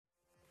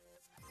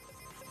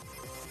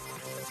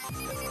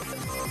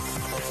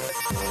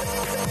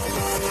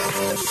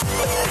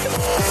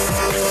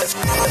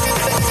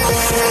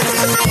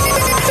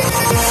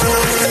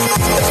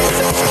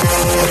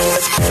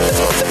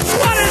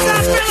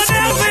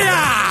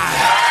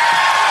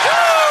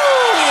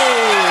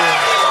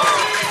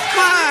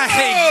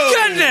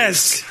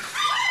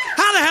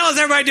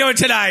I doing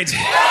tonight?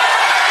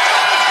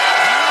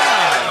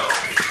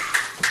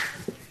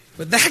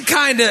 With that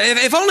kind of...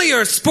 If only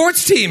your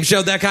sports team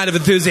showed that kind of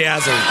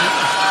enthusiasm.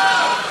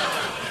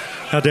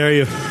 How dare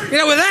you? You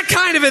know, with that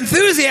kind of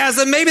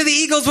enthusiasm, maybe the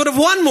Eagles would have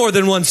won more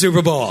than one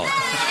Super Bowl.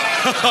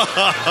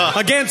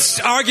 Against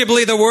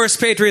arguably the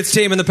worst Patriots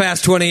team in the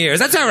past 20 years.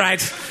 That's all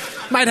right.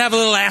 Might have a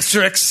little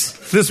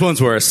asterisk. This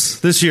one's worse.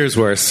 This year's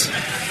worse.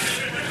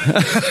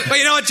 But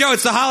you know what, Joe?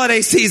 It's the holiday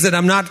season.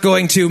 I'm not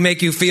going to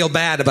make you feel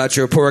bad about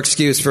your poor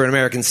excuse for an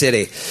American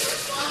city.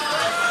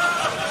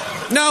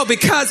 No,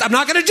 because I'm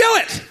not going to do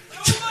it.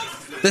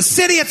 The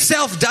city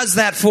itself does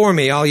that for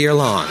me all year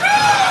long.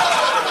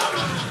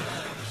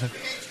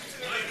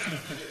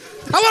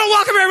 I want to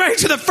welcome everybody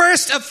to the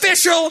first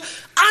official,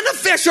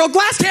 unofficial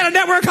Glass Cannon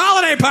Network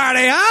holiday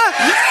party, huh?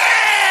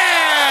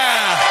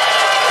 Yeah!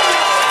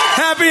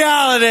 Happy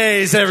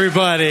holidays,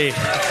 everybody.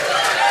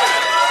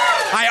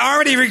 I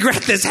already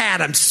regret this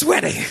hat. I'm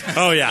sweating.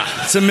 Oh, yeah.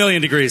 It's 1,000,000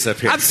 degrees up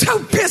here. I'm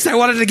so pissed. I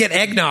wanted to get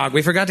eggnog.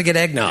 We forgot to get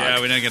eggnog. Yeah,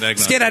 we didn't get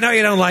eggnog. Skid, I know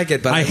you don't like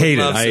it, but I hate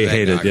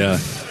it, yeah.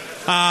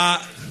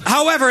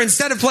 However,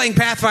 instead of playing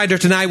Pathfinder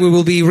tonight, we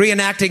will be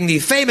reenacting the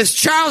famous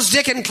Charles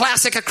Dickens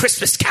classic, A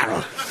Christmas Carol.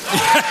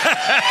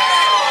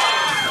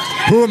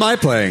 Who am I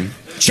playing?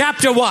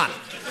 Chapter 1.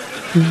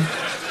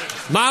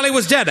 Marley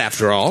was dead,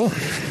 after all.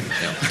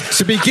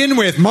 To begin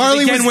with,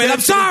 Marley was dead. I'm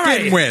sorry.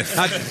 To begin with.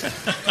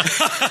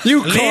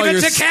 You call Leave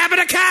it to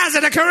Kabadakaza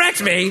to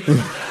correct me.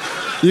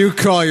 You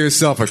call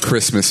yourself a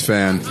Christmas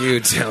fan. You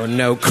don't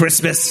know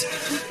Christmas.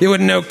 You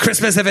wouldn't know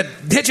Christmas if it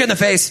hit you in the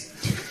face.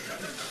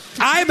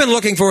 I've been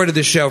looking forward to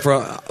this show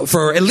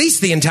for at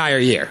least the entire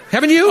year.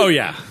 Haven't you? Oh,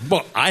 yeah.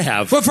 Well, I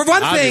have. Well, for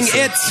one Obviously.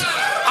 thing,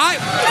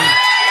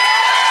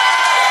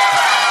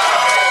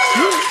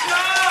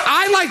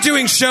 I like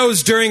doing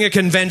shows during a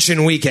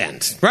convention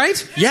weekend,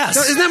 right? Yes.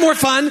 So isn't that more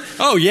fun?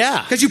 Oh,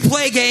 yeah. Because you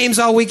play games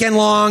all weekend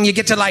long. You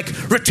get to,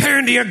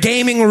 return to your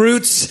gaming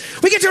roots.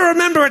 We get to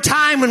remember a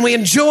time when we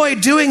enjoyed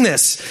doing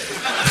this.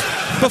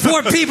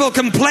 Before people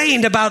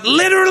complained about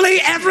literally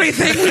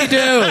everything we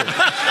do.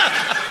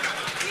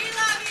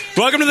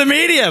 Welcome to the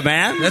media,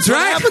 man. That's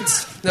right. What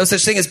happens? No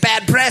such thing as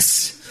bad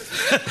press.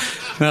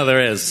 No,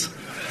 there is.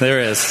 There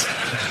is.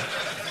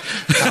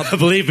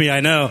 Believe me,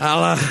 I know.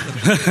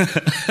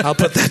 I'll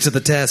put that to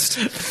the test.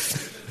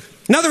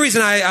 Another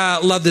reason I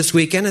love this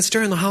weekend is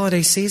during the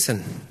holiday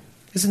season.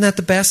 Isn't that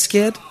the best,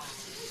 Skid?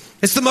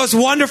 It's the most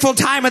wonderful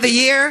time of the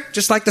year,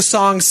 just like the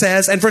song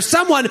says. And for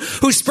someone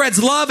who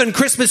spreads love and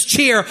Christmas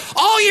cheer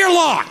all year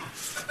long,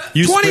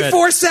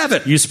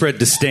 24/7. You spread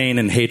disdain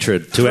and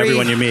hatred to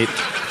everyone you meet.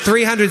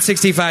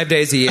 365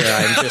 days a year,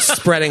 I'm just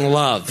spreading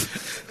love.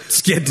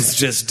 Skid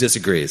just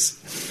disagrees.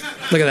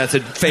 Look at that,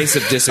 it's a face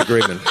of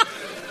disagreement.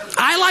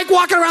 I like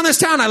walking around this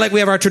town. We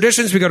have our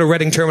traditions. We go to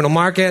Reading Terminal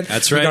Market.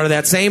 That's right. We go to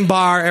that same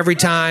bar every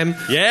time.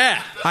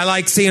 Yeah. I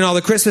like seeing all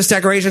the Christmas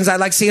decorations. I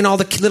like seeing all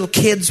the little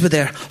kids with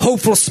their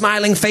hopeful,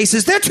 smiling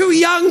faces. They're too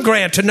young,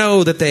 Grant, to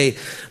know that they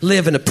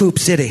live in a poop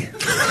city.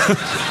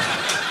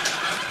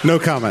 No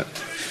comment.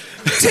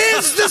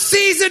 'Tis the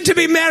season to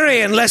be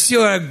merry, unless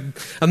you're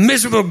a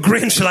miserable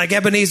Grinch like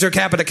Ebenezer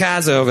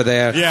Capitacasa over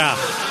there. Yeah.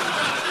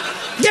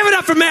 Give it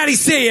up for Matty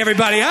C,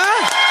 everybody,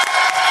 huh?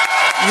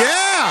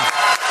 Yeah.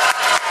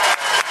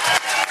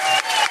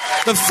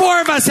 The four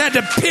of us had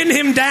to pin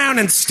him down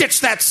and stitch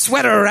that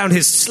sweater around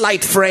his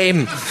slight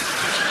frame.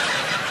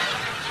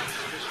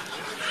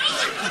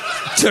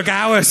 Took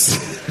hours.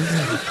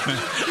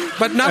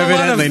 But not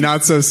Evidently a lot of...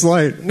 not so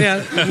slight.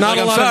 Yeah, not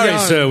a lot I'm sorry,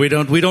 of... sir. We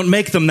don't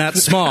make them that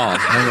small.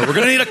 We're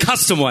going to need a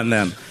custom one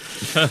then.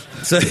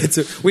 So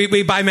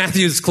we buy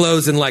Matthew's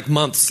clothes in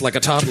months, like a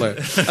toddler.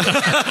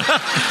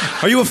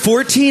 Are you a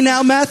 14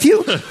 now,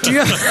 Matthew? Do you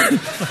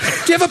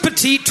have a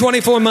petite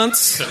 24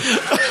 months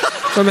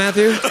for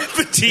Matthew?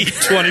 Petite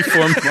 24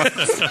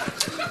 months.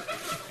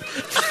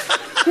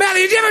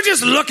 Matthew, do you ever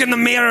just look in the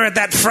mirror at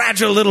that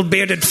fragile little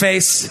bearded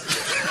face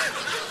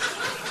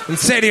and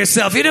say to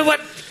yourself, you know what?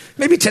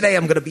 Maybe today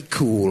I'm going to be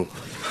cool.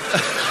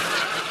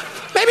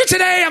 Maybe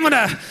today I'm going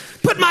to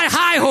put my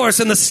high horse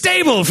in the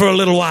stable for a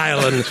little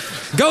while and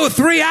go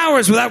 3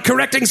 hours without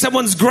correcting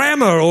someone's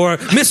grammar or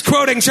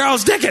misquoting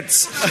Charles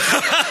Dickens.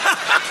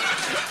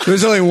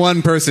 There's only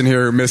one person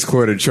here who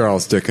misquoted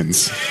Charles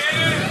Dickens.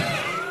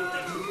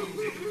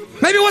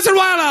 Maybe once in a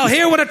while I'll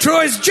hear one of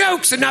Troy's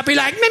jokes and not be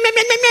like, meh, meh,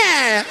 meh, meh,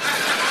 meh.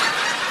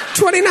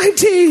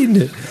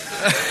 2019.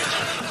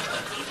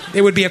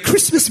 It would be a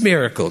Christmas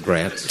miracle,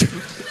 Grant.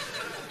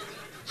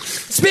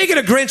 Speaking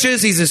of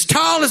Grinches, he's as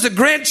tall as a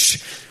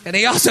Grinch, and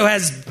he also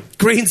has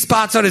green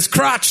spots on his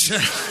crotch. Give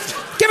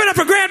it up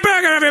for Grant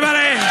Berger, everybody!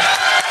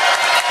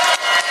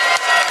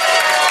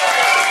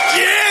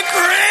 Yeah,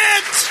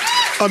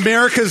 Grant!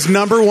 America's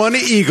 #1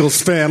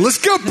 Eagles fan. Let's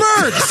go,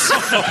 Birds!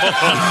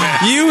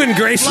 You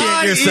ingratiate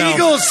Fly, yourself.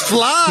 Eagles,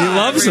 fly! He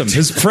loves them.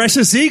 His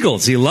precious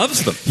Eagles. He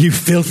loves them. You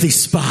filthy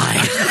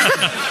spy.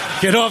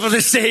 Get off of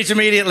the stage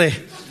immediately.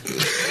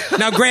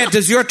 Now, Grant,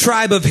 does your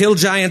tribe of hill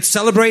giants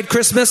celebrate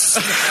Christmas?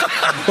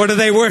 Or do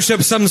they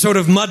worship some sort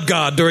of mud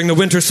god during the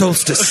winter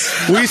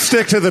solstice? We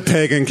stick to the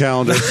pagan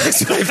calendar.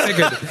 That's what I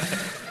figured.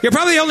 You're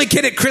probably the only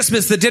kid at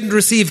Christmas that didn't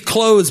receive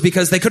clothes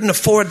because they couldn't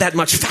afford that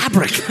much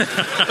fabric.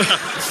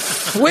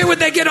 Where would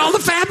they get all the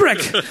fabric?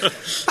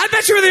 I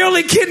bet you were the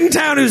only kid in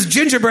town whose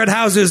gingerbread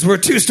houses were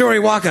 2-story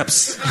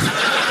walk-ups.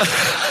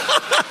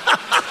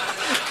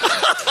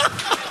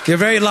 You're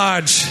very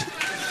large.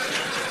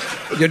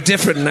 You're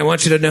different, and I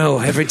want you to know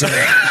every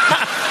day.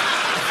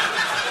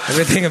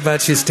 Everything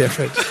about you is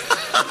different.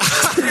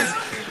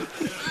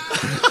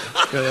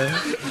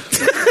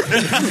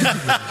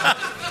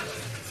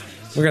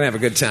 We're going to have a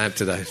good time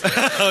tonight.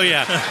 Oh,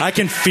 yeah. I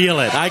can feel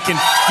it. I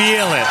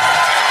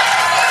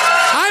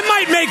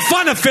might make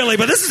fun of Philly,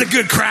 but this is a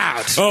good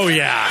crowd. Oh,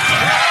 yeah.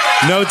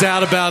 No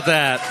doubt about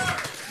that.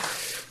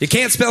 You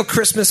can't spell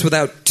Christmas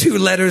without 2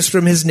 letters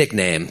from his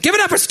nickname. Give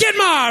it up for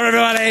Skidmore,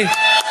 everybody.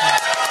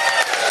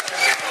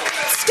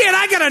 Skid,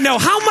 I gotta know,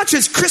 how much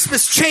has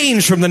Christmas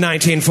changed from the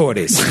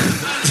 1940s?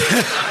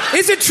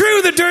 Is it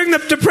true that during the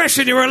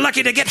Depression you were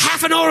lucky to get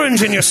half an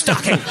orange in your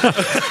stocking?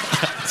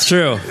 It's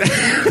true.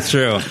 It's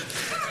true.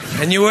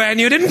 And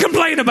you didn't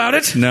complain about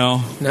it?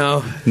 No.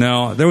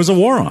 No. There was a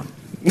war on.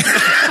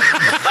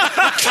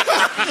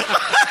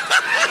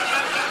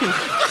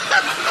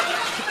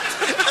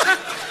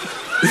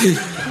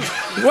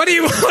 What do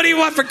you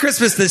want for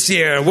Christmas this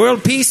year?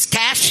 World peace,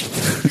 cash?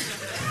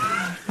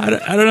 I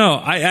don't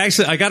know. I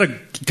got a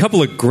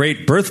couple of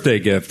great birthday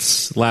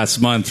gifts last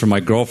month from my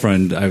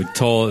girlfriend. I was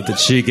told that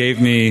she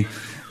gave me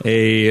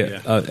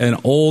an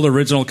old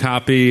original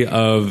copy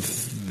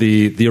of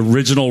the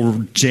original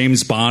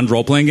James Bond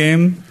role-playing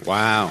game.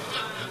 Wow.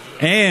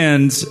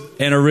 And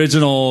an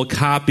original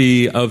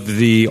copy of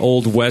the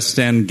old West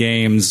End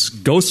Games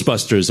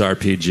Ghostbusters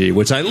RPG,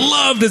 which I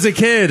loved as a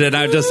kid. And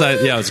it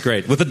was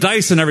great. With the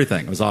dice and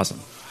everything. It was awesome.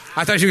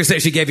 I thought you were going to say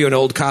she gave you an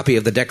old copy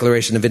of the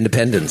Declaration of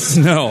Independence.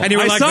 No. And you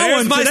were I like, saw there's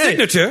one my today.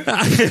 signature.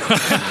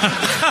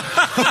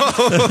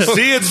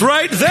 See, it's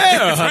right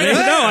there. Honey.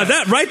 No,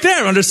 that right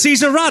there under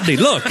Caesar Rodney.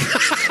 Look.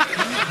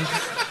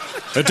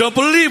 I don't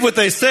believe what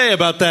they say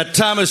about that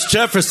Thomas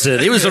Jefferson.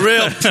 He was a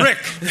real prick.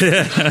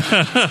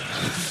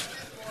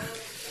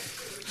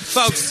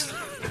 Folks,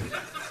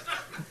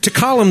 to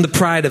call him the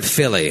pride of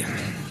Philly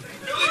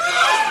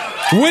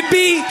would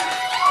be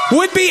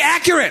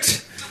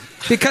accurate,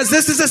 because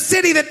this is a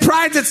city that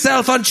prides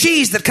itself on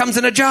cheese that comes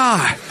in a jar.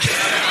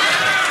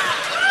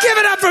 Give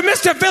it up for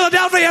Mr.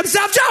 Philadelphia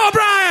himself, Joe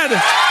O'Brien!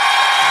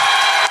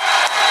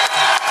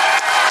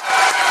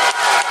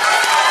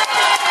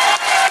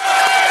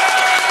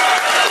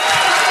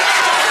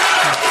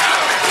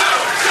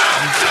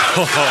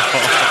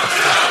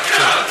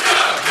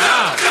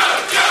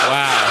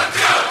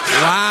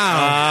 Wow.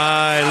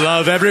 I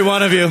love every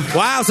one of you.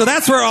 Wow, so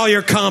that's where all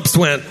your comps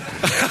went.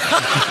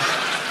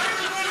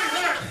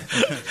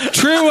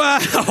 True,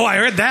 I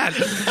heard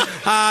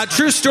that.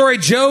 True story,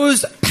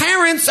 Joe's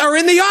parents are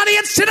in the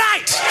audience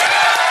tonight.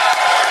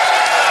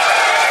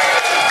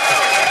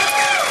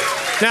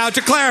 Now,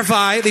 to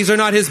clarify, these are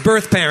not his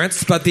birth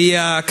parents, but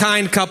the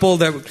kind couple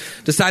that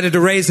decided to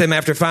raise him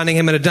after finding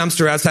him in a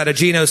dumpster outside of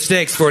Gino's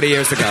Steaks 40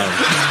 years ago.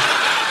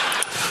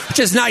 Which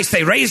is nice.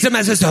 They raised him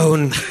as his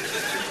own.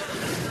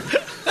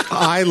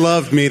 I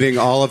loved meeting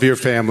all of your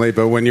family,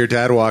 but when your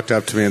dad walked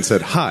up to me and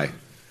said, "Hi,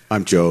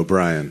 I'm Joe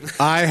O'Brien,"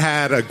 I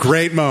had a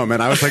great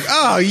moment. I was like,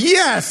 oh,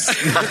 yes!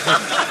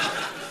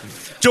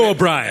 Joe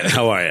O'Brien,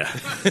 how are you?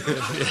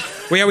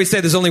 We always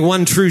say there's only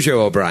one true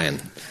Joe O'Brien,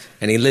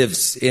 and he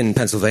lives in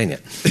Pennsylvania.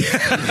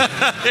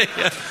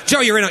 Joe,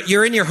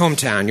 you're in your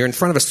hometown. You're in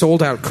front of a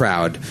sold-out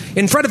crowd,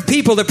 in front of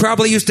people that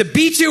probably used to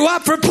beat you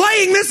up for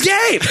playing this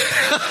game.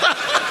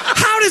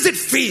 How does it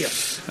feel?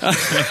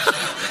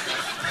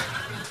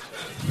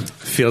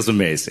 Feels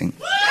amazing.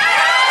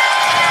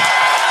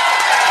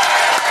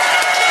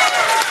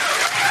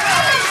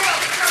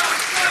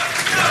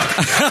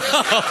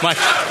 Oh my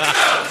God.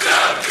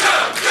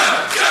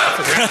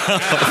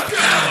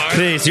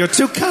 Please, you're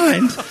too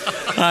kind.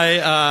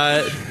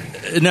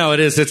 No, it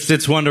is.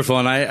 It's wonderful,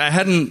 and I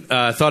hadn't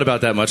thought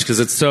about that much, because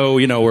it's so,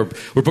 we're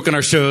booking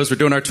our shows, we're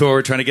doing our tour,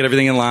 we're trying to get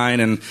everything in line,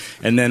 and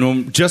then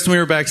when we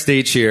were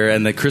backstage here,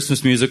 and the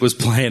Christmas music was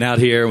playing out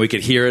here, and we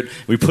could hear it,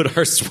 we put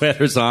our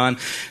sweaters on,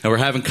 and we're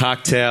having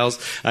cocktails.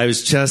 I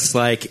was just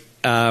like,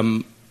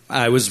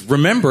 I was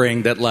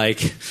remembering that,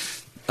 like.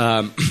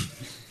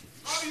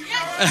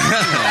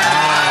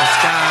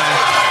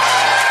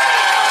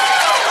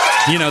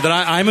 That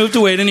I moved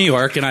away to New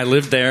York, and I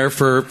lived there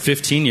for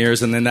 15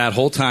 years, and then that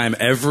whole time,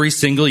 every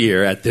single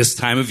year, at this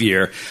time of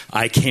year,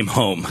 I came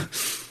home.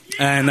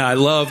 And I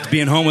loved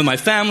being home with my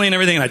family and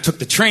everything, and I took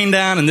the train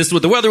down, and this is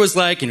what the weather was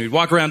like, and we'd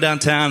walk around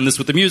downtown, and this is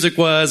what the music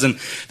was, and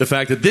the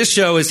fact that this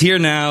show is here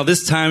now,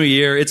 this time of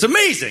year, it's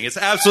amazing. It's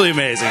absolutely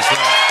amazing. So,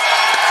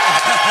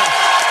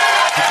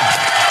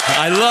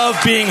 I love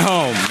being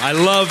home. I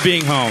love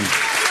being home.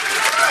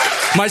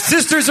 My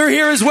sisters are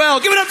here as well.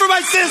 Give it up for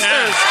my sisters!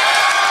 Yeah.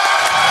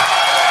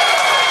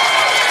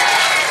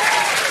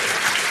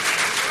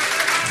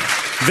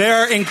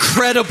 They're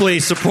incredibly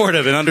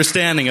supportive and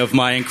understanding of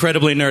my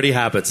incredibly nerdy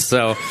habits.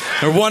 So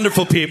they're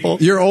wonderful people.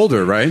 You're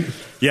older, right?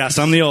 Yes,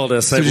 I'm the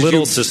oldest. I have did little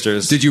you-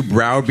 sisters. Did you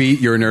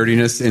browbeat your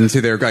nerdiness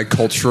into their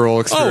cultural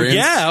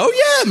experience? Oh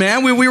yeah,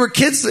 man. We were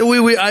kids.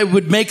 I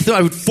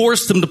would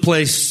force them to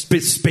play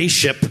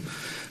spaceship.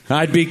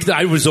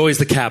 I was always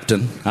the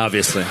captain,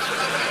 obviously.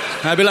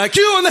 I'd be like,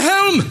 you on the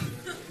helm,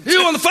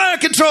 you on the fire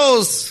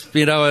controls.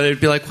 You know, and they'd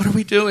be like, what are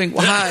we doing?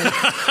 Why?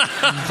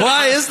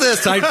 Why is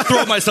this? I'd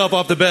throw myself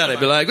off the bed. I'd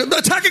be like,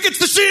 attack against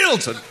the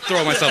shields. I'd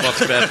throw myself off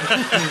the bed.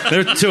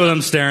 There were two of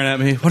them staring at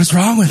me. What is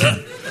wrong with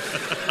him?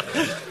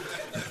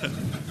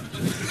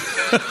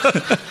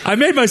 I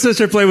made my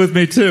sister play with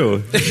me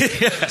too.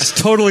 She's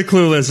totally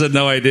clueless and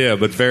no idea,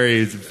 but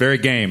very, very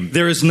game.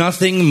 There is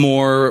nothing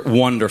more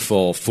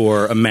wonderful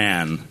for a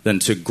man than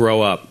to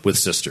grow up with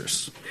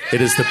sisters.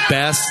 It is the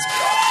best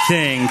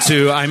thing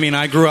to...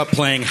 I grew up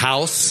playing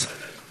house.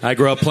 I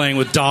grew up playing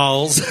with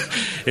dolls.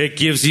 It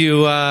gives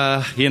you,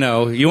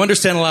 you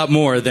understand a lot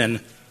more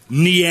than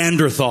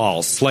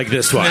Neanderthals like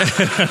this one.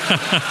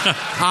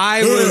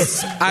 I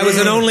was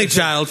an only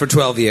child for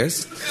 12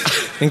 years.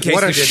 In case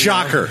What you a didn't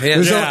shocker. know.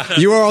 Yeah.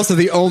 You are also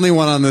the only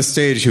one on this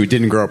stage who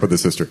didn't grow up with a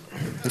sister.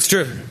 It's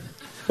true. What,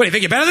 do you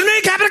think you're better than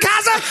me, Captain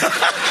Casa?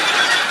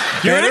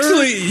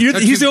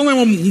 He's the only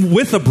one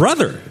with a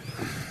brother.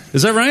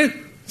 Is that right?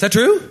 Is that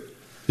true?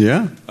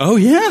 Yeah. Oh,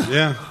 yeah.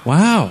 Yeah.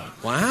 Wow.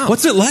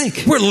 What's it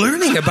like? We're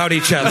learning about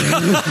each other.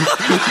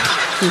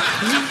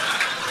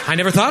 I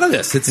never thought of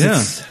this. It's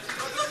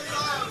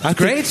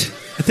great.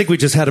 I think we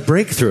just had a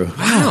breakthrough.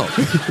 Wow.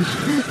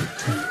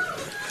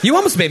 You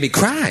almost made me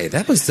cry.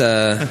 That was...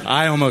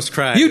 I almost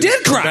cried. You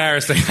did cry.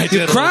 Embarrassing. I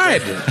did. You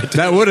cried.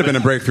 That would have been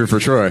a breakthrough for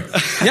Troy.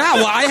 Yeah,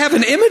 well, I have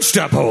an image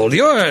to uphold.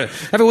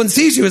 Everyone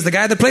sees you as the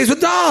guy that plays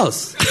with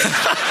dolls.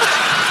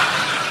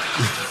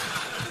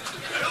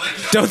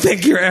 Don't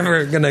think you're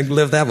ever going to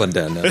live that one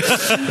down. No,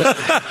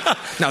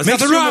 there's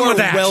nothing wrong with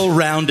that.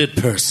 Well-rounded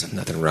person.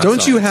 Nothing wrong.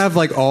 Don't you have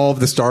all of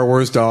the Star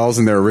Wars dolls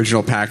in their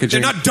original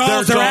packaging? They're not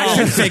dolls, they're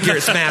action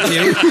figures,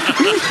 Matthew.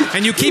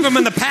 And you keep them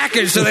in the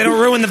package so they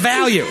don't ruin the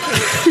value.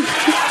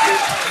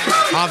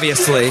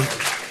 Obviously.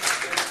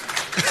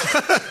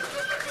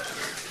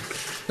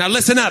 Now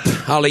listen up,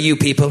 all of you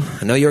people.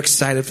 I know you're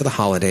excited for the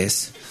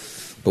holidays,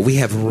 but we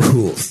have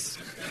rules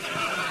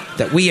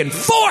that we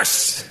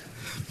enforce.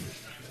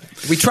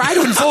 We try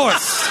to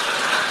enforce.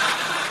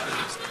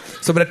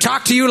 So I'm going to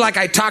talk to you like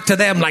I talk to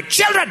them, like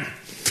children.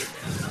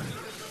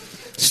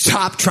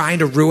 Stop trying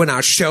to ruin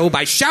our show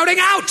by shouting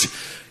out.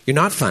 You're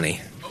not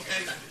funny.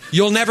 Okay.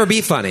 You'll never be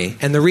funny.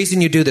 And the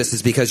reason you do this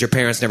is because your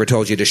parents never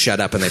told you to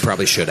shut up, and they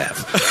probably should have.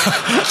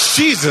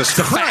 Jesus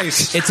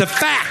Christ. It's a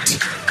fact.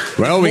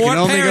 Well, we can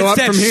only go up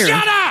from here.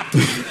 Shut up!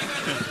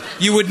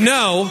 You would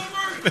know.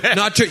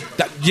 Not true.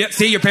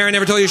 See, your parent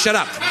never told you to shut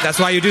up. That's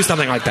why you do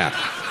something like that.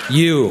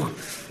 You,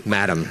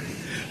 madam.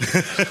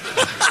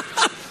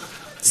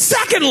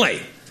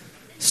 Secondly,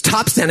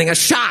 stop sending us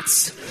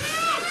shots.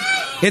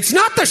 It's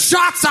not the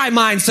shots I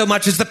mind so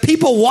much as the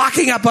people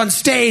walking up on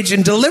stage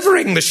and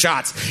delivering the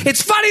shots.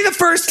 It's funny the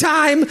first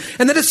time,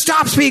 and then it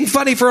stops being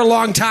funny for a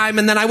long time,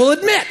 and then I will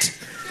admit,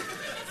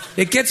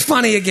 it gets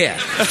funny again.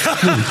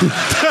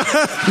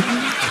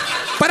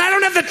 But I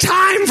don't have the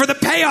time for the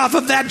payoff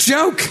of that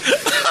joke.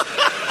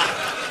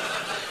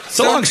 It's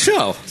a long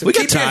show. We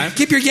got time.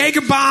 Keep your Jaeger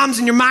bombs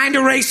and your mind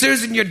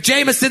erasers and your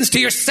Jamesons to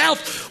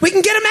yourself. We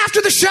can get them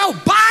after the show.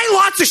 Buy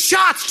lots of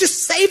shots.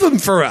 Just save them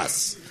for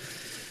us.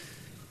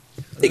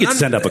 You can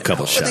send up a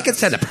couple shots. They can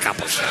send up a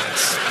couple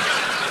shots.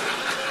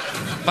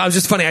 Well, it was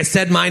just funny. I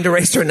said mind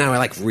eraser, and now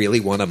I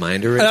really want a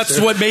mind eraser. That's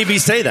what made me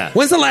say that.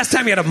 When's the last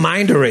time you had a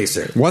mind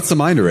eraser? What's a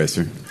mind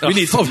eraser? We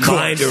need some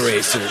mind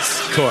erasers.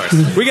 Of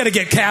course. We got to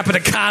get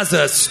Capita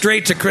Casa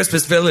straight to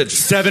Christmas Village.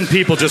 7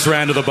 people just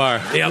ran to the bar.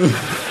 Yep.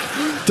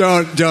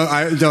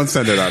 Don't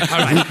send it up. All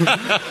right.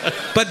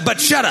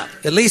 But shut up.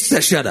 At least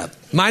shut up.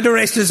 Mind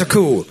erasers are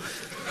cool.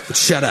 But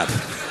shut up.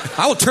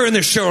 I will turn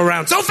this show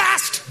around so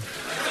fast.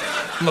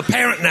 I'm a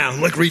parent now.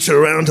 I'm reaching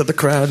around to the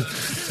crowd.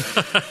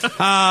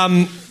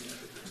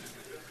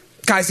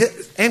 Guys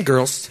and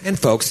girls and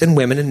folks and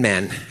women and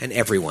men and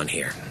everyone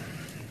here.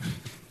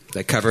 Did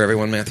I cover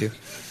everyone, Matthew?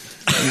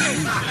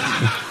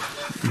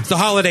 It's the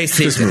holiday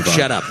season.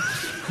 Shut up.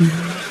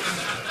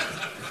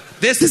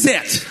 This is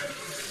it.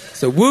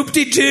 So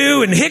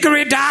whoop-de-doo and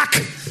hickory-dock.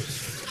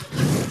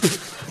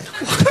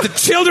 The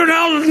children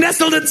all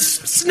nestled and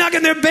snug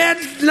in their bed,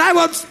 and I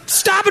won't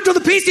stop until the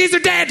PCs are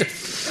dead.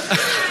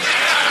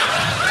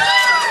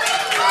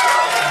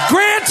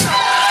 Grant,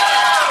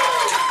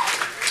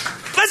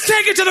 let's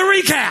take it to the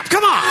recap.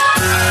 Come on.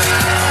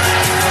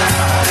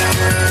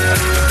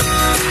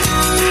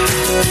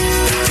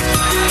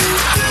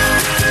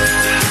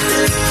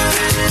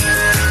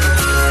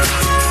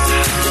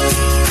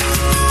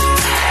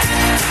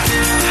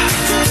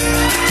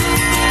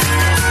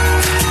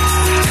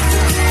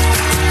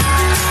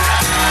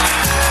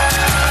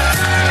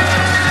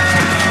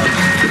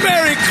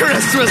 Merry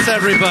Christmas,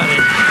 everybody.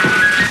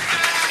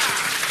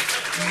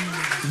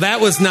 That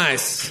was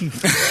nice.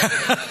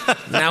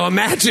 Now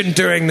imagine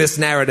during this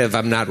narrative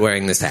I'm not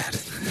wearing this hat.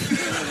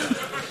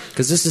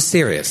 Because this is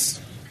serious.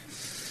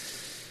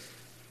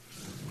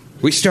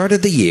 We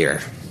started the year.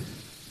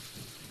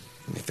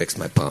 Let me fix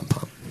my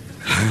pom-pom.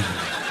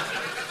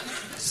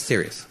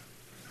 Serious.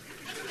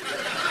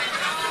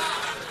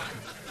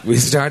 We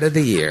started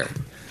the year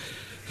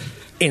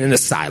in an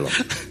asylum.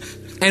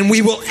 And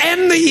we will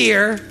end the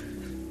year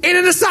in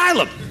an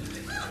asylum.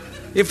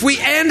 If we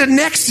end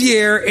next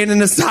year in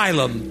an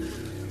asylum,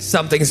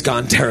 something's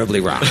gone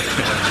terribly wrong.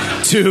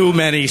 Too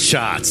many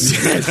shots.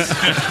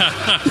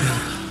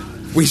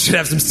 We should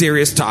have some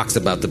serious talks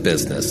about the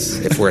business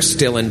if we're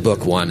still in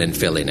book 1 in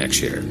Philly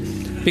next year.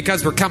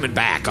 Because we're coming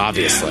back,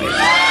 obviously.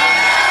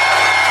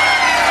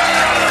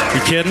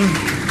 You kidding?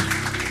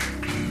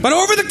 But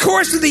over the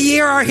course of the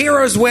year, our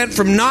heroes went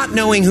from not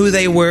knowing who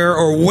they were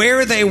or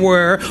where they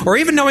were or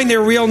even knowing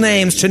their real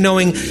names to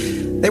knowing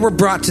they were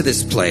brought to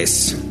this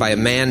place by a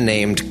man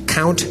named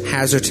Count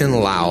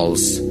Hazerton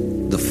Lowles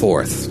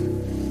IV.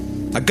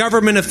 A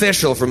government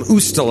official from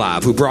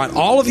Ustalav who brought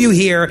all of you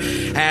here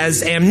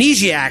as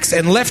amnesiacs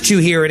and left you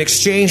here in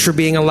exchange for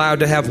being allowed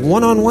to have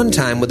one-on-one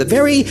time with a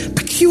very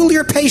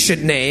peculiar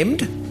patient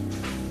named...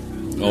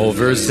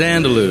 Over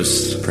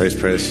Zandalus. Praise.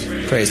 Praise.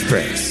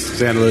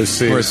 Zandalus.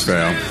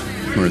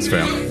 Words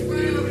fail.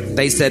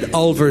 They said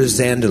Ulver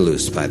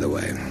Zandalus, by the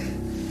way.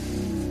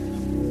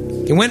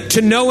 He went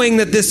to knowing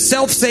that this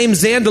self-same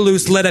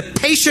Zandalus led a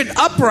patient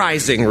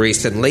uprising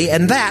recently,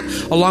 and that,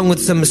 along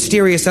with some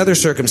mysterious other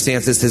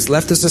circumstances, has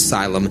left this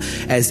asylum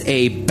as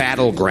a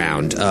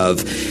battleground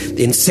of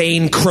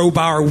insane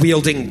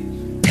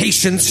crowbar-wielding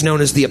patients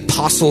known as the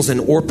Apostles in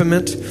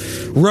Orpiment,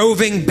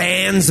 roving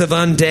bands of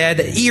undead,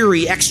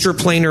 eerie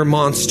extraplanar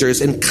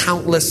monsters, and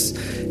countless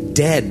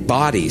dead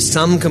bodies,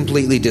 some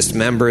completely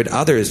dismembered,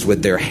 others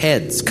with their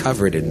heads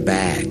covered in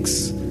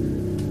bags.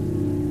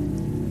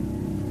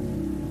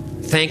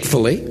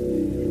 Thankfully,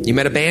 you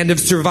met a band of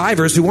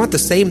survivors who want the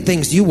same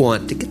things you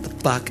want to get the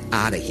fuck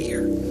out of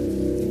here.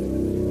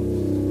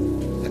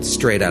 That's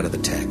straight out of the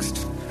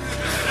text.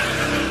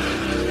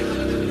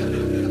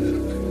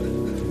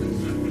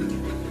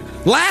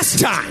 Last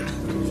time,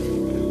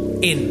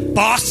 in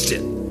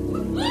Boston.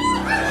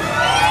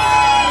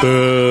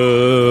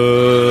 Boo.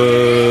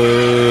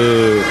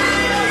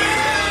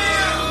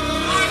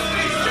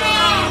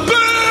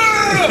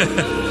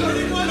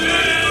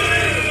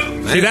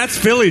 See, that's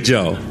Philly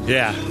Joe.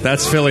 Yeah.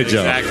 That's Philly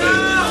Joe. Exactly.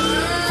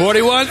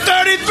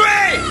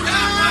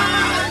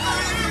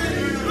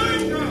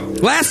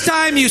 41-33! Last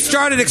time you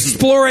started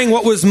exploring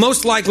what was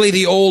most likely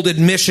the old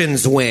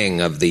admissions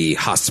wing of the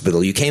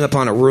hospital, you came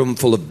upon a room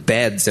full of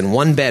beds, and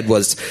one bed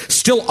was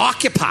still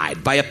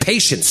occupied by a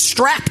patient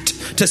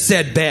strapped to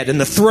said bed in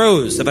the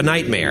throes of a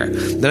nightmare.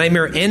 The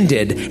nightmare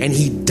ended, and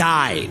he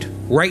died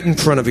right in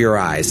front of your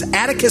eyes.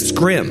 Atticus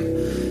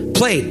Grimm,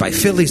 played by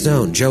Philly's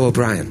own Joe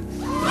O'Brien,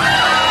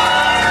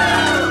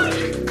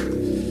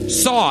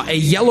 saw a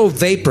yellow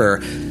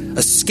vapor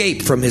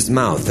escape from his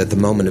mouth at the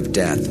moment of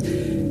death.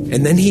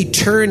 And then he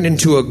turned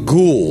into a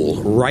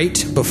ghoul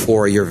right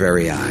before your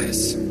very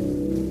eyes.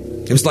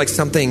 It was like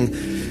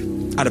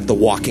something out of The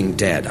Walking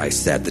Dead, I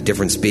said. The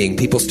difference being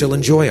people still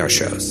enjoy our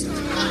shows. No,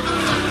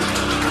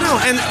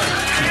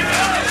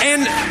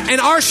 and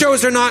our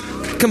shows are not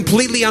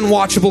completely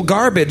unwatchable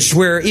garbage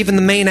where even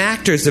the main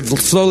actors have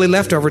slowly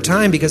left over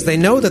time because they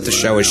know that the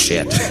show is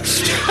shit.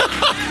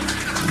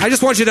 I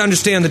just want you to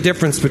understand the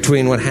difference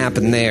between what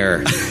happened there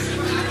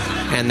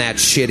and that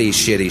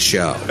shitty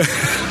show.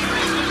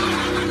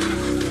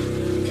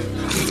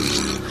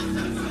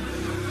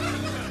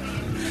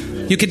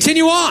 You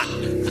continue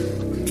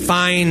on.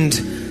 Find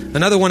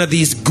another one of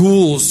these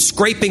ghouls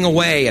scraping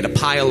away at a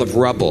pile of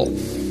rubble.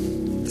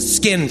 The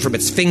skin from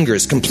its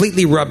fingers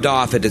completely rubbed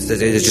off. It has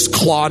just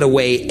clawed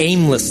away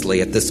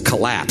aimlessly at this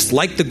collapse.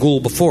 Like the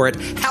ghoul before it,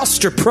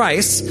 Halster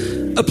Price,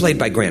 played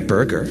by Grant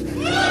Berger,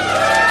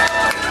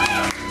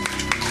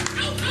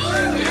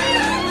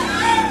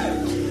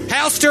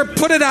 Halster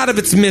put it out of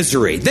its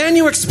misery. Then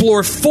you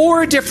explore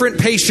 4 different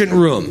patient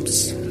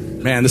rooms.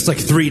 Man, this is like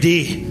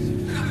 3D.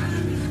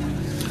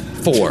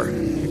 4.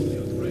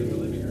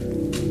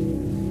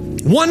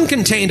 One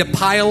contained a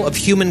pile of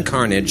human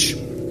carnage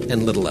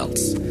and little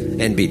else.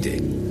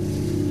 NBD.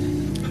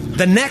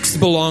 The next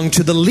belonged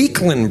to the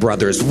Leekland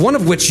brothers, one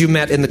of which you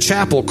met in the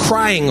chapel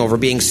crying over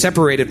being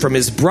separated from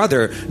his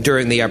brother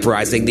during the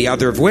uprising, the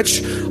other of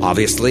which,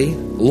 obviously,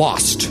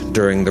 lost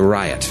during the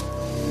riot.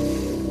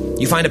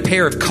 You find a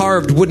pair of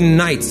carved wooden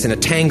knights and a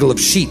tangle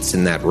of sheets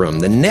in that room.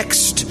 The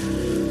next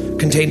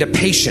contained a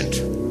patient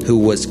who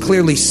was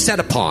clearly set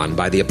upon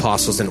by the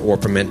Apostles in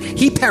Orpiment.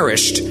 He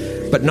perished,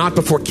 but not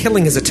before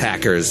killing his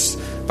attackers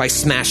by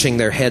smashing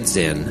their heads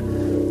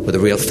in with a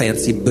real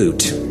fancy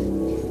boot.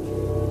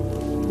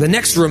 The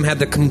next room had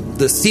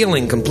the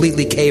ceiling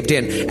completely caved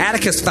in.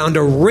 Atticus found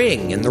a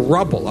ring in the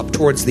rubble up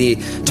towards the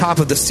top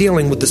of the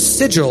ceiling with the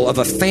sigil of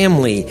a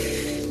family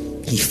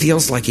he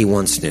feels like he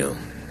once knew.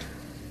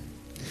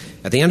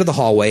 At the end of the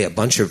hallway, a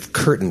bunch of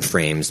curtain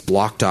frames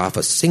blocked off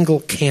a single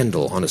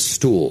candle on a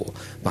stool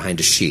behind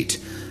a sheet.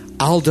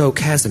 Aldo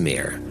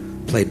Casimir,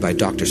 played by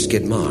Dr.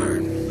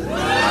 Skidmar.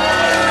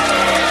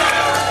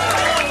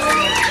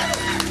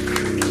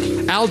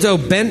 Aldo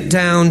bent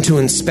down to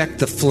inspect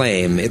the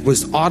flame. It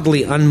was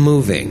oddly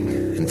unmoving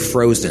and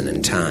frozen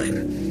in time.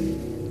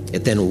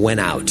 It then went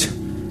out,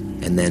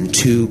 and then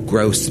 2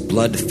 gross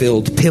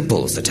blood-filled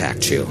pimples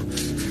attacked you.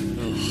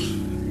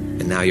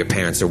 And now your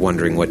parents are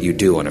wondering what you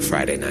do on a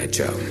Friday night,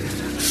 Joe.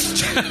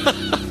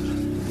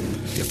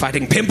 You're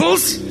fighting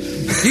pimples?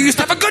 You used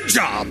to have a good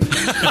job.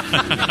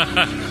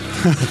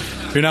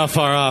 You're not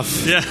far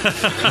off. Yeah.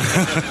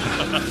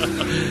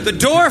 The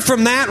door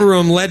from that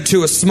room led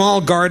to a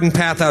small garden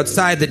path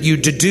outside that you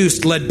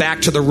deduced led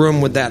back to the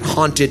room with that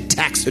haunted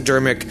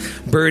taxidermic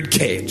bird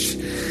cage.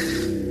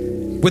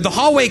 With the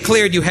hallway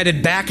cleared, you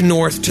headed back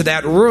north to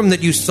that room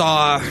that you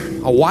saw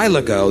a while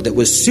ago that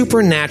was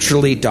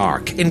supernaturally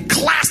dark. In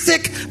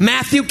classic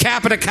Matthew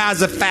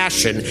Capitacasa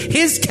fashion,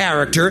 his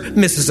character,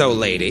 Mrs.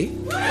 O'Lady,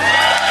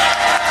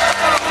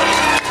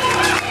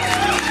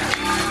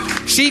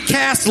 she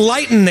cast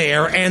light in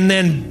there and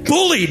then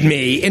bullied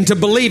me into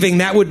believing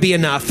that would be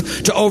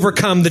enough to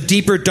overcome the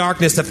deeper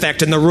darkness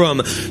effect in the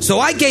room. So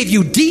I gave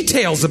you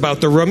details about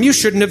the room you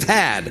shouldn't have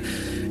had.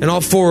 And all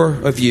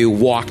 4 of you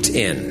walked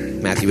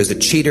in. Matthew is a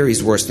cheater.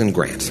 He's worse than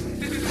Grant.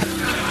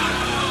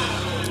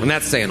 And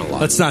that's saying a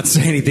lot. Let's not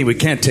say anything we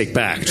can't take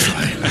back,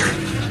 Troy.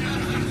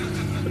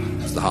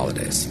 It's the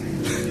holidays.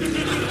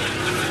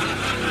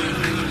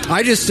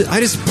 I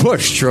just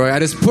push, Troy. I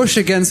just push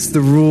against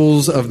the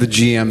rules of the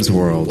GM's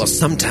world. Well,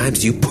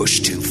 sometimes you push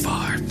too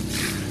far.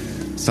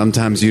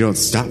 Sometimes you don't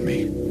stop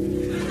me.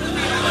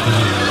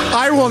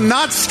 I will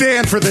not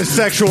stand for this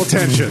sexual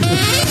tension.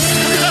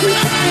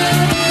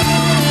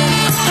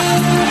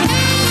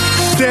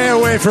 Stay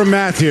away from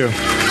Matthew.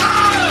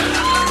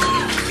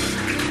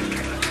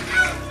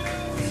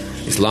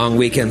 These long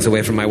weekends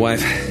away from my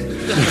wife.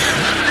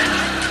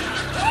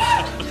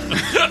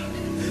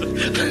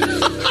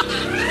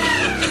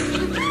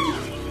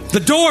 The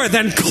door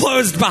then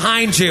closed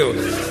behind you,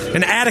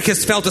 and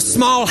Atticus felt a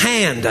small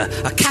hand, a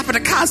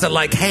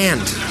Capitacasa-like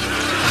hand.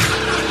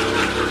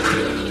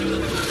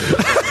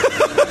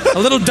 A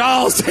little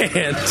doll's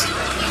hand.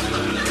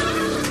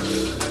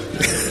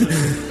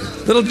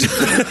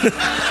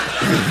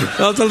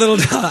 Oh, it's a little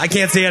doll. I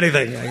can't see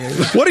anything.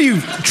 What are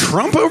you,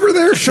 Trump over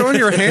there showing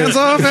your hands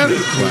off at?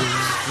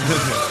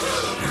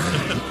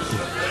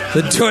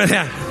 The door,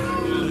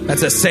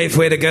 that's a safe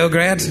way to go,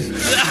 Grant.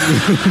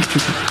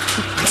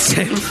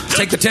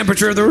 Take the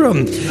temperature of the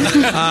room.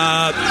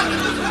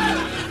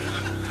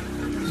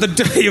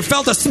 You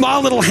felt a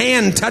small little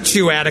hand touch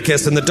you,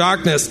 Atticus, in the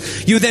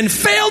darkness. You then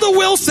failed a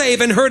will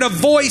save and heard a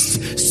voice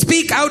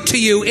speak out to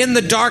you in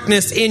the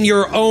darkness in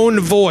your own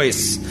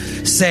voice,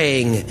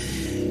 saying,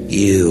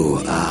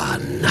 "You are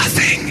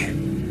nothing.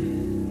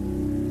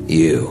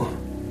 You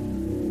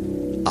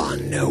are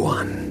no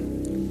one."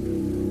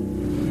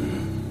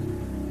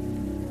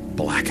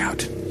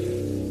 Blackout.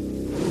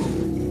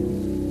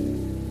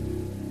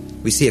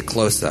 We see a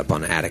close-up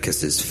on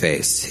Atticus's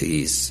face.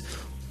 He's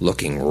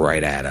looking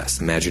right at us.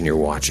 Imagine you're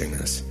watching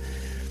this.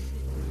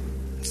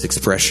 His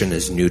expression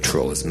is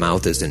neutral. His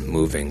mouth isn't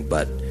moving,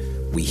 but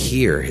we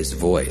hear his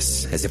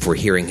voice as if we're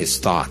hearing his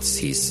thoughts.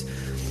 He's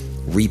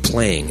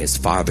replaying his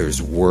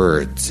father's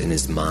words in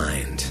his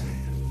mind.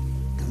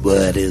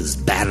 "Word is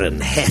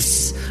Baron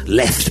Hess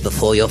left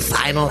before your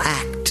final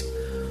act.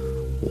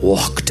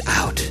 Walked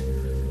out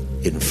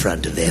in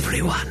front of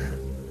everyone."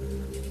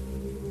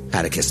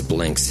 Atticus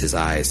blinks, his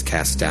eyes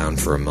cast down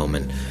for a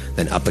moment,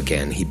 then up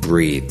again. He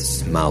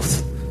breathes,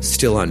 mouth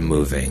still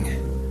unmoving.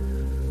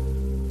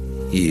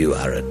 "You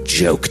are a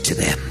joke to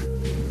them.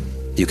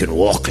 You can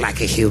walk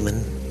like a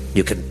human,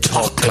 you can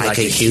talk like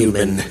a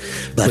human,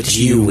 but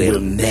you will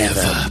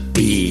never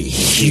be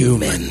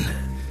human."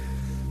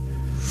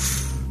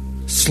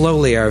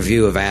 Slowly, our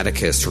view of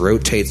Atticus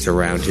rotates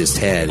around his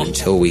head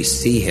until we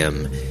see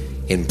him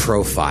in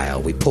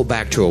profile. We pull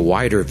back to a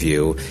wider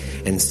view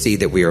and see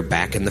that we are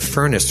back in the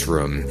furnace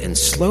room. And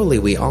slowly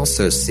we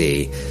also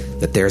see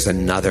that there's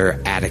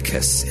another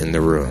Atticus in the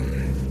room.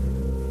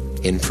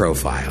 In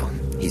profile,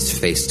 he's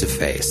face to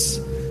face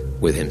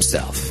with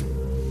himself.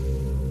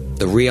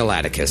 The real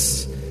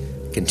Atticus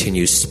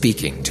continues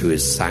speaking to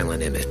his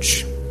silent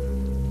image.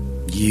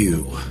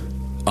 You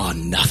are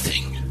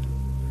nothing.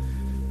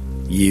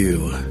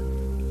 You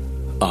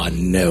are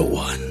no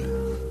one.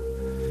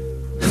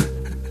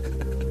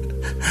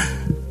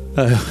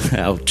 Oh,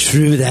 how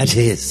true that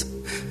is.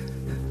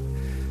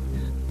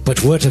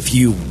 But what if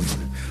you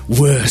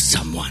were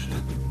someone?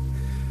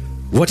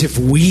 What if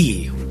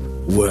we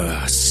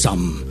were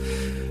some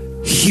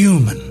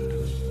human?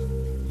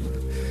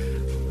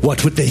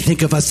 What would they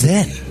think of us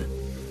then?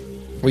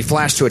 We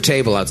flash to a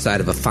table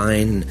outside of a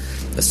fine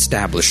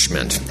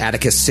establishment.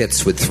 Atticus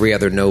sits with 3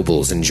 other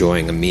nobles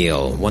enjoying a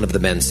meal. One of the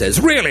men says,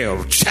 "Really,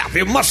 old chap,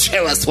 you must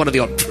show us one of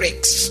your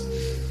tricks."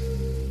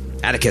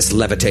 Atticus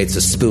levitates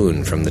a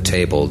spoon from the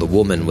table. The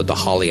woman with the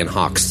Holly and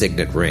Hawk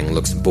signet ring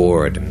looks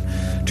bored and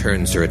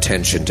turns her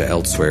attention to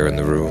elsewhere in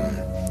the room.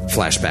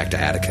 Flashback to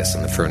Atticus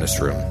in the furnace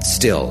room,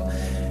 still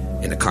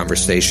in a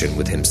conversation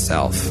with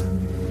himself.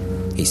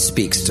 He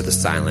speaks to the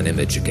silent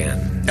image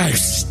again. Oh,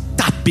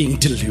 stop being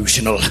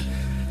delusional.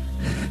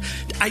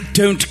 I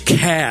don't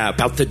care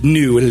about the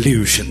new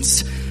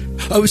illusions.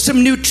 Oh,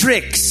 some new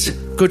tricks.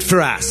 Good for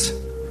us.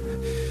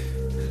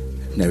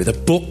 No, the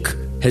book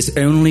has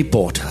only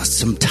bought us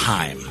some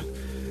time.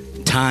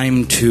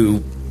 Time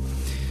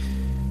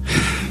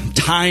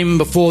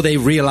before they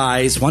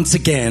realize once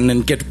again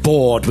and get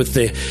bored with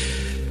the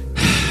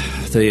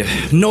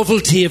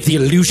novelty of the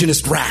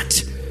illusionist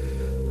rat.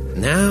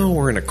 Now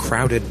we're in a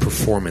crowded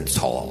performance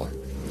hall.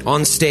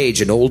 On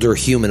stage, an older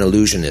human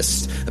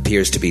illusionist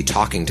appears to be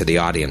talking to the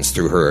audience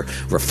through her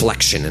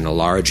reflection in a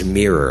large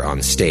mirror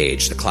on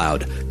stage. The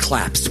crowd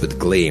claps with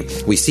glee.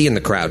 We see in the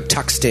crowd,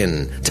 tucked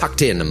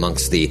in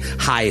amongst the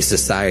high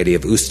society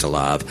of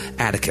Ustalav,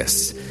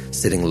 Atticus,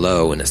 sitting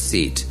low in a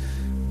seat,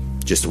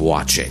 just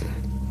watching.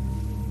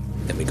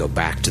 Then we go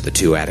back to the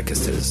two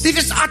Atticuses.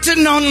 This is utter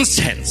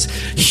nonsense.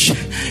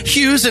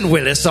 Hughes and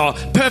Willis are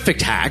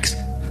perfect hacks.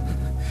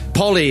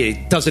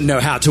 Polly doesn't know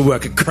how to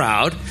work a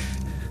crowd.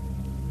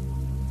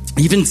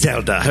 Even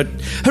Zelda,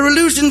 her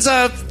illusions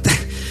are...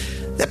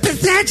 they're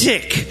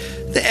pathetic.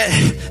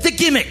 They're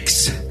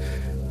gimmicks.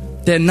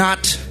 They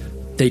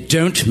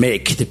don't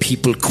make the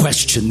people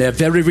question their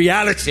very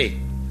reality.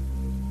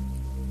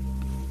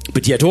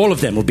 But yet all of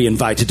them will be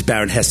invited to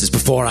Baron Hess's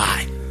before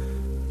I.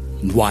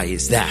 And why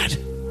is that?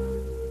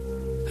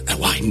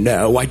 Oh, I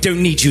know. I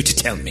don't need you to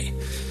tell me.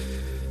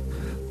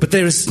 But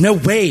there is no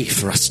way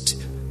for us to...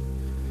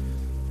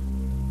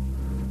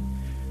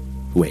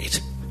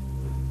 Wait.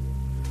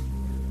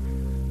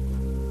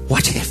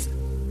 What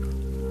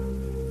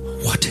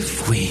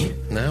if we...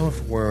 Now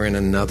we're in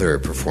another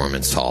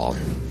performance hall.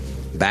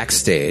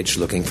 Backstage,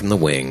 looking from the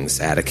wings,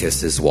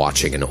 Atticus is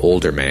watching an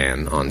older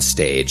man on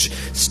stage,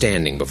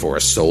 standing before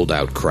a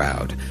sold-out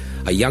crowd.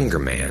 A younger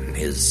man,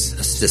 his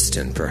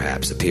assistant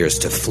perhaps, appears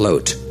to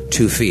float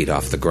 2 feet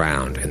off the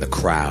ground, and the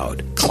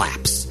crowd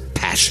claps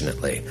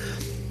passionately.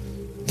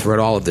 Throughout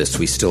all of this,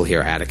 we still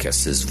hear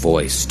Atticus's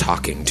voice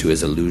talking to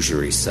his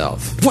illusory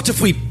self. What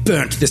if we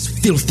burnt this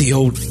filthy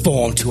old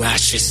form to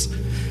ashes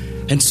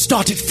and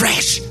started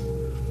fresh?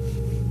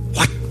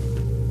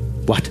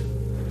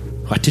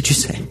 What did you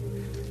say?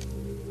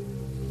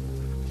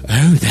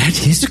 Oh,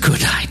 that is a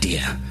good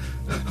idea.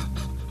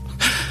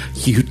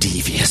 You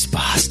devious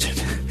bastard.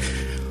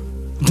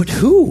 But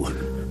who?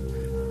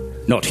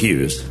 Not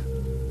Hughes.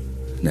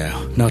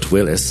 No, not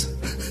Willis.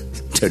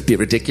 Don't be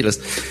ridiculous.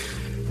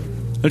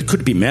 It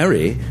could be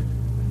Mary.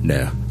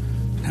 No,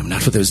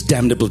 not for those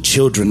damnable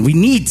children. We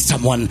need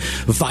someone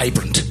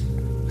vibrant.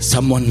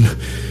 Someone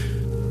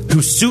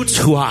who suits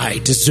who I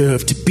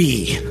deserve to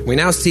be. We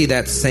now see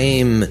that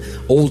same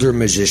older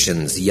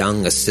magician's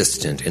young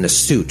assistant in a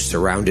suit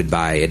surrounded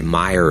by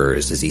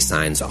admirers as he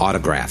signs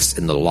autographs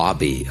in the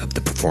lobby of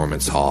the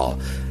performance hall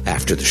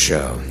after the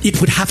show. It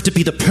would have to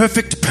be the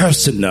perfect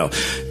person, though.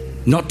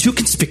 Not too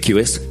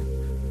conspicuous,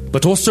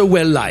 but also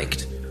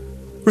well-liked.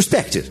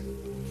 Respected.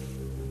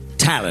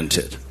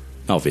 Talented,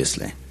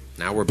 obviously.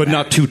 But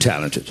not too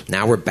talented.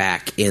 Now we're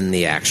back in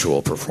the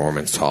actual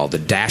performance hall. The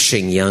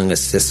dashing young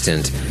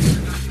assistant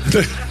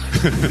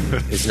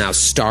is now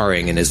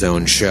starring in his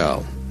own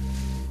show.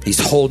 He's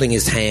holding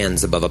his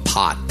hands above a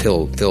pot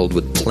filled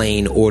with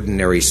plain,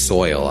 ordinary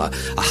soil. A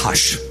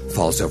hush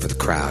falls over the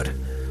crowd,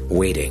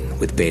 waiting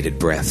with bated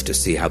breath to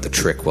see how the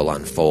trick will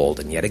unfold.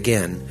 And yet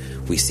again,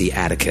 we see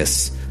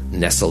Atticus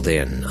nestled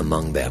in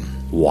among them,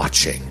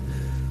 watching.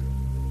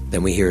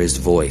 Then we hear his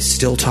voice,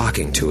 still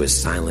talking to his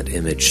silent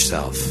image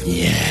self.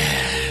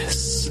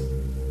 Yes.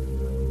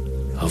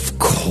 Of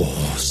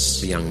course.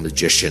 The young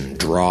magician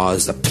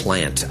draws a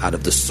plant out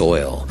of the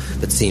soil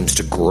that seems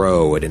to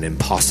grow at an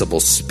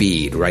impossible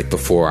speed right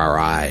before our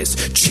eyes.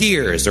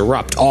 Cheers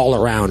erupt all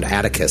around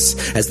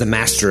Atticus as the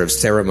master of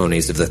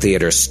ceremonies of the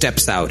theater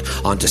steps out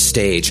onto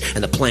stage,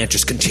 and the plant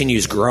just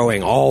continues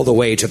growing all the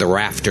way to the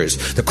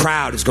rafters. The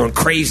crowd is going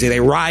crazy. They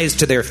rise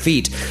to their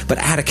feet, but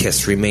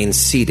Atticus remains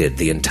seated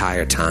the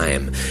entire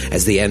time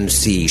as the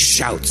MC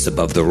shouts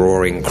above the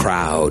roaring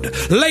crowd,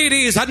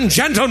 "Ladies and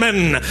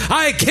gentlemen,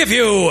 I give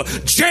you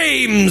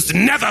James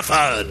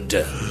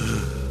Netherford!"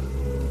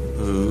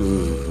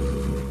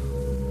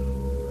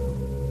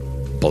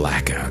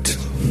 Blackout.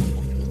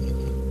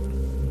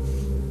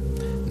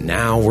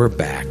 Now we're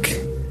back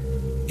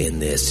in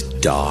this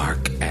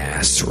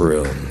dark-ass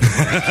room.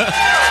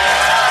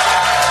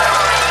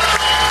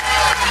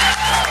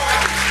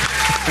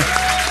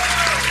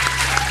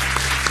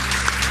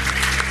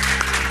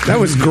 That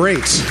was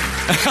great.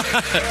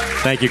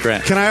 Thank you,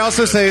 Grant. Can I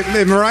also say,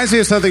 it reminds me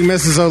of something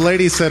Mrs.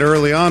 O'Lady said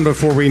early on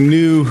before we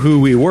knew who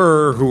we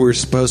were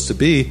supposed to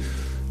be.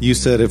 You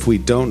said if we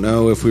don't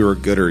know if we were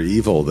good or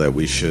evil, that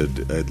we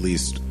should at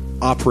least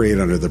operate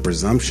under the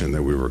presumption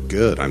that we were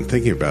good. I'm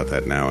thinking about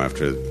that now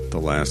after the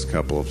last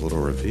couple of little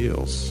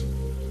reveals.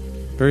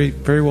 Very,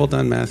 very well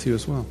done, Matthew,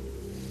 as well.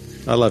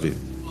 I love you.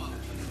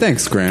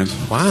 Thanks, Grant.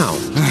 Wow.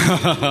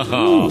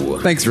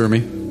 Thanks,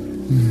 Rumi.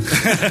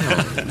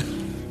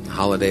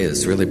 Holiday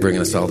is really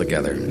bringing us all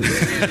together.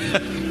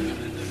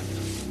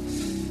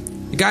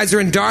 You guys are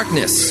in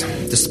darkness,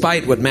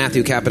 despite what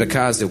Matthew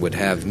Capitacasa would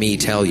have me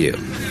tell you.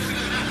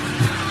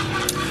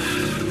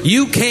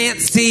 You can't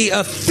see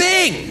a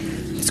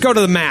thing. Let's go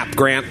to the map,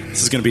 Grant.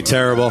 This is going to be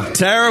terrible.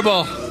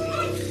 Terrible.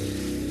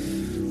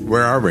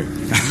 Where are we?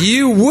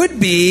 You would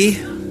be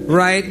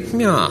right.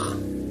 Meow.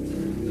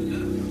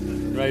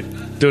 Right.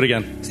 Do it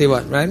again. See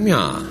what? Right?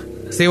 Meow.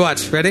 See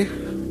what? Ready?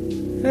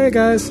 Hey,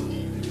 guys.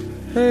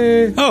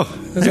 Hey. Oh,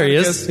 there he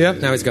is. Yep,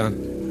 now he's gone.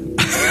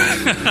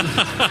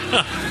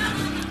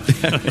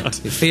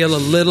 You feel a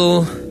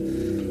little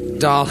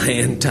doll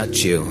hand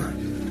touch you,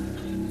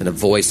 and a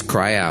voice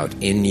cry out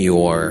in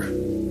your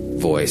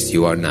voice,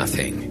 "You are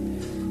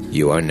nothing.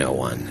 You are no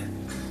one."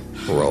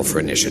 Roll for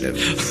initiative.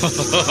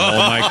 Oh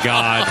my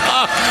God!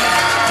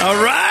 All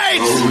right.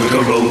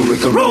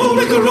 Roll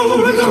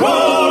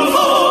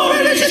for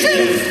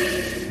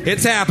initiative.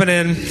 It's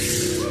happening.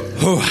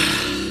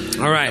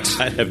 All right.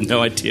 I have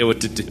no idea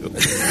what to do.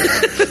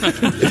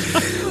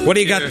 What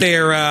do you got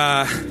there,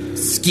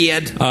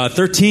 Skid?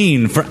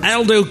 13 for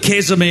Aldo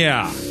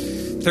Casimir.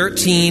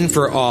 13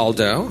 for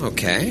Aldo.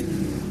 Okay.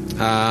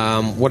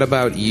 What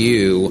about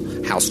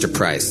you, Halster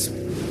Price?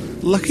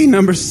 Lucky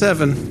number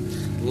 7.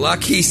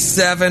 Lucky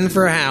 7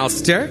 for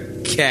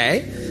Halster.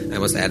 Okay. I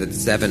almost added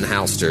 7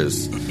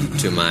 Halsters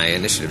to my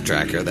initiative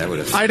tracker.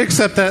 I'd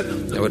accept that.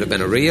 That would have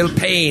been a real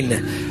pain.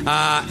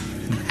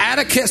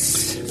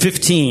 Atticus.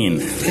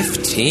 15.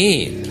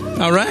 15.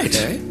 All right.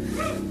 Okay.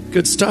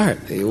 Good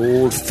start. The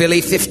old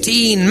Philly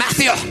 15.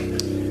 Matthew.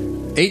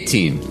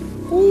 18.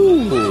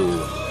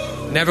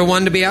 Ooh. Never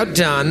one to be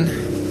outdone.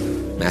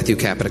 Matthew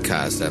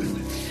Capitacasa.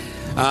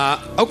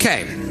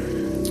 Okay.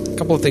 A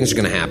couple of things are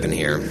going to happen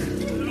here.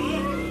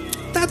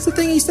 That's the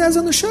thing he says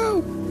on the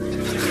show.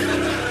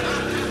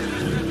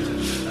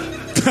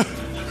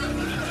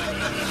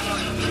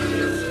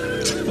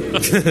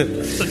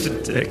 Such a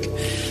dick.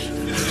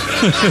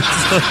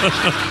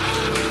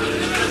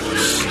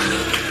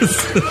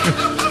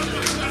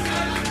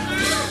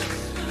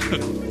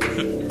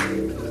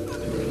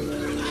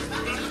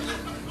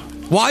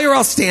 While you're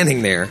all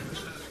standing there,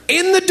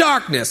 in the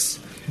darkness,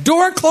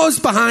 door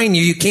closed behind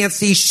you, you can't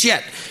see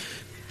shit.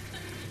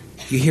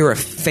 You hear a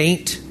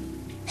faint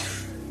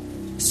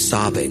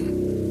sobbing.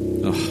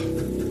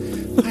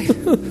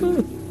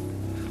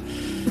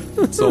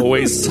 It's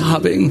always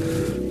sobbing.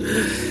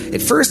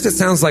 At first, it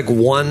sounds like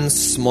one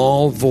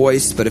small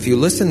voice, but if you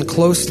listen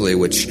closely,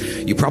 which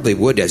you probably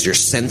would as your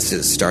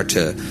senses start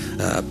to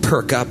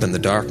perk up in the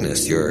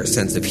darkness, your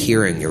sense of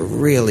hearing, you're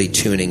really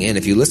tuning in.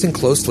 If you listen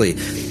closely,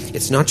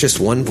 it's not just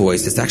one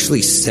voice, it's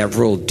actually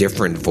several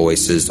different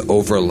voices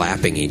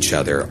overlapping each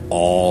other,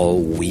 all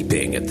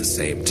weeping at the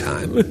same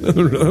time. It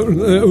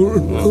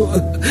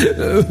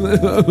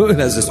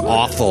has this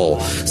awful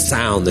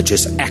sound that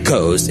just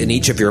echoes in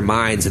each of your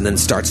minds and then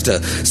starts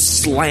to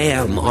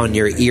slam on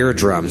your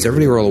eardrums.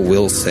 Everybody roll a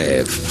will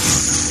save.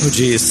 Oh,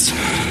 jeez.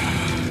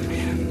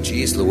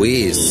 Jeez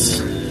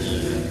Louise.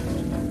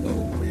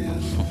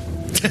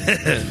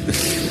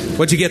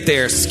 What'd you get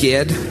there,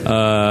 Skid?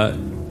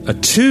 A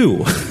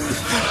 2.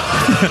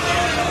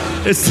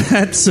 Is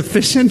that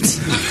sufficient?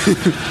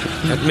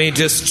 Let me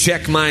just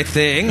check my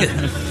thing.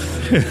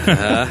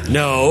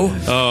 No.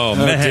 Oh,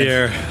 man.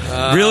 Dear.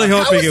 Really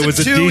hoping it was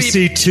a 2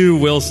 DC 2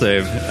 will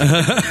save.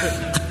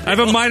 I have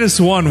a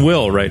 -1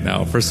 will right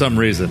now for some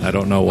reason. I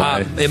don't know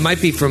why. It might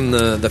be from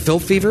the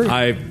filth fever.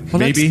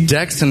 Maybe.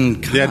 Dex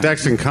and Con. Yeah,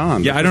 Dex and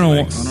Con. Yeah, I don't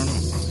know.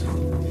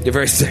 You're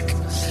very sick.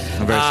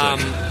 I'm very sick.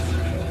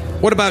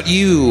 What about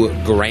you,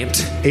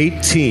 Grant?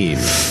 18.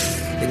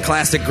 In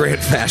classic Grant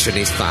fashion,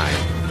 he's fine.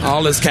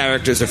 All his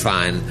characters are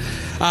fine.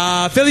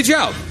 Philly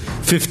Joe.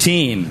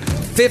 15.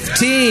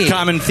 15.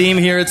 Common theme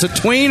here. It's a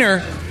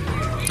tweener.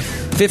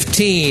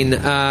 15.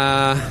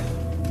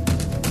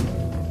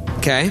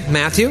 Okay,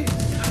 Matthew.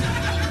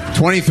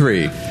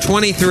 23.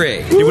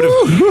 23. You would have.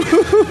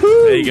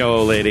 There you go,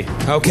 old lady.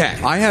 Okay.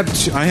 I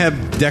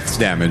have dex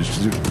damage.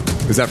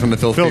 Is that from the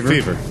filth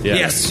fever? Yeah.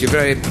 Yes,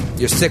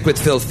 you're sick with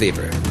filth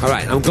fever. All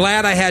right, I'm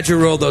glad I had you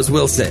roll those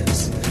will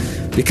saves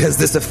because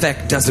this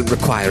effect doesn't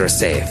require a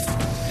save.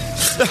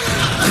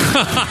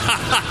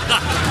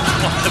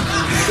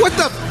 What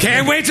the?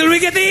 Can't wait till we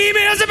get the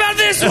emails about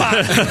this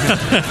one.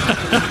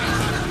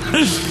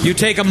 You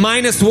take a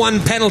 -1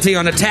 penalty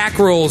on attack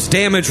rolls,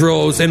 damage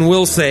rolls, and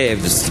will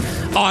saves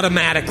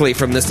automatically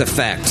from this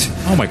effect.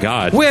 Oh, my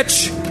God.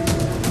 Which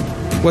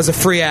was a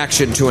free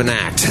action to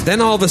enact.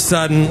 Then all of a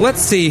sudden,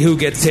 let's see who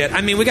gets hit.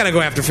 I mean, we got to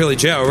go after Philly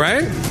Joe,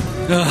 right?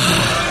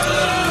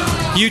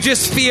 You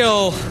just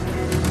feel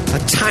a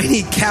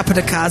tiny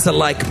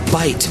Capitacasa-like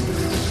bite.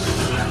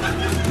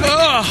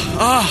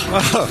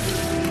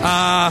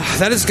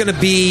 That is going to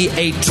be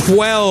a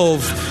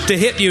 12 to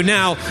hit you.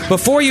 Now,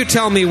 before you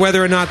tell me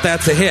whether or not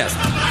that's a hit,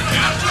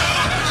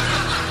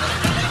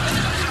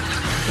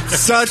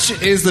 Such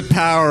is the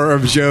power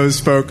of Joe's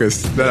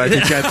focus that I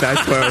could get that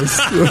close.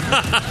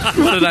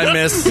 What did I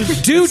miss?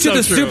 Due It's to so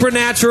the true.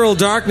 supernatural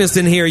darkness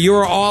in here, you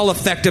are all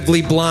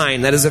effectively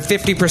blind. That is a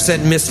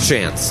 50%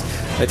 mischance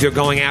if you're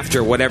going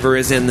after whatever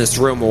is in this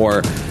room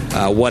or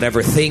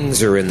whatever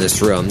things are in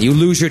this room. You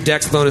lose your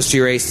dex bonus to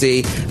your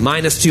AC,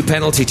 -2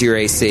 penalty to your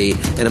AC,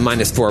 and a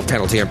 -4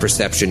 penalty on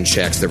perception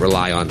checks that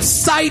rely on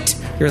sight.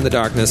 You're in the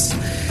darkness.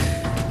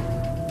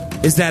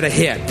 Is that a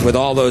hit with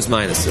all those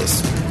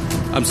minuses?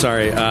 I'm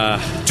sorry.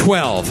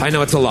 12. I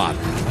know it's a lot.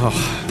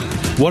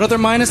 What other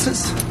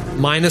minuses?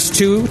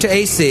 -2 to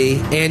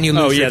AC, and you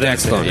lose your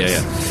dex bonus.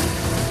 Yeah.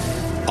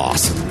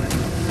 Awesome.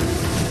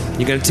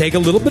 You're going to take a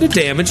little bit of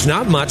damage,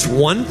 not much,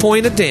 1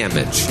 point of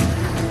damage.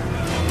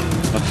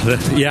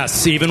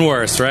 Yes, even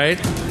worse, right?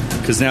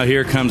 Because now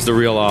here comes the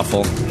real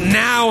awful.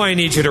 Now I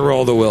need you to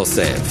roll the will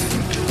save.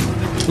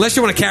 Unless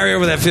you want to carry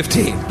over that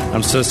 15.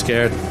 I'm so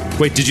scared.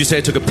 Wait, did you say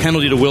I took a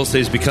penalty to will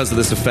saves because of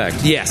this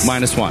effect? Yes.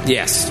 -1.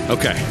 Yes.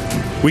 Okay.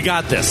 We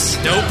got this.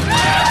 Nope.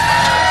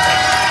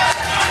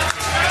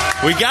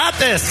 We got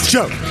this.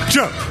 Joe.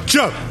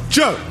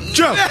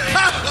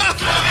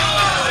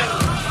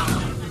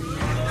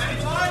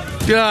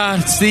 God,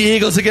 it's the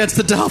Eagles against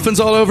the Dolphins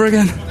all over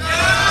again.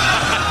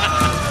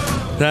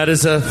 That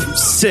is a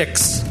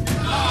 6.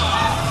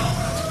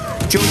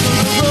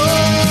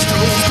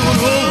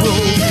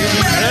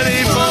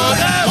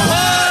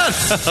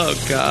 Oh,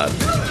 God.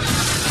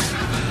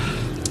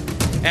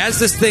 As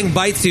this thing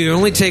bites you, you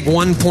only take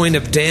 1 point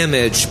of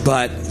damage,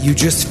 but you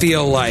just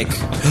feel like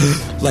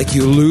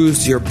you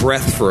lose your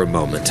breath for a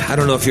moment. I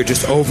don't know if you're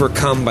just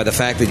overcome by the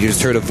fact that you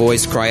just heard a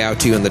voice cry out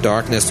to you in the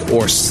darkness,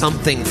 or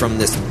something from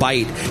this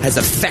bite has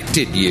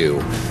affected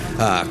you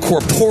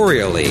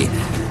corporeally,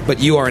 but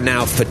you are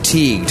now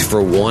fatigued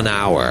for 1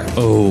 hour.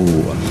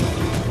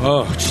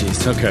 Oh,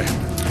 jeez. Okay.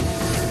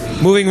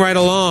 Moving right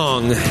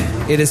along,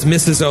 it is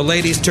Mrs.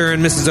 O'Lady's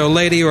turn. Mrs.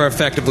 O'Lady, you are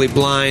effectively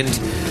blind.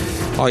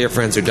 All your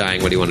friends are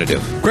dying. What do you want to do?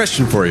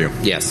 Question for you.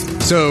 Yes.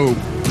 So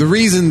the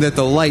reason that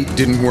the light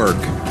didn't work,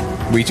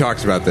 we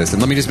talked about this,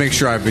 and let me just make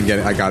sure I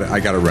got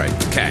it right.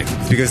 Okay.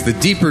 Because the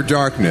deeper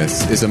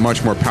darkness is a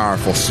much more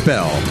powerful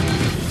spell,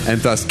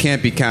 and thus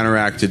can't be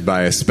counteracted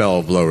by a spell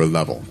of lower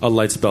level. A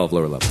light spell of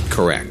lower level.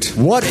 Correct.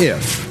 What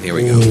if? Here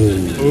we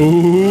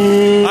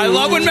go. I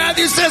love when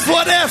Matthew says,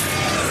 what if?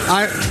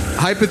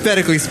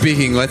 Hypothetically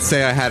speaking, let's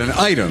say I had an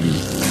item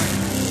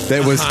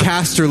that was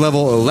caster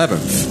level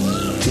 11th.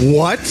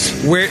 What?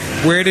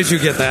 Where did you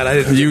get that? I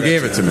didn't. You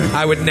gave it to me.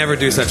 I would never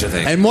do such a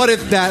thing. And what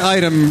if that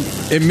item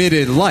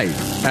emitted light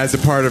as a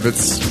part of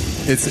its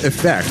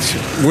effect?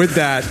 Would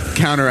that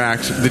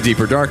counteract the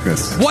deeper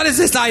darkness? What is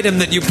this item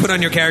that you put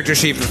on your character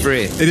sheet for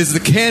free? It is the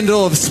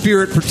candle of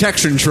spirit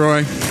protection,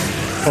 Troy.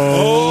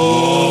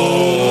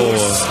 Oh,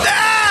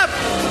 snap!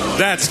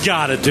 That's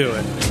gotta do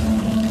it.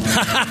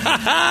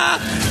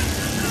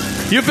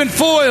 You've been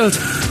foiled.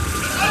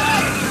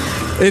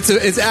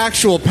 Its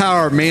actual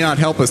power may not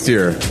help us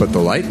here, but the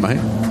light might.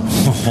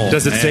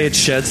 Does it say it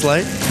sheds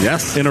light?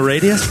 Yes. In a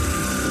radius?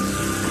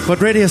 What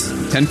radius?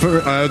 10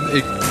 foot.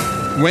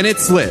 When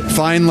it's lit,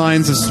 fine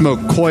lines of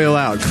smoke coil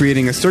out,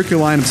 creating a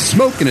circular line of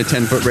smoke in a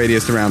 10-foot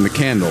radius around the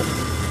candle.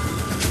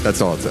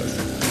 That's all it says.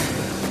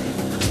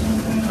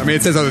 I mean,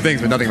 it says other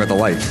things, but nothing about the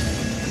light.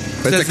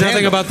 But Says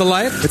nothing about the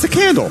light? It's a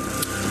candle.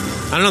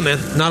 I don't know, man.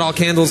 Not all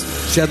candles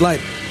shed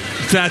light.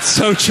 That's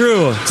so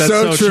true. That's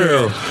So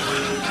true.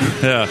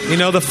 Yeah. You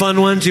know the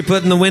fun ones you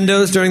put in the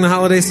windows during the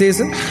holiday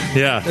season?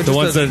 Yeah. They're The just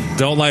ones that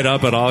don't light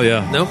up at all,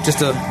 yeah. Nope,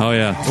 just a Oh,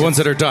 yeah. The ones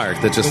that are dark,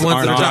 that just The ones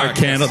aren't that are on. dark.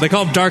 Candle. They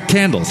call them dark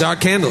candles. dark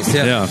candles.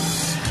 Yeah.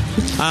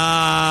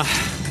 Yeah.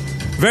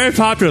 Very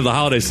popular the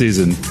holiday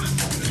season.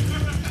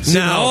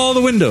 No. All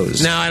the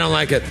windows. No, I don't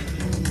like it.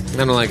 I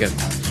don't like it.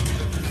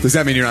 Does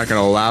that mean you're not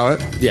going to allow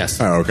it? Yes.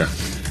 Oh, okay.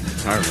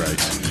 All right.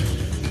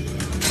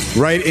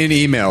 Write in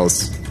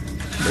emails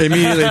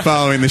immediately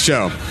following the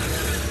show.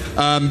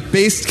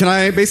 Based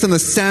on the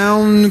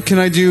sound, can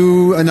I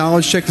do a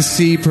knowledge check to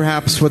see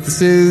perhaps what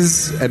this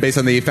is? And based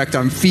on the effect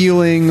I'm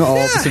feeling, all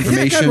this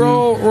information? Yeah,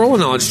 roll a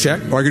knowledge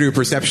check. Or I can do a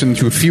perception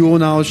to a fuel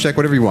knowledge check,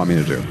 whatever you want me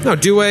to do. No,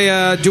 do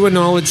a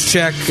knowledge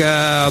check.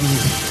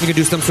 You can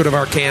do some sort of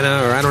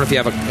arcana, or I don't know if you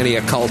have any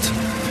occult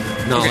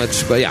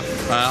knowledge, but yeah.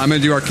 I'm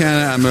going to do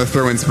arcana. I'm going to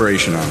throw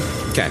inspiration on it.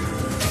 Okay.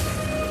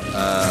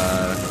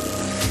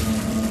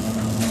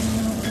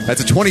 That's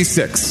a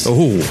 26.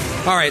 Oh.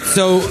 All right,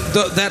 so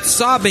that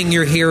sobbing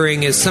you're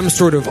hearing is some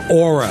sort of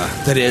aura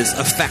that is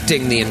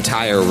affecting the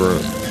entire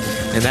room.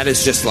 And that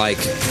is just like,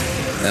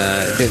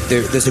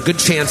 there's a good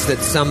chance that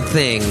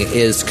something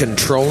is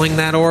controlling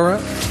that aura.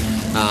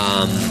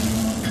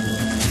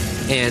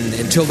 And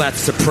until that's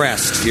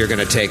suppressed, you're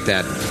going to take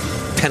that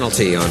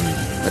penalty on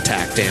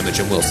attack, damage,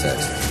 and will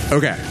saves.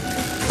 Okay.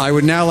 I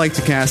would now like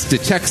to cast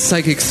Detect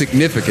Psychic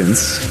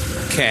Significance.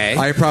 Okay.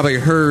 I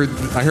heard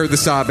the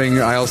sobbing.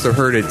 I also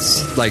heard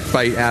it's like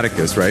bite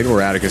Atticus, right?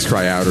 Or Atticus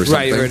cry out or something.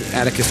 Right, you heard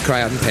Atticus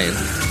cry out in pain.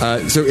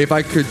 So if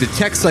I could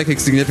detect psychic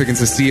significance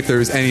to see if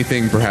there's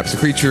anything, perhaps a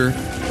creature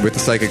with the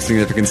psychic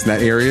significance in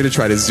that area to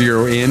try to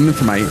zero in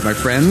for my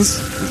friends.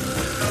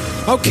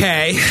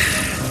 Okay.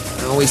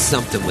 Always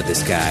something with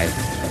this guy.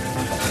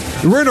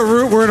 We're in a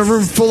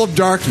room full of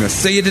darkness.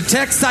 So you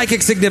detect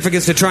psychic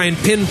significance to try and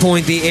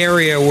pinpoint the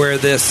area where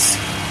this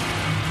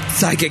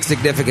psychic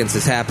significance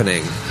is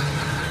happening.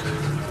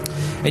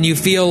 And you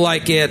feel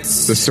like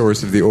it's... The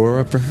source of the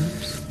aura,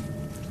 perhaps?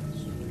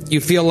 You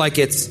feel like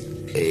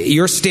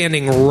you're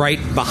standing right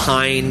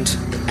behind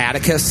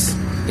Atticus,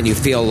 and you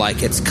feel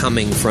like it's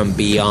coming from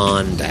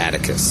beyond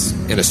Atticus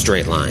in a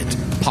straight line,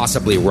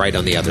 possibly right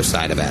on the other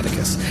side of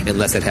Atticus,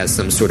 unless it has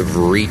some sort of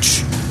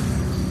reach.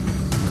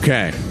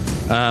 Okay.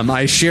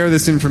 I share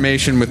this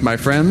information with my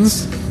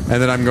friends,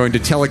 and then I'm going to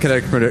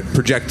telekinetic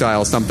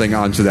projectile something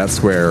onto that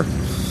square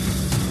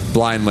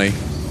blindly.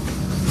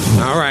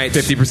 All right.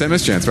 50%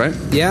 mischance, right?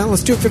 Yeah,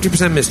 let's do a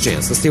 50%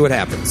 mischance. Let's see what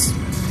happens.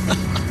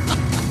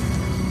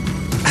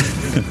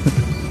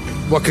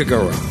 What could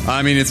go wrong?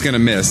 I mean, it's going to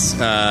miss.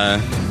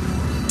 10.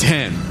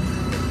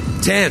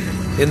 10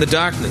 in the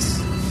darkness.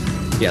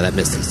 Yeah, that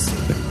misses.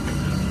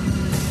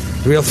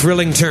 Real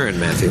thrilling turn,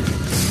 Matthew.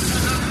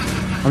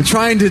 I'm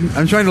trying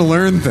to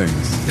learn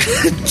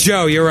things.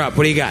 Joe, you're up.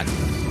 What do you got?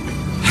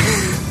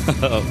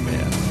 Oh,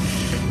 man.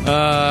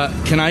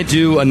 Can I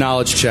do a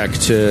knowledge check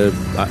to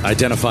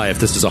identify if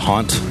this is a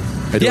haunt?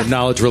 I do a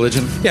knowledge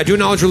religion? Yeah, do a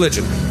knowledge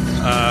religion.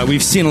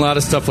 We've seen a lot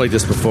of stuff like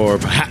this before.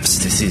 Perhaps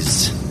this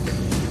is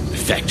the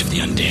effect of the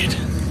undead.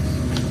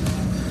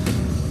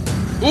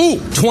 Ooh,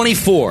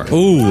 24.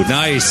 Ooh,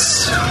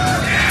 nice.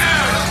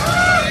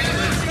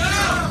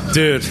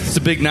 Dude, it's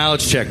a big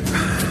knowledge check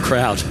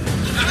crowd.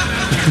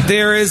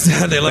 There is...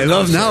 They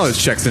love knowledge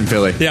checks in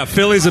Philly. Yeah,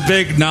 Philly's a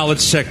big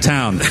knowledge check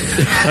town.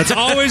 That's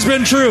always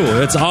been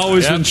true. It's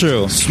always been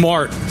true.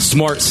 Smart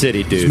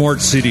city, dude. Smart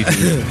city,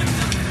 dude.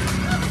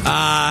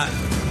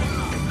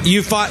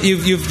 You've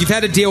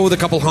had to deal with a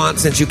couple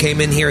haunts since you came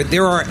in here.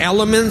 There are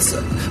elements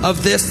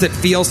of this that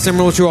feel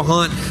similar to a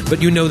haunt,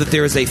 but you know that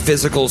there is a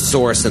physical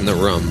source in the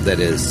room that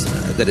is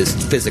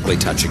physically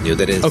touching you.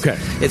 That is okay.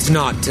 It's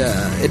not.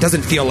 It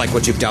doesn't feel like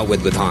what you've dealt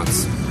with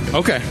haunts.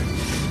 Okay.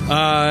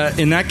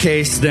 In that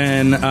case,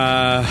 then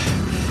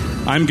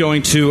I'm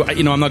going to.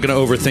 I'm not going to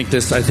overthink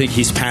this. I think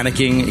he's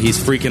panicking. He's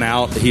freaking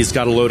out. He's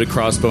got a loaded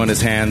crossbow in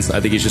his hands.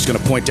 I think he's just going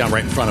to point down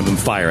right in front of him,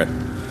 fire it.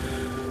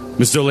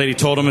 Mr. O'Lady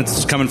told him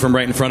it's coming from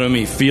right in front of him.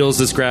 He feels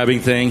this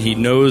grabbing thing. He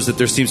knows that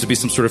there seems to be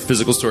some sort of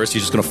physical source.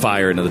 He's just going to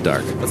fire into the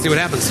dark. Let's see what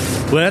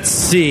happens. Let's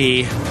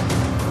see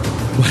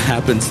what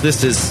happens.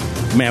 This is,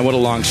 man, what a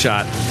long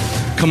shot.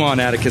 Come on,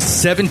 Atticus.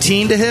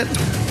 17 to hit?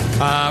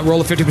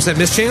 Roll a 50%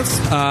 mischance.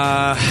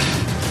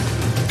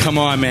 Come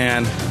on,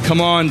 man.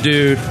 Come on,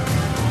 dude.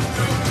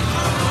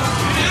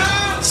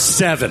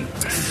 7.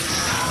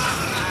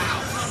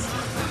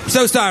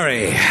 So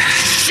sorry.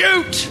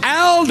 Shoot!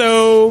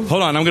 Aldo!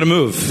 Hold on, I'm going to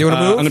move. You want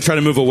to move? I'm going to try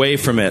to move away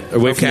from it.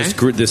 Away from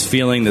this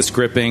feeling, this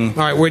gripping.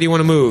 All right, where do you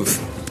want to move?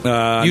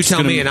 You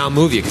tell me and I'll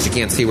move you because you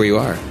can't see where you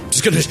are.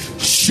 Just going to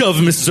shove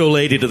Mrs.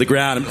 O'Lady to the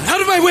ground.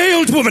 Out of my way,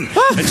 old woman!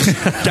 And just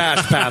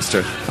dash past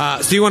her.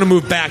 So you want to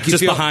move back. You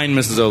just feel, behind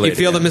Mrs. O'Lady. You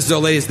feel that Mrs.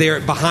 O'Lady is there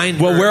behind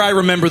her. Well, where I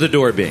remember the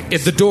door being.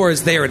 If the door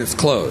is there and it's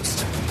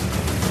closed.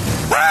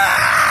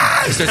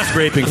 He starts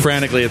scraping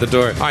frantically at the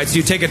door. All right, so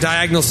you take a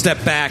diagonal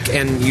step back,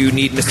 and you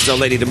need Mrs.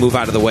 O'Lady to move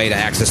out of the way to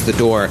access the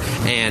door.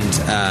 And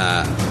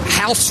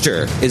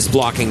Halster is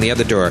blocking the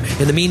other door.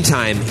 In the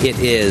meantime, it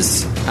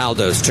is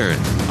Aldo's turn.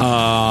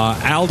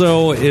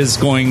 Aldo is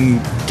going...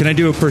 Can I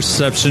do a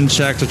perception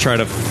check to try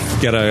to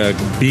get a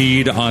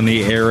bead on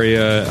the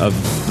area of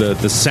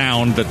the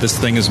sound that this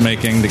thing is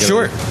making?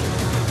 Sure.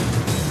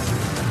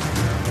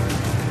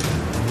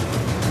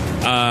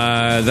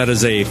 That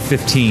is a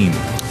 15.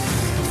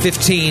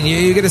 15.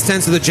 You get a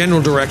sense of the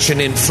general direction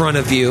in front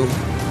of you.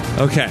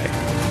 Okay.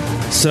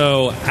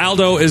 So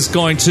Aldo is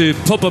going to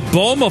pop a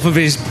bomb off of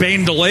his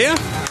bandolier.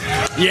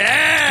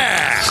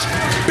 Yeah!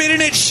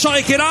 Spin it,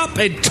 shake it up,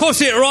 and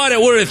toss it right at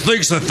where he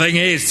thinks the thing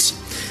is.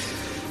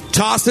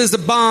 Tosses a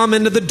bomb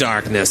into the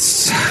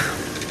darkness.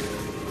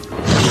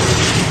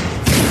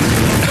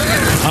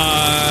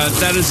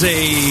 That is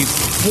a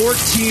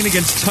 14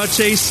 against touch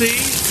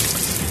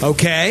AC.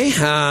 Okay.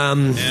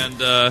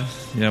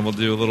 Yeah, we'll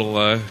do a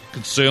little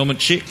concealment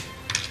check.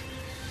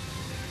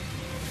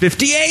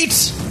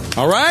 58.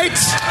 All right,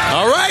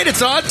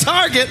 it's on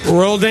target.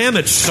 Roll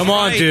damage. Come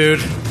on, dude.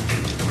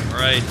 All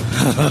right.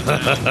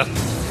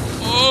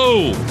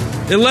 Whoa.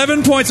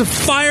 11 points of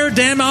fire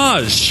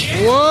damage.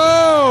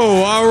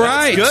 Whoa, all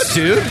right. That's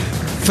good, dude.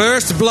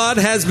 First blood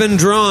has been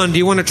drawn. Do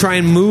you want to try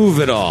and move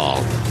at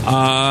all?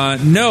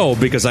 No,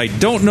 because I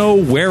don't know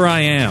where I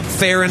am.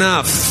 Fair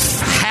enough.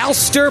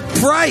 Halster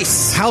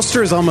Price.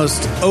 Halster is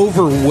almost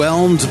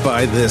overwhelmed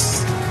by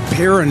this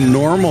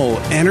paranormal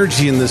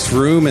energy in this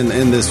room and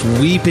this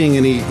weeping,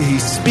 and he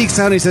speaks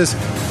out and he says,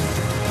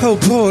 "Oh,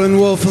 poor and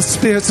woeful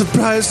spirits of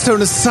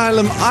Briarstone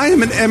Asylum, I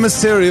am an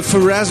emissary of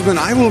Pharasma.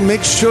 I will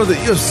make sure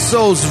that your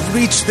souls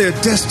reach their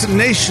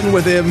destination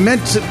where they are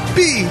meant to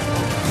be.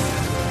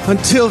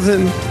 Until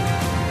then,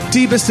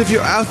 Debus, if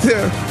you're out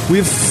there,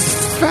 we've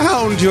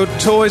found your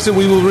toys and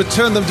we will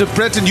return them to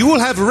Breton. You will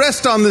have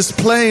rest on this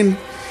plane.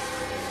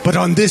 But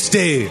on this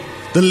day,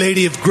 the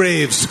Lady of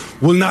Graves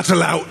will not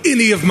allow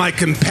any of my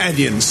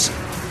companions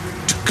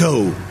to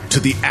go to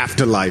the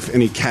afterlife.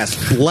 And he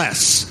casts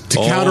Bless to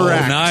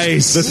counteract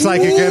nice. the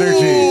psychic energy.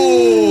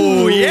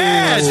 Oh,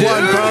 yeah, dude.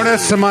 One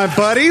bonus to my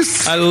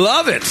buddies. I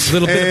love it. A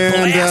little bit of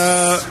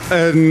blast.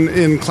 And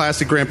in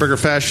classic Grant Berger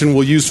fashion,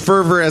 will use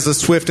Fervor as a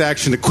swift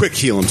action to quick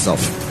heal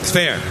himself. It's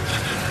fair.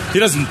 He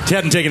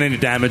hadn't taken any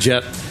damage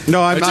yet.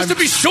 No, Just to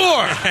be sure.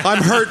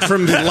 I'm hurt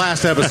from the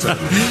last episode.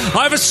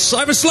 I have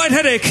a slight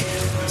headache.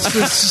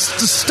 Just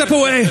step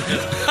away.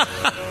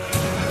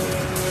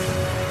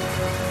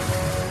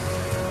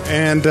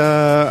 And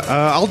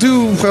I'll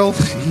do, well,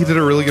 he did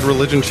a really good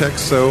religion check,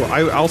 so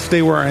I'll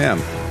stay where I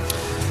am.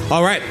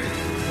 All right.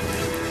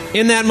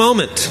 In that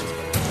moment,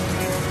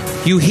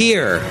 you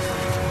hear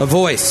a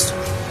voice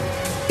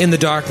in the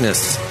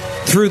darkness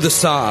through the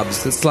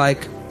sobs. It's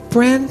like,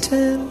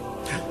 Brenton,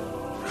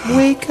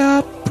 wake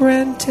up,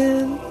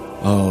 Brenton.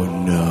 Oh,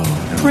 no.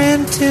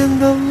 Brenton,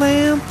 the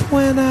lamp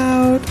went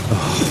out.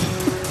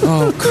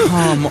 Oh,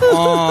 come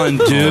on,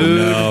 dude.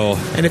 No.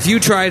 And if you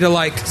try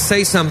to,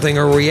 say something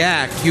or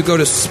react, you go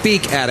to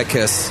speak,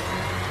 Atticus,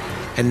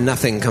 and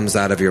nothing comes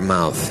out of your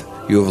mouth.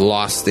 You have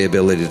lost the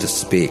ability to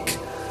speak.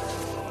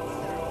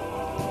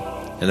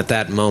 And at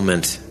that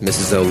moment,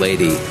 Mrs.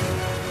 O'Lady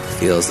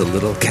feels a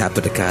little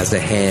Capitacasa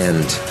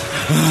hand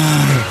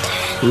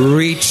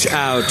reach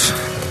out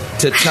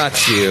to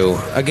touch you.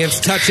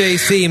 Against touch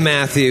AC,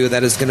 Matthew,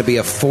 that is going to be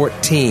a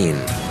 14.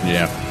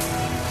 Yeah.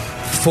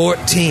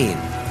 14.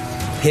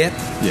 Hit?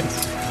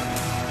 Yes.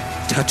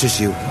 Touches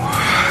you.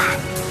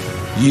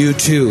 You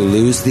too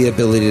lose the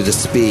ability to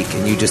speak,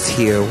 and you just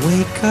hear,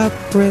 wake up,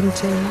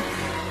 Brenton.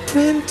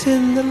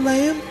 Brenton, the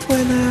lamp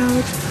went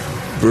out.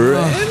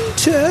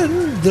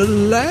 Brenton, the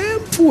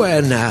lamp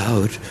went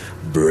out.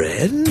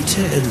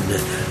 Brenton,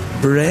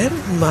 Brent,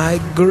 my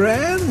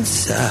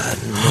grandson.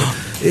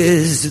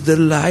 Is the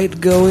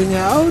light going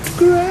out,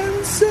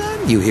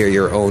 grandson? You hear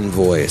your own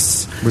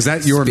voice. Was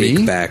that your Speak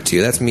me? back to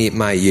you. That's me,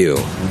 my you.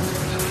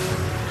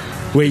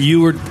 Wait,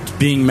 you were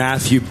being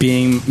Matthew,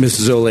 being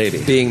Mrs.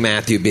 O'Lady. Being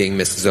Matthew, being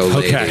Mrs.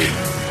 O'Lady. Okay.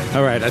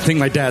 All right, I think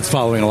my dad's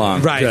following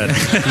along. Right. Good.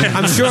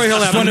 I'm sure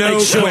he'll have wanted to no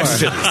make sure.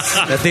 questions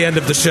at the end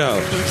of the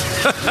show.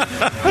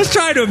 I was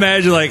trying to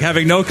imagine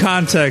having no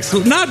context,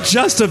 not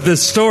just of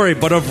this story,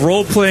 but of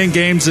role-playing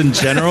games in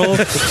general,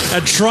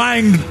 and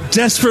trying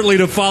desperately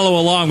to follow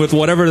along with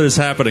whatever is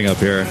happening up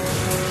here.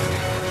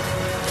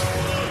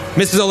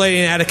 Mrs.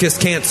 O'Lady and Atticus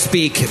can't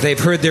speak. They've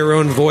heard their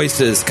own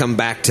voices come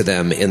back to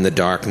them in the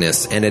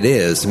darkness, and it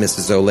is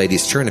Mrs.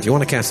 O'Lady's turn. If you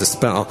want to cast a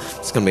spell,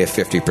 it's going to be a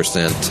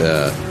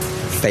 50%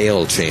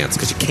 fail chance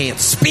because you can't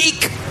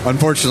speak.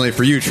 Unfortunately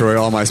for you,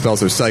 Troy, all my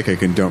spells are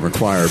psychic and don't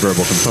require a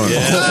verbal component.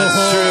 Yeah,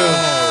 that's true.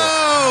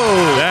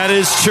 That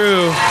is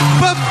true.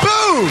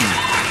 Ba-boom!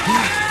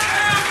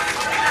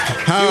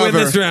 You win However,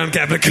 this round,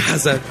 Captain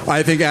Casa.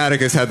 I think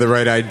Atticus had the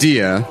right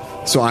idea,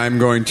 so I'm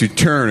going to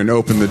turn and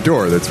open the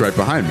door that's right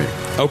behind me.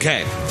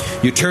 Okay.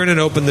 You turn and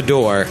open the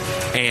door,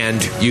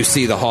 and you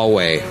see the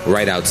hallway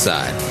right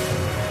outside.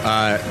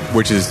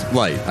 Which is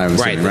light, I'm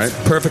assuming, right?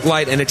 It's perfect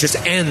light, and it just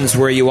ends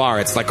where you are.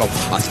 It's like a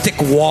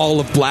thick wall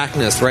of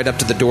blackness right up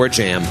to the door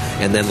jamb,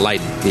 and then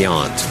light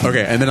beyond.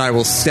 Okay, and then I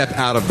will step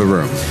out of the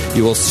room.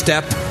 You will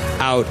step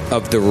out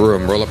of the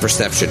room. Roll a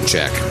perception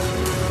check.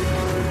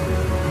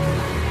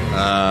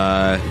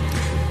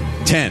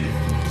 10.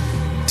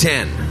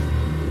 10.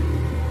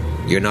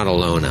 You're not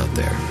alone out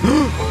there.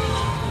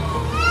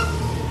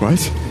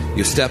 What?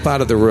 You step out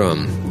of the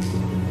room,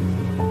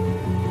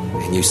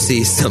 and you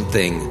see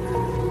something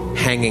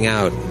hanging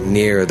out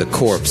near the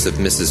corpse of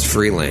Mrs.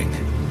 Freeling,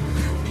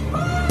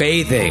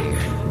 bathing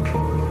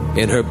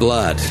in her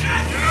blood.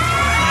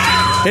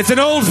 It's an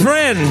old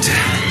friend.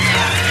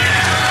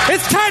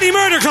 It's Tiny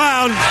Murder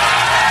Clown.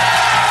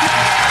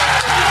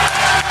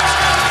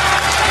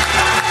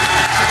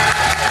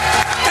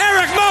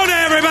 Eric Mona,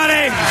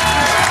 everybody.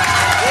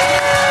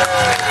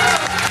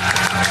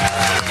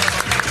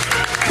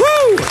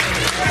 Woo!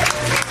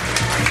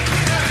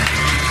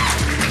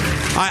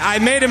 I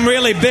made him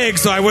really big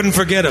so I wouldn't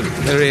forget him.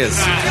 There he is.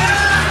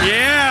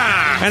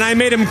 Yeah! And I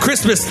made him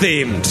Christmas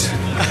themed.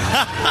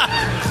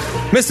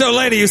 Miss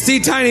O'Lady, you see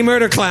Tiny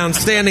Murder Clown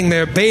standing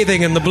there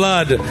bathing in the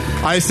blood.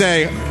 I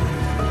say...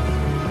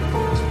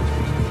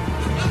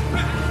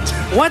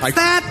 What's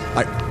that?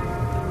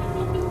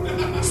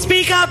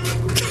 Speak up!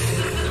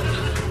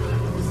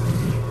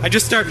 I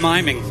just start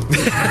miming. You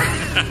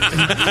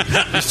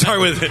start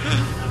with it.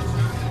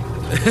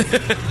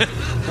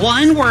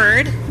 One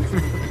word.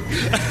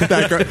 and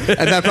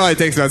that probably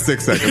takes about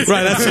 6 seconds.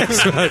 Right,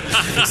 that's right.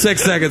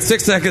 6 seconds.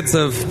 6 seconds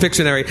of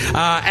Pictionary.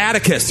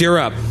 Atticus, you're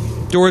up.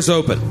 Door's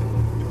open.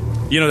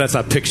 You know that's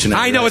not Pictionary.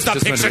 I know it's not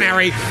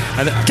Pictionary.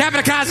 Captain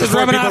Acasa's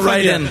rubbing off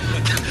right in.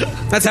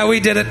 That's how we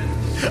did it.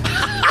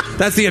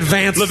 That's the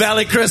advanced... La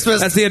Valley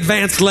Christmas. That's the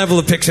advanced level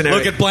of Pictionary.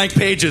 Look at blank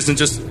pages and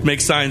just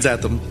make signs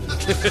at them.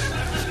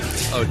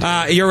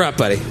 You're up,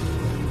 buddy.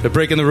 They're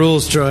breaking the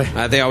rules, Troy.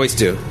 They always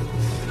do.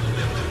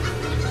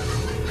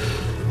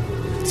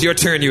 It's your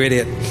turn, you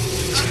idiot.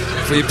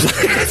 So you play.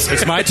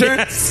 It's my turn?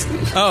 Yes.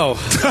 Oh.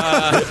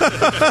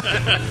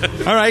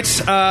 All right.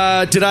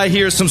 Did I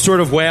hear some sort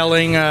of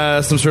wailing,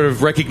 some sort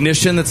of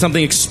recognition that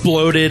something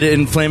exploded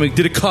in flaming?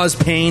 Did it cause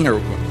pain? Or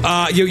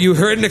You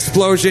heard an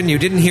explosion, you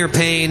didn't hear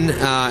pain,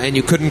 and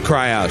you couldn't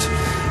cry out.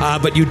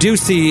 But you do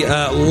see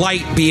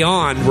light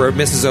beyond where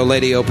Mrs.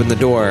 O'Lady opened the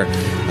door.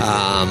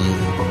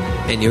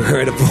 And you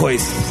heard a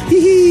voice.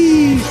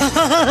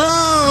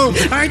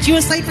 Aren't you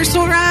a sight for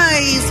sore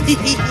eyes?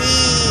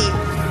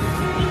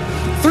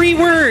 3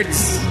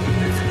 words.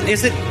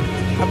 Is it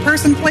a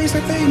person, place, or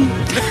thing?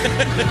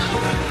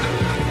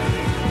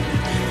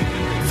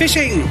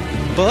 Fishing.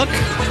 Book.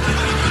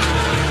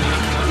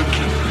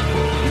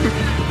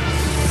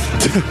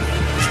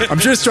 I'm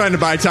just trying to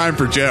buy time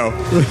for Joe.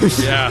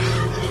 Yeah.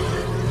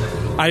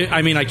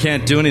 I mean, I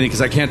can't do anything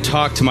because I can't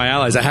talk to my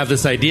allies. I have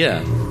this idea,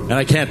 and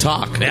I can't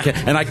talk.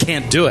 Yeah. I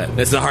can't do it.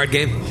 It's a hard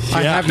game.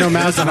 I have no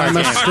mouse and I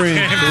must scream.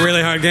 It's a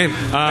really hard game.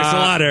 Thanks a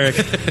lot, Eric.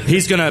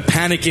 He's going to,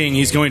 panicking,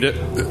 he's going to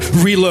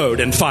reload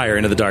and fire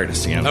into the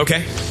darkness again.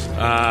 Okay.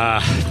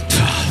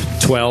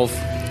 12.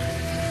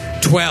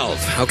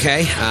 12.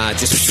 Okay.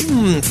 Just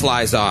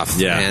flies off.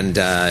 Yeah. And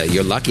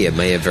you're lucky it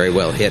may have very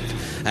well hit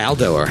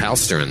Aldo or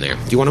Halster in there.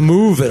 Do you want to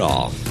move at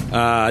all?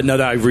 No,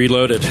 I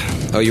reloaded.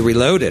 Oh, you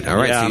reloaded. All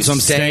right. Yeah, so so I'm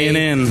stay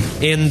staying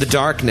in the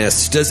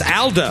darkness. Does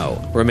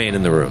Aldo remain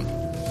in the room?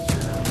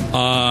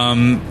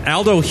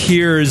 Aldo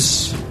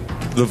hears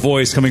the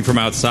voice coming from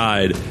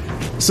outside.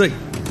 It's like,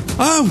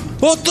 oh,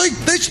 well,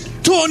 this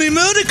Tawny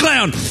Murder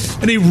Clown!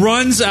 And he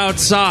runs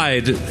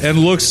outside and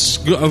looks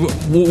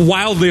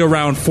wildly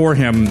around for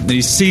him. And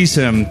he sees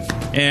him,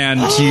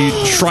 and he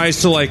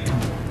tries to, like,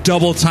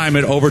 double time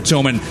it over to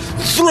him and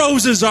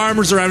throws his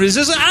arms around him. He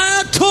says,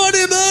 Tawny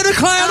Murder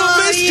Clown,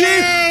 I missed you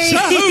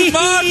so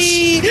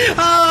much!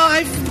 Oh,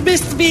 I've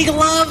missed being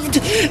loved.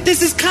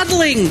 This is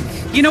cuddling.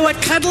 You know what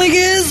cuddling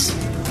is?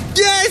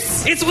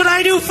 Yes! It's what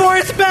I do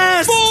fourth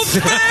best! Fourth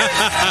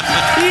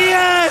best!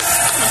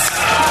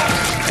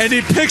 Yes! And he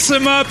picks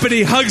him up and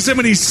he hugs him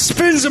and he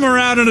spins him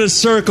around in a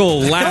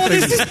circle, Oh, laughing.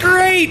 this is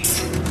great!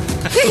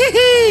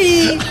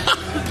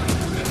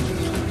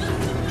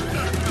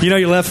 You know,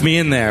 you left me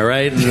in there,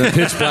 right? In the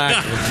pitch black.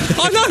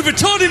 I know, but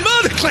Tawny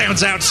Murder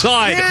Clown's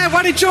outside. Yeah,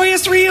 what a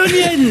joyous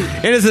reunion!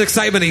 In his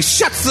excitement, he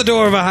shuts the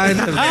door behind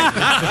him.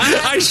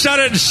 I shut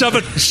it and shove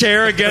a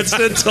chair against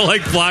it to,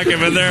 like, block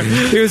him in there.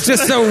 He was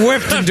just so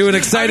whipped into an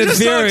excited I was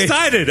just so fury.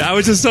 excited. I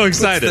was just so The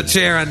excited.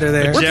 chair under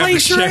there. We're playing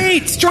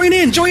charades! Join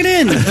in, join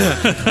in!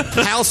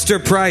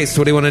 Halster Price,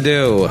 what do you want to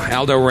do?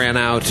 Aldo ran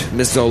out.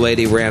 Mrs.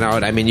 O'Lady ran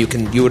out. I mean, you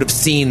would have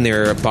seen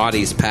their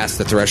bodies pass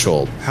the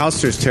threshold.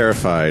 Halster's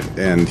terrified,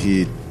 and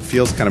he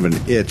feels kind of an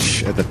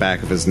itch at the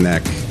back of his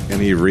neck, and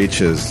he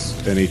reaches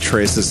and he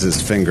traces his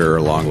finger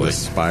along the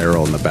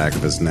spiral in the back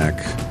of his neck,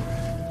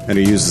 and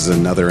he uses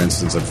another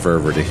instance of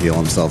fervor to heal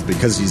himself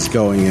because he's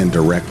going in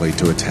directly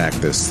to attack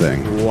this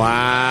thing.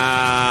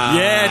 Wow.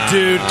 Yeah,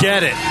 dude,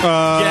 get it.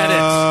 Get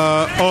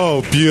it.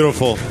 Oh,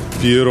 beautiful.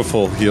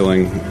 Beautiful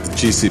healing.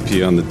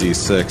 GCP on the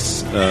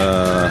D6.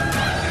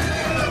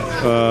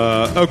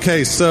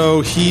 Okay,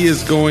 so he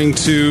is going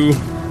to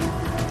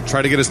try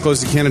to get as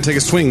close as he can and take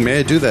a swing. May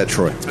I do that,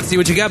 Troy? Let's see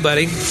what you got,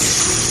 buddy.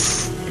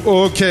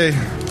 Okay.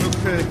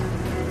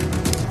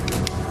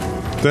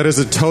 That is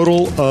a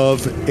total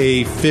of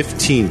a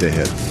 15 to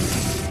hit.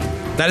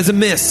 That is a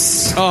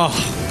miss.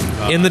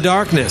 Oh. In the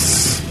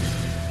darkness.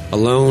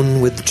 Alone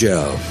with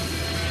Joe.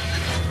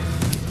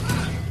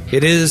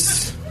 It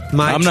is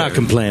my I'm turn. not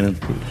complaining.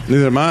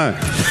 Neither am I.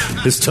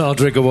 This tall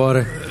drink of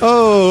water.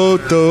 Oh,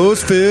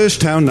 those fish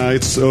town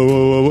nights.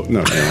 Oh.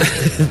 No.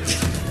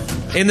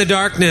 In the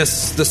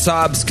darkness, the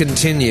sobs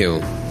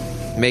continue,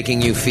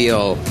 making you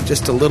feel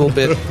just a little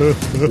bit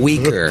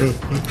weaker.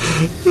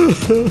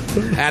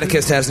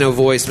 Atticus has no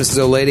voice, Mrs.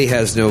 O'Lady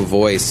has no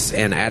voice,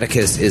 and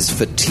Atticus is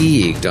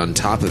fatigued on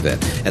top of it.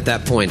 At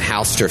that point,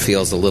 Halster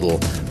feels a little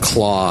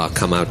claw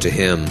come out to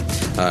him.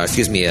 A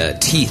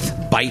teeth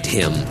bite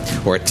him,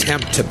 or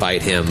attempt to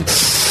bite him.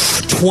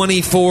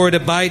 24 to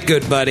bite,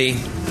 good buddy.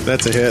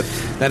 That's a hit.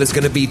 That is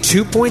going to be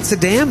 2 points of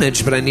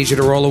damage, but I need you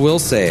to roll a will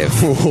save.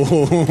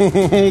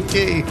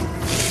 Okay.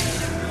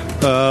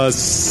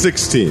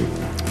 16.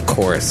 Of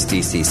course,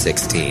 DC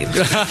 16.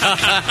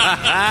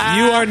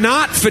 You are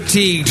not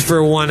fatigued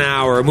for 1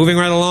 hour. Moving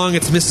right along,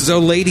 it's Mrs.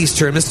 O'Lady's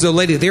turn. Mrs.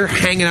 O'Lady, they're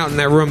hanging out in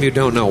that room. You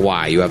don't know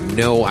why. You have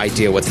no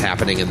idea what's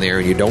happening in there,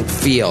 and you don't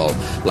feel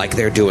like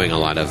they're doing a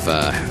lot of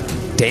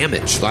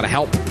damage, a lot of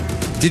help.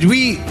 Did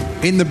we,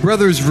 in the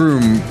brothers'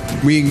 room,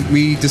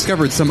 we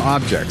discovered some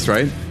objects,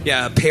 right?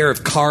 Yeah, a pair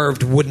of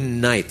carved wooden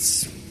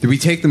knights. Did we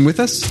take them with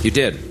us? You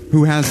did.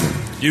 Who has them?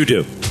 You do.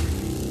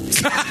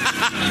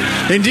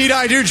 Indeed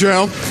I do,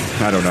 Joe.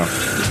 I don't know.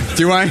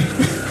 Do I?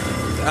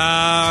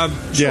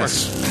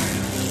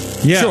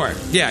 Yes. Yeah. Sure.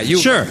 Yeah, you.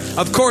 Sure.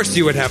 Of course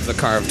you would have the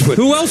carved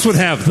wooden. Who else would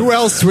have them? Who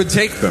else would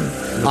take them?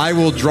 I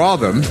will draw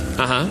them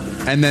Uh-huh.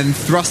 and then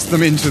thrust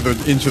them into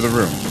the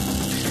room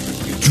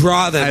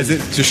Draw them. as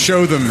it to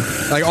show them,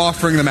 like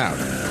offering them out.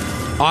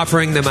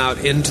 offering them out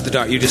into the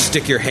dark. You just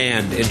stick your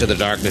hand into the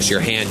darkness. Your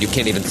hand, you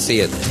can't even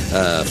see it,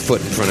 foot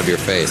in front of your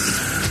face.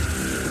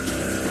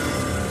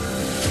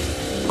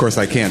 Of course,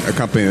 I can't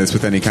accompany this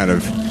with any kind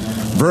of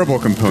verbal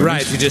component.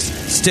 Right, you just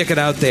stick it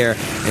out there,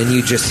 and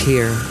you just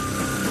hear...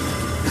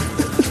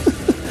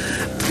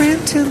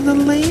 Brenton, the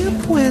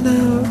lamp went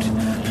out.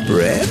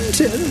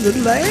 Brenton, the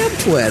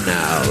lamp went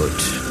out.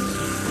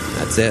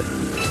 That's it.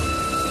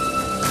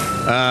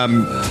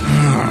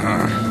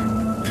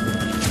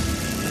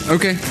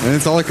 Okay, and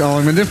that's all I'm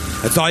going to do.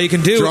 That's all you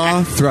can do.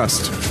 Draw,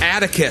 thrust.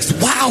 Atticus,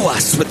 wow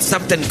us with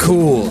something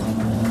cool.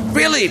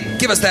 Really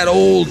give us that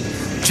old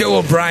Joe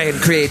O'Brien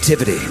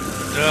creativity.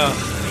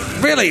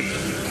 Really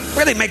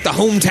make the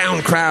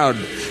hometown crowd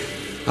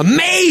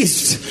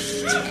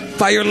amazed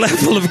by your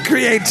level of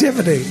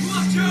creativity.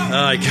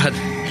 I got...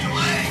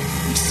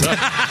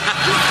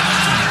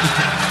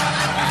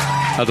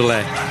 I'll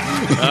delay.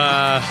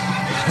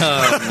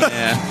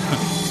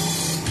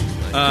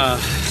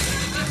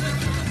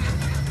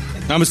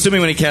 I'm assuming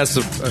when he casts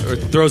or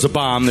throws a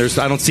bomb, I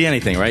don't see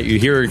anything, right? You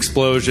hear an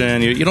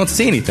explosion. You don't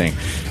see anything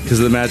because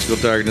of the magical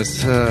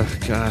darkness.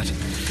 God.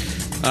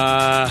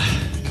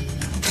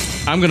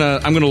 I'm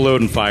gonna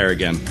load and fire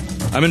again.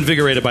 I'm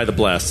invigorated by the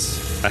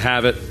bless. I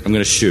have it. I'm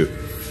gonna shoot.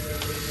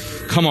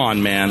 Come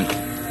on, man.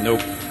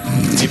 Nope.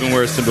 Even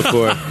worse than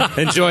before.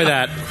 Enjoy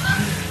that.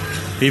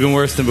 Even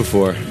worse than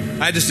before.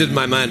 I just did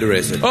my mind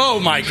eraser. Oh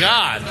my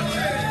God.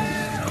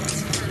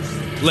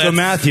 So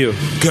Matthew,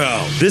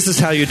 go. This is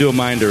how you do a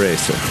mind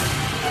eraser.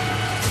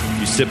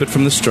 You sip it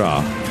from the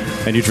straw,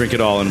 and you drink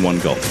it all in one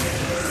gulp.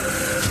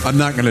 I'm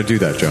not going to do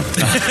that, Joe.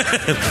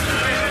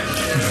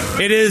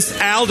 It is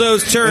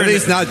Aldo's turn. At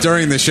least not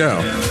during the show.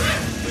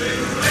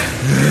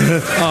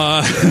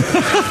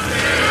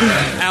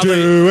 Aldo,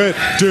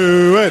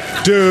 Do it.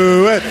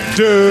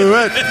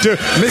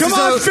 Come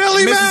on,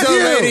 Philly Mrs. Matthew!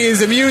 O'Lady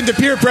is immune to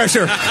peer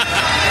pressure.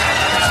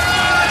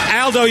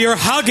 Aldo, you're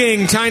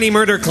hugging Tiny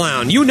Murder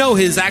Clown. You know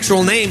his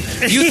actual name.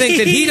 You think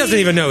that he doesn't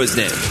even know his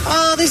name.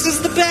 Oh, this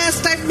is the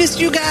best. I've missed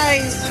you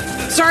guys.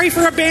 Sorry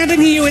for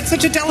abandoning you at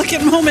such a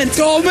delicate moment.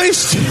 Oh,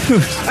 miss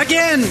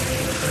Again.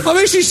 I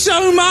miss you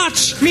so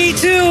much. Me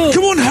too.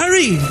 Come on,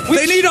 hurry.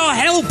 They need our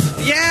help.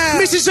 Yeah.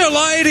 Mrs.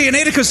 O'Lady and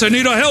Atticus, they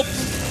need our help.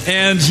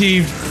 And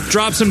he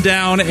drops him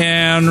down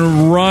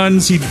and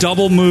runs. He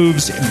double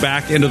moves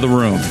back into the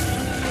room.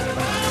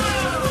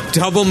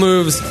 Double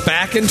moves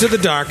back into the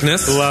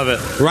darkness. Love it.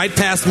 Right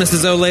past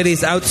Mrs.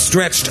 O'Lady's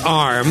outstretched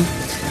arm.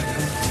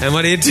 And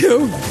what do you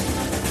do?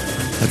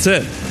 That's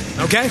it.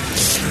 Okay.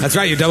 That's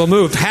right, you double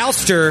moved.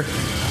 Halster,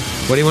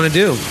 what do you want to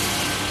do?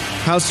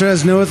 Halster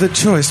has no other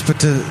choice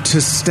but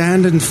to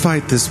stand and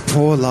fight this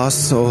poor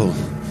lost soul.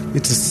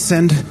 It's to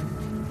send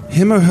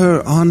him or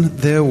her on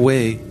their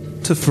way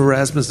to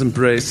Pharasma's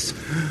embrace.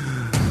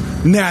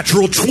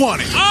 Natural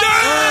 20.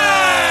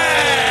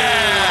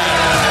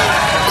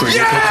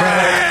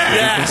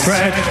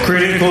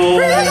 Critical.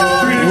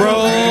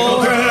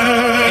 Roll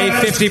a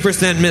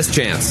 50% miss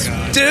chance.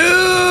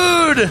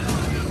 Dude!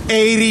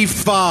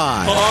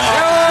 85. Oh,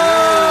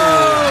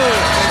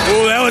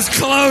 that was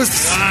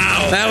close.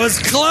 Wow. That was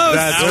close.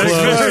 That's that was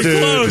close, very dude.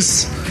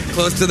 close.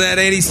 Close to that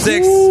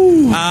 86.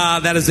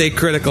 That is a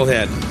critical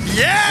hit.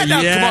 Yeah!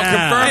 Now, come on,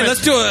 confirm Hey, it.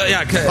 let's do it.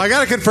 Yeah, I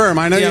gotta confirm.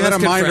 I know you had a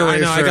let's mind confirm.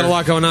 eraser. I know, I got a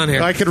lot going on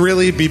here. I could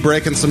really be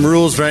breaking some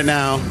rules right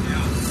now.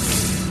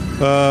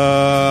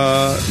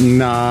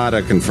 Not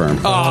a confirm.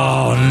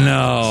 Oh,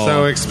 no.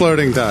 So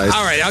exploding dice.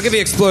 All right, I'll give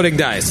you exploding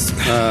dice.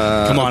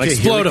 Come on, Okay,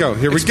 explode him.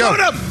 Here we Explode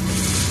go. him!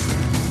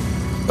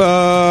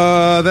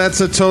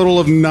 That's a total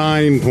of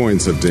 9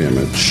 points of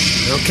damage.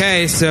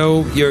 Okay,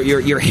 so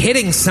you're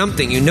hitting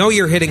something. You know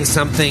you're hitting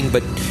something,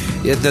 but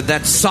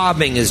that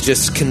sobbing is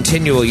just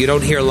continual. You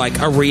don't hear like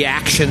a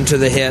reaction to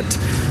the hit,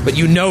 but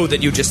you know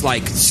that you just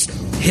like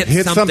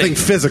hit something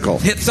physical.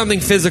 Hit something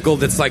physical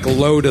that's like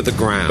low to the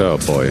ground. Oh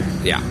boy.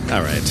 Yeah.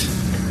 All right.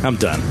 I'm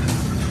done.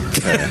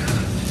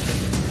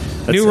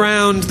 New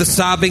round, the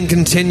sobbing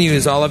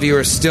continues. All of you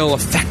are still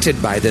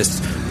affected by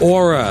this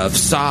aura of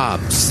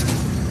sobs.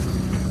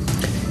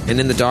 And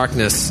in the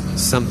darkness,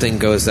 something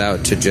goes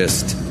out to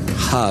just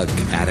hug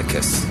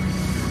Atticus.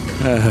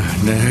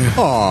 No.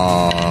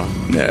 Aww.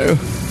 No.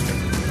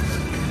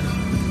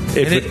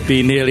 It would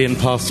be nearly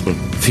impossible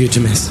for you to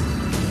miss.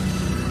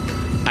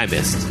 I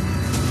missed.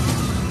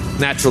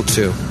 Natural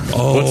 2.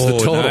 Oh, What's the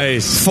total?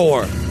 Nice.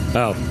 4.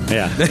 Oh,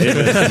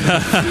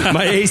 yeah.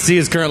 My AC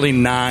is currently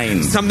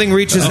 9. Something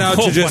reaches out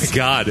to just my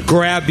God.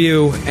 grab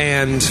you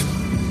and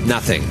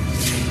nothing.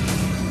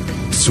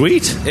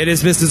 Sweet. It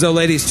is Mrs.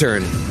 O'Lady's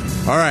turn.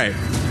 All right.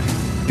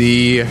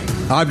 The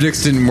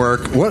objects didn't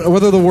work.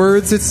 What are the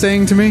words it's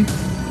saying to me?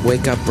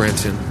 Wake up,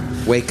 Brenton.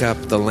 Wake up.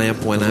 The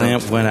lamp went out.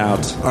 Lamp went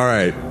out. All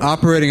right.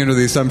 Operating under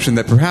the assumption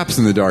that perhaps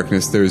in the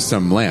darkness there's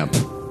some lamp,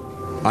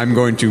 I'm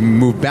going to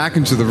move back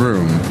into the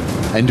room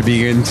and to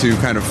begin to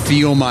kind of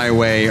feel my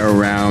way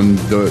around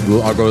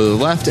I'll go to the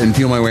left and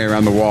feel my way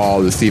around the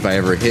wall to see if I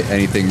ever hit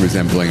anything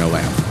resembling a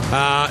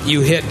lamp.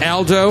 You hit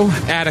Aldo,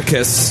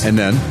 Atticus, And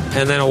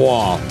then a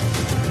wall.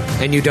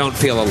 and you don't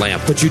feel a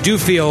lamp. But you do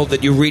feel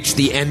that you reach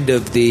the end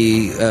of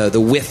the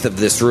width of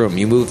this room.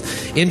 You move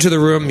into the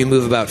room, you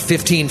move about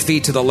 15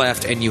 feet to the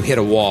left, and you hit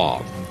a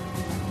wall.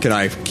 Can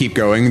I keep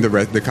going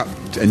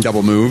and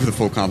double move the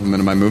full complement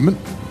of my movement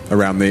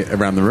around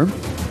the room?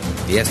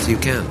 Yes, you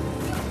can.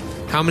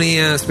 How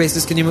many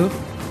spaces can you move?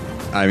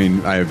 I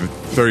mean, I have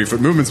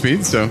 30-foot movement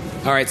speed, so...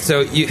 All right,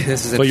 so this is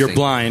interesting. Well, you're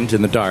blind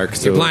in the dark,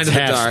 so You're blind it's in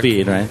the half dark.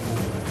 speed, right?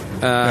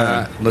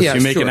 Unless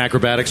you make sure. an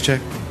acrobatics check.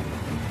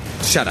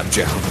 Shut up,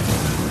 Joe.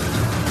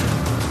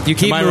 You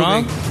keep Am I moving,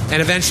 wrong?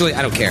 and eventually,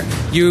 I don't care.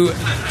 You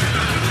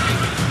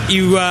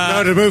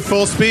No, to move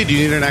full speed, you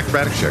need an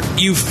acrobatic check.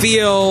 you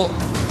feel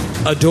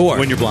a door.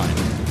 When you're blind.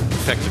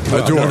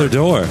 a door. Another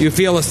door. You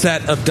feel a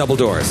set of double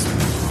doors.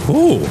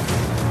 Ooh.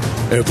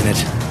 Open it.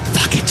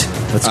 Fuck it.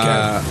 Let's go.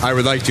 I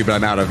would like to,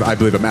 but I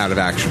believe I'm out of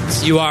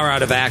actions. You are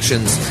out of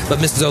actions, but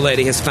Mrs.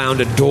 O'Lady has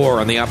found a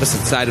door on the opposite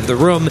side of the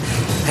room,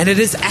 and it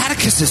is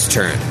Atticus's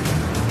turn.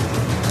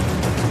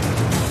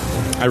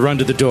 I run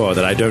to the door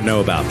that I don't know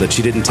about, that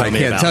she didn't tell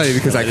me about. I can't tell you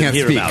because I can't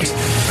didn't speak. hear about.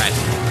 Right.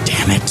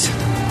 Damn it.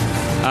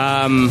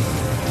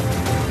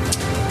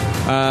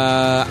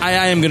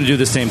 I am going to do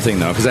the same thing,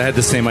 though, because I had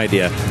the same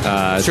idea.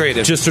 Sure you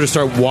did. Just sort of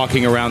start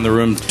walking around the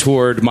room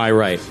toward my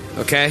right.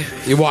 Okay.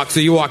 You walk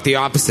the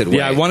opposite way.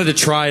 Yeah, I wanted to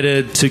try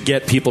to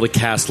get people to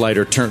cast light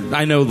or turn.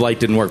 I know light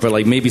didn't work, but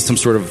like maybe some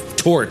sort of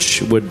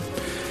torch would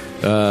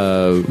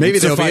Maybe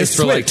there'll be a suffice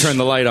for like switch. turn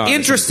the light on.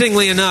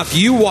 Interestingly enough,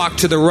 you walk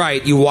to the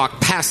right, you walk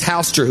past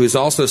Halster, who's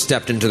also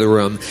stepped into the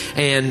room,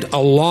 and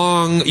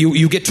along,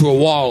 you get to a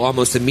wall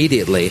almost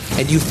immediately,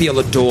 and you feel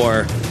a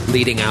door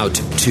leading out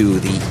to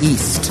the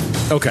east.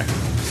 Okay.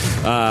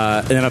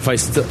 And then if I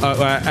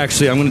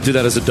actually, I'm going to do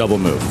that as a double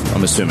move,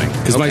 I'm assuming,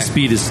 because my Okay.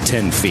 speed is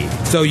 10 feet.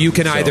 So you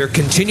can either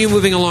continue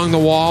moving along the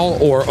wall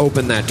or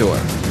open that door.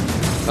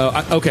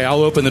 Okay,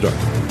 I'll open the door.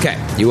 Okay,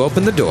 you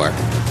open the door,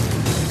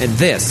 and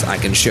this I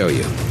can show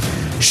you.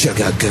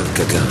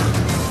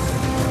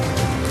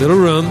 Little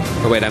room.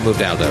 Oh, wait, I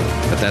moved Aldo,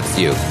 but that's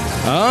you.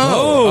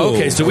 Oh,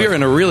 okay, so we are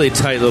in a really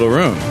tight little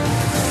room.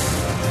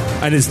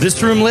 And is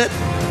this room lit?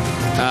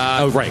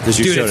 Right, because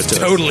you Dude, showed it it's to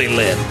totally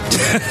lit.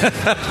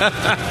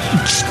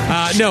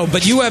 No,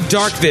 but you have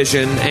dark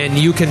vision, and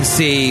you can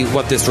see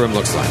what this room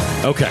looks like.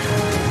 us. Okay.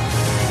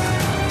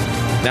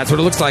 That's what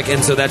it looks like,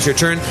 and so that's your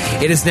turn.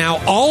 It is now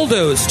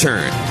Aldo's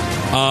turn.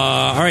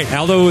 All right,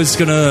 Aldo is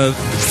going to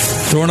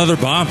throw another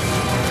bomb.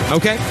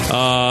 Okay.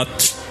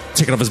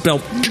 Take it off his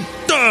belt.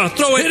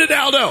 Throw it. Hit it,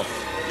 Aldo.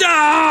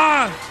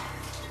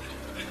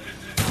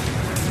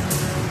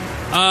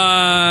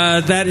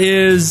 That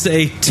is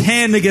a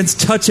 10 against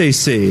touch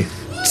AC.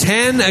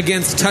 10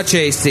 against touch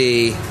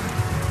AC.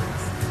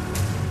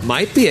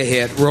 Might be a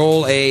hit.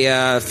 Roll a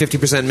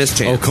 50% miss Oh,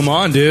 chance. come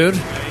on, dude.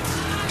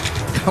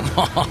 Come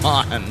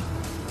on.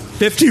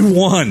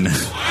 51. By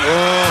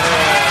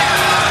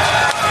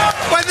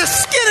the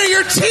skin of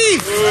your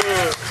teeth!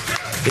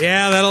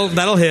 Yeah,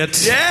 that'll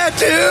hit. Yeah,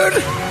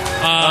 dude!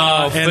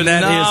 And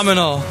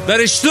phenomenal. That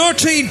is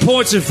 13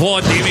 points of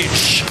fire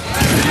damage.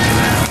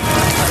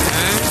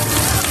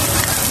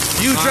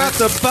 You dropped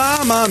a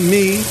bomb on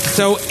me.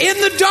 So in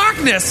the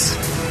darkness,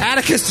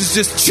 Atticus is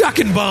just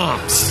chucking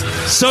bombs.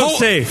 So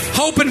safe.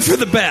 Hoping for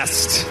the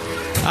best.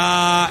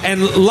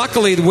 And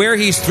luckily, where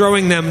he's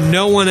throwing them,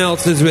 no one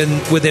else has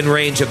been within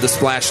range of the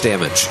splash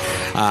damage,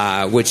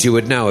 which you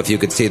would know if you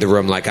could see the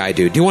room like I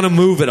do. Do you want to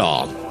move at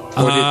all?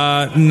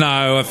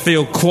 No, I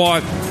feel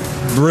quite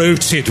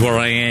rooted where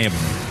I am.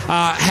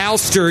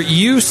 Halster,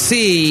 you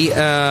see,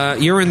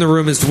 you're in the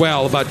room as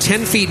well. About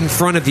 10 feet in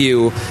front of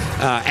you,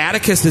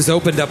 Atticus has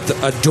opened up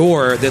a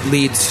door that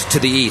leads to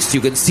the east. You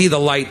can see the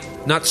light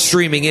not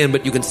streaming in,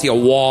 but you can see a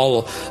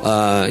wall,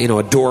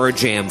 a door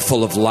jamb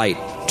full of light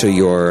to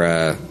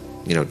your,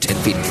 10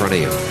 feet in front of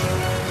you.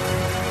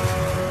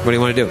 What do you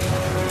want to do?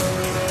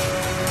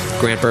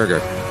 Grant Berger.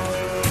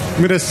 I'm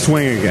going to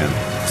swing again.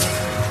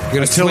 You're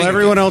gonna Until swing.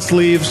 everyone else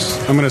leaves,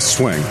 I'm going to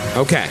swing.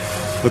 Okay.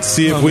 Let's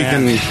see if we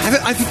can... I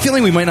have a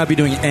feeling we might not be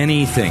doing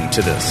anything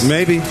to this.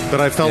 Maybe,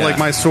 but I felt Yeah. like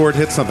my sword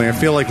hit something. I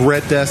feel like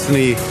Red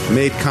Destiny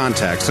made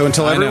contact. So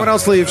until I everyone know.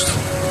 else leaves,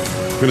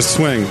 I'm going to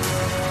swing.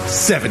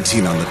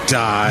 17 on the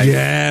die.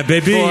 Yeah,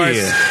 baby. Of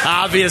course.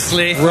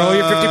 Obviously. Roll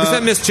your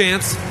 50% miss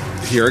chance.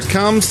 Here it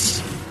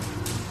comes.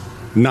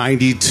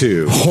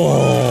 92.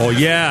 Oh,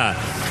 yeah.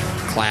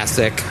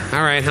 Classic.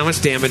 All right, how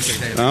much damage?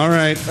 All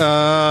right.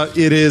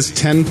 It is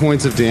 10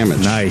 points of damage.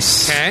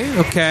 Nice.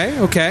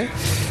 Okay.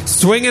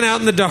 Swinging out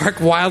in the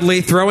dark,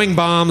 wildly, throwing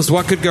bombs.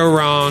 What could go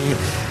wrong?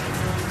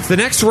 The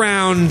next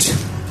round,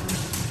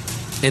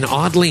 and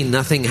oddly,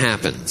 nothing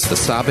happens. The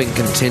sobbing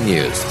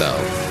continues, though.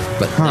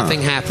 But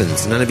nothing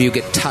happens. None of you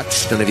get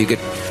touched. None of you get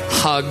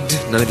hugged.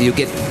 None of you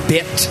get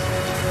bit.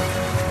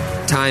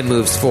 Time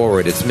moves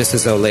forward. It's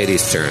Mrs.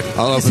 O'Lady's turn.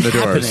 I'll open the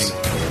doors.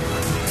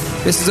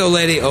 Mrs.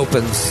 O'Lady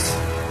opens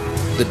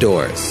the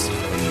doors.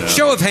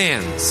 Show of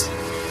hands.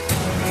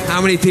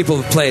 How many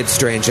people have played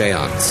Strange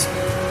Aeons?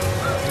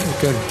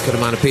 Good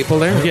amount of people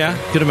there. Yeah,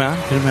 good amount.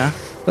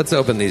 Let's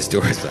open these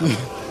doors up.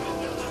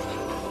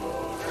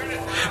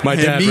 My I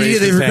dad raised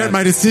immediately his regret hand.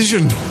 my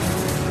decision.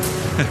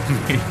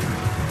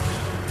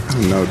 I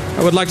don't know.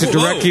 I would like to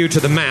direct you to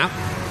the map.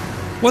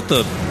 What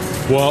the?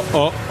 Whoa,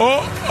 oh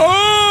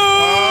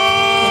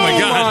my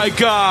God. my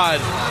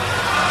God.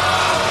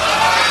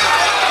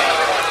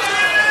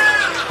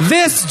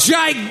 This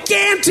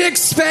gigantic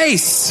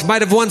space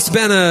might have once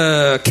been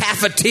a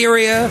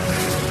cafeteria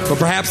or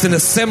perhaps an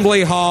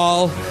assembly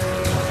hall.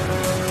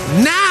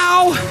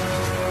 Now,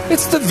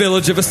 it's the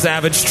village of a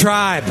savage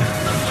tribe.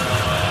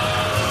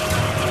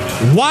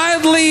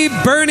 Wildly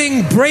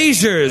burning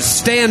braziers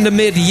stand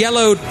amid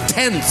yellow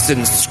tents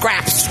and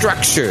scrap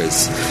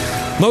structures,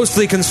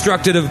 mostly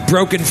constructed of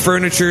broken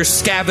furniture,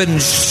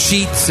 scavenged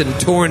sheets, and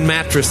torn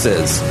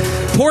mattresses.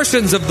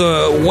 Portions of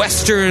the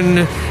western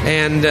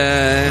and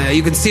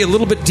you can see a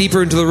little bit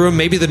deeper into the room.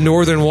 Maybe the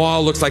northern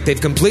wall looks like they've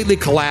completely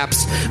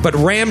collapsed, but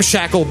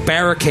ramshackle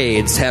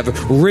barricades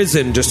have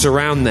risen to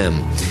surround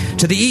them.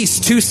 To the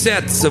east, 2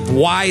 sets of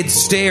wide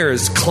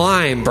stairs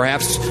climb,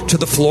 perhaps to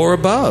the floor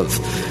above.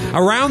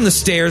 Around the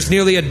stairs,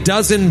 nearly a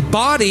dozen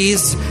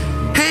bodies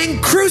hang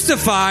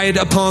crucified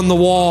upon the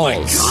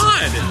walls.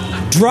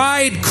 God.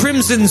 Dried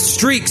crimson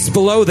streaks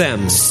below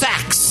them,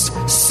 sacks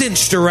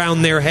cinched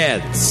around their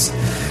heads.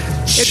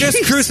 It's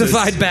just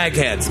crucified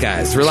bagheads,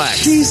 guys.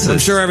 Relax. Jesus. I'm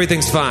sure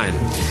everything's fine.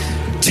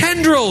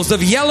 Tendrils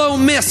of yellow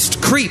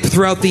mist creep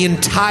throughout the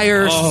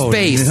entire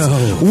space.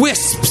 no.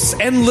 Wisps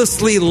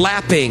endlessly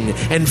lapping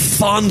and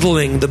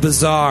fondling the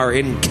bizarre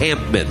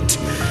encampment.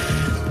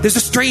 There's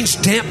a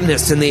strange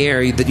dampness in the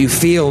air that you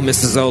feel,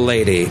 Mrs.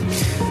 O'Lady,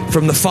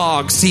 from the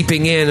fog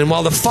seeping in. And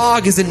while the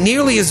fog isn't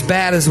nearly as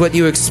bad as what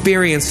you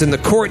experienced in the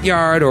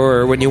courtyard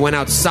or when you went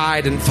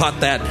outside and fought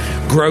that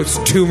gross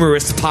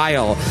tumorous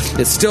pile,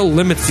 it still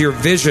limits your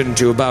vision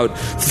to about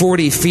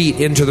 40 feet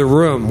into the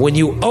room. When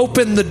you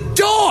open the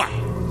door,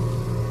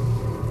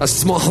 a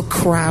small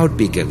crowd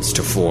begins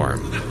to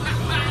form.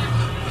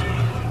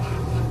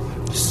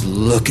 Just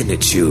looking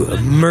at you,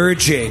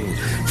 emerging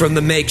from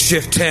the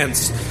makeshift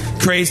tents.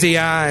 Crazy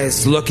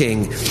eyes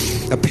looking,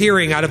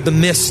 appearing out of the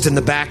mist in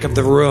the back of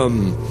the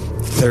room.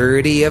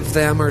 30 of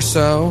them or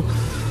so.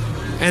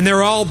 And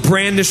they're all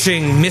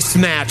brandishing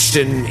mismatched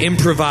and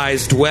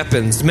improvised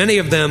weapons. Many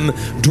of them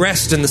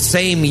dressed in the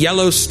same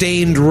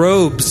yellow-stained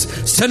robes,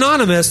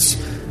 synonymous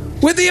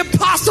with the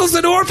apostles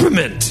at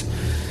Orpiment.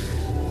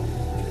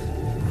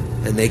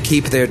 And they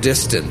keep their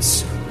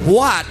distance.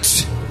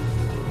 What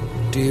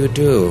do you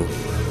do?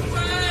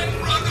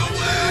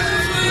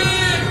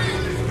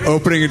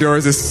 Opening a door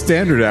is a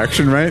standard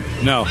action, right?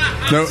 No.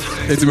 No,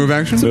 it's a move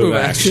action? Move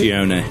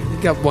actione.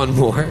 You got one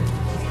more.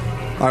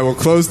 I will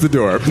close the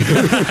door.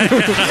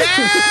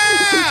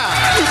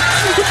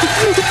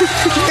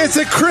 It's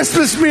a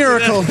Christmas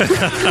miracle.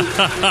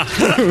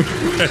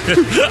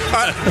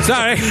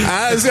 Sorry.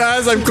 As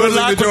I'm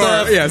closing the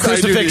door, yes,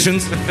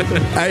 crucifixions.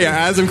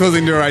 As I'm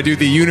closing the door, I do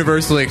the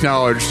universally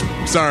acknowledged.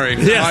 Sorry,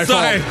 my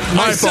fault.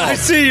 My I fault.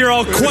 see you're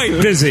all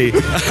quite busy.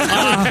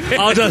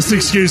 I'll just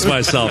excuse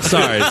myself.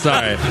 Sorry.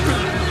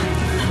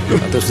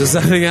 This is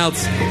something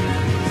else.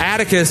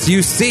 Atticus,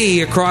 you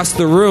see across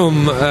the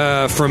room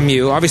from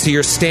you. Obviously,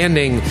 you're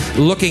standing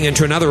looking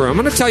into another room. I'm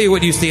going to tell you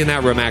what you see in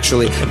that room,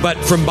 actually. But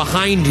from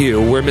behind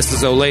you, where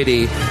Mrs.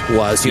 O'Lady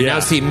was, you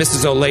now see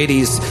Mrs.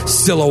 O'Lady's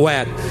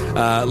silhouette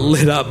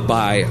lit up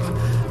by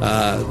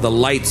the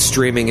light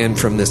streaming in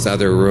from this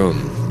other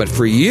room. But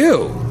for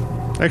you...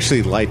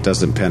 Actually, light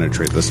doesn't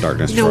penetrate this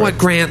darkness. You know Troy. what,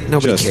 Grant?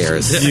 Nobody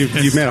cares.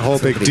 You made a whole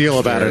big deal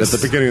about it at the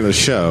beginning of the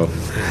show.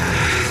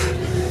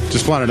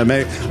 Just wanted to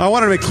make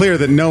clear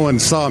that no one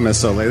saw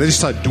Miss O'Leary. They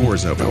just saw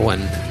doors open. No one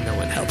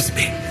helps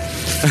me.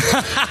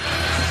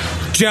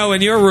 Joe,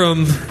 in your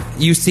room,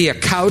 you see a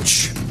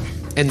couch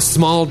and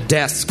small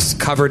desks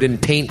covered in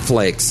paint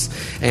flakes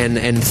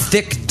and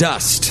thick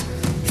dust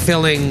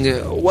filling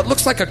what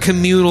looks like a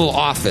communal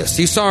office.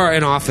 You saw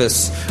an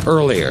office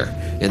earlier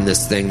in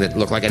this thing that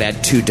looked like it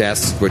had 2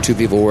 desks where 2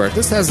 people worked.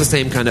 This has the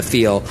same kind of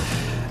feel.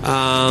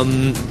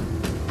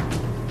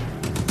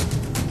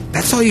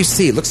 That's all you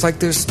see. It looks like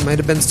there's might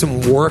have been some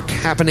work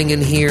happening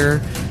in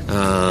here,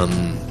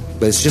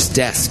 but it's just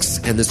desks,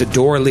 and there's a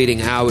door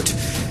leading out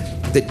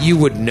that you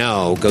would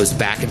know goes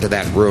back into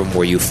that room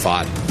where you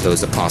fought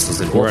those apostles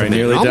in Where I Orpiment.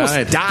 nearly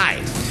Almost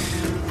died.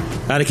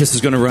 Atticus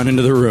is going to run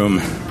into the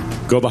room,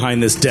 go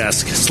behind this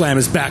desk, slam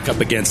his back up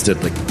against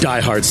it like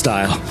Die Hard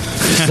style,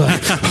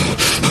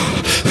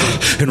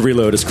 and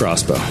reload his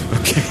crossbow.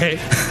 Okay.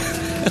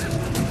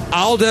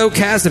 Aldo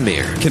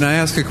Casimir. Can I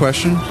ask a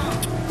question?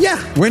 Yeah.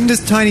 When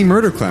does Tiny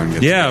Murder Clown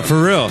get Yeah,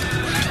 for real.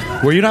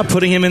 Were you not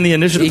putting him in the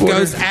initiative He order?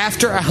 goes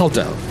after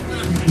Aldo.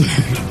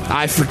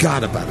 I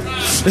forgot about it.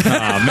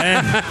 Oh,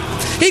 man.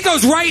 He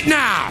goes right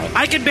now.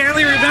 I can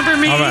barely remember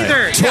me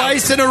either.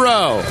 Twice in a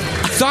row.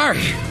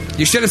 Sorry.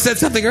 You should have said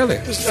something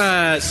earlier.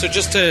 So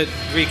just to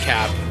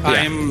recap,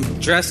 I'm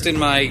dressed in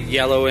my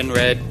yellow and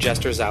red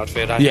jester's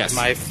outfit. I have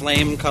my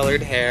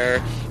flame-colored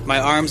hair. My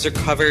arms are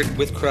covered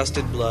with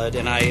crusted blood,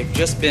 and I have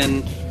just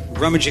been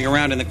rummaging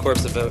around in the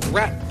corpse of a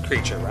rat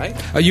creature, right?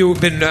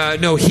 You've been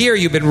here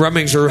you've been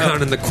rummaging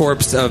around in the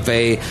corpse of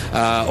a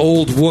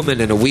old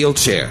woman in a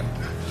wheelchair.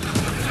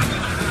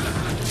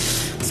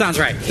 sounds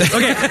right.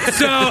 Okay,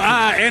 so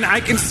and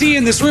I can see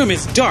in this room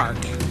is dark.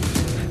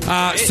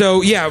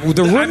 So yeah,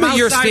 the room that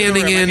you're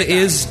standing in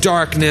is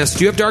darkness.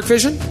 Do you have dark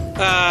vision?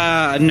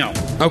 No.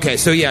 Okay,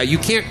 so yeah, you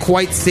can't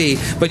quite see,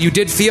 but you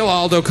did feel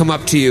Aldo come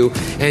up to you,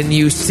 and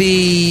you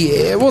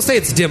see, we'll say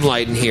it's dim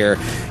light in here.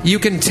 You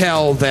can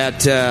tell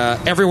that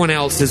everyone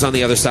else is on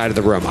the other side of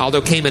the room.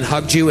 Aldo came and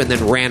hugged you and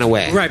then ran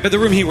away. Right, but the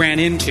room he ran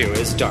into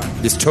is dark.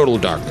 It's total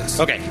darkness.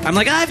 Okay, I'm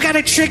like, I've got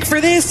a trick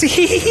for this,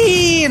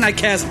 and I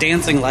cast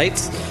dancing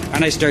lights,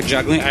 and I start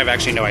juggling. I have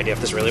actually no idea if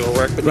this really will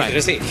work, but right.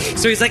 Just see.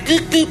 So he's like,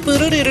 and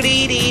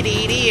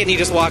he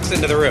just walks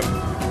into the room.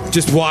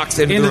 Just walks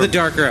into the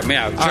dark room,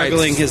 yeah,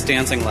 juggling his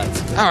dancing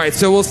lights. All right,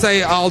 so we'll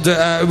say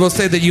we'll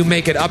say that you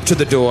make it up to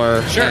the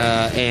door, sure,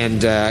 and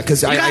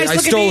because I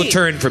stole a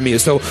turn from you,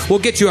 so we'll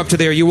get you up to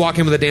there. You walk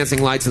in with the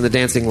dancing lights, and the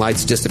dancing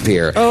lights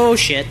disappear. Oh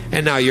shit!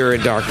 And now you're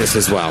in darkness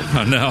as well.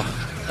 Oh no!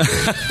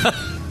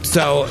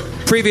 So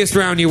previous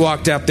round you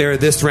walked up there.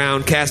 This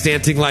round, cast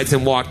dancing lights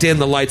and walked in.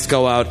 The lights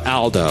go out.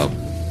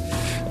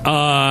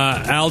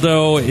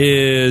 Aldo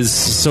is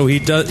so he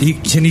does.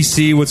 Can he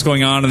see what's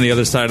going on the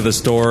other side of the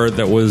store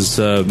that was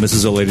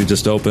Mrs. O'Lady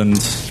just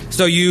opened?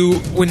 So you,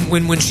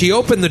 when she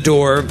opened the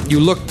door,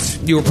 you looked.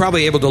 You were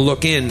probably able to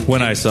look in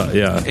when I saw,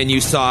 yeah, and you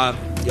saw.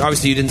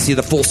 Obviously, you didn't see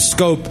the full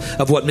scope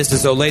of what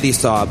Mrs. O'Lady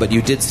saw, but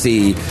you did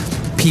see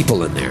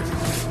people in there.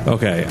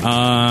 Okay,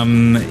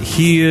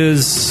 he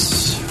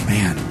is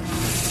man.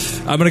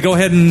 I'm gonna go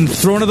ahead and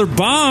throw another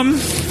bomb.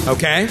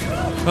 Okay.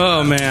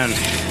 Oh man.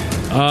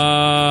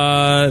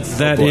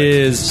 That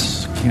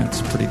is...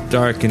 it's pretty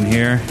dark in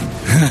here.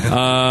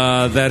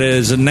 That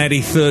is a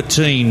natty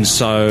 13,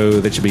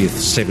 so that should be a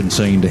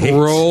 17 to hit.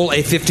 Roll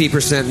a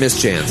 50%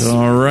 miss chance.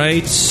 All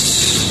right.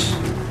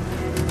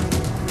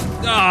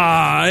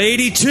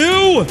 82!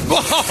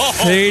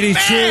 Oh,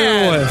 82!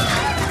 Man.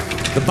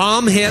 The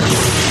bomb hits.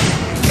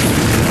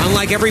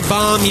 Unlike every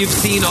bomb you've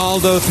seen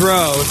Aldo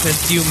throw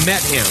since you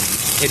met him,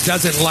 it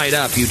doesn't light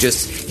up. You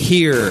just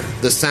hear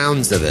the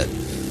sounds of it.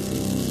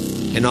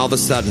 And all of a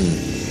sudden,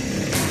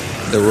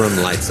 the room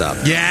lights up.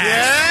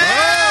 Yeah!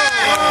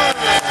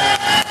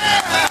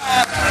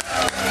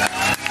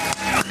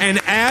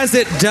 And as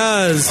it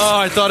does... Oh,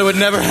 I thought it would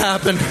never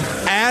happen.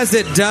 As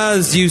it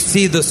does, you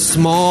see the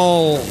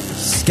small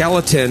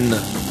skeleton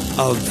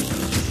of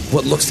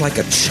what looks like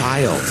a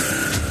child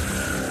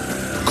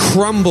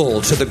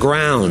crumble to the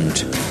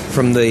ground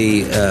from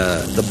the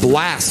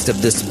blast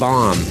of this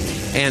bomb.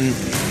 And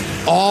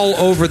all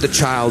over the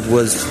child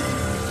was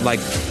like...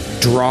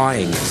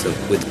 drawings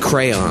with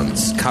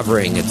crayons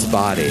covering its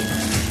body,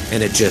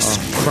 and it just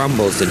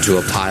crumbles into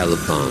a pile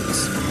of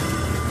bones.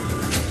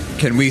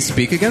 Can we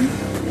speak again?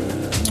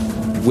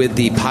 With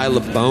the pile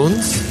of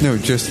bones? No,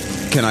 just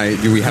do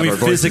we have our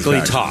voices physically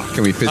back? talk?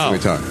 Can we physically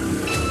talk?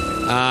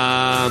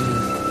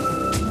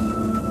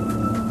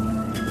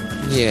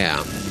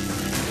 Yeah.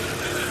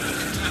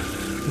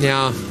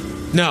 Yeah.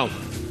 No.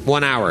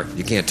 1 hour.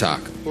 You can't talk.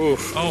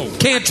 Oof. Oh.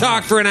 Can't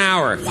talk for an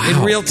hour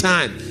in real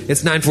time.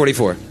 It's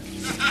 9:44.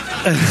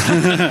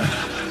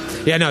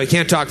 Yeah, no, you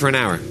can't talk for an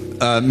hour.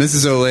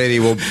 Mrs. O'Lady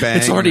will bang...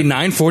 It's already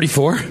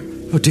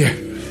 9:44? Oh, dear.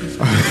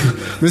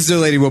 Mrs.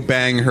 O'Lady will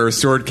bang her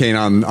sword cane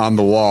on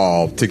the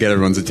wall to get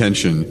everyone's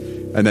attention,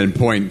 and then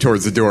point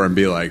towards the door and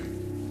be like...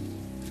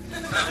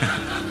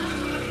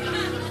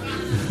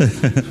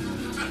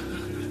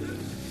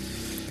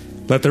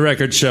 Let the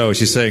record show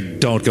she's saying,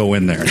 don't go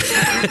in there.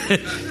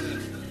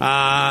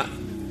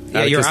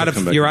 Yeah,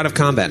 you're out of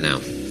combat now.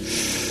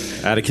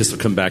 Atticus will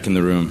come back in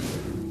the room.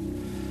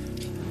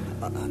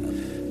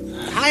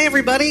 Hi,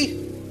 everybody.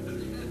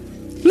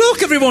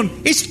 Look, everyone,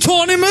 it's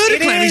Tawny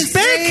Murderclan. He's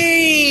back.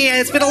 Hey,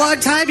 it's been a long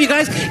time, you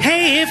guys.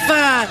 Hey, if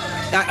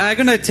I'm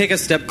gonna take a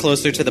step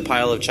closer to the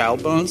pile of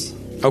child bones.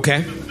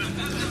 Okay.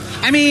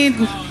 I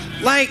mean,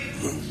 like,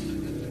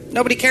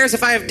 nobody cares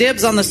if I have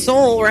dibs on the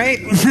soul, right?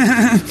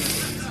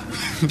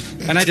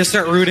 And I just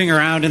start rooting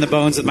around in the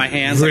bones with my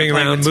hands, rooting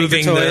around,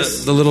 moving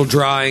the little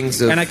drawings.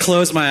 And I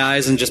close my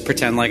eyes and just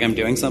pretend like I'm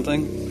doing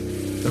something.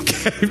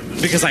 Okay.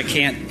 Because I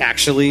can't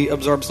actually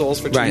absorb souls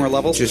for 2 more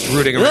levels. Just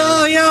rooting around.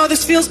 Oh, yo,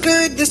 this feels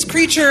good. This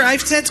creature,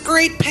 I've sensed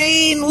great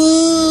pain.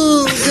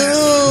 Woo,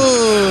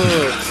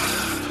 go.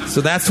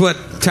 So that's what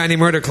Tiny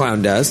Murder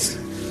Clown does.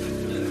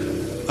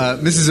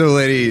 Mrs.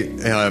 O'Lady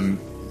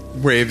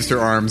waves her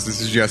arms to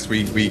suggest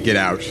we get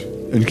out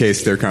in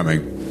case they're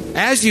coming.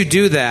 As you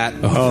do that...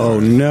 Oh,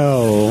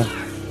 no.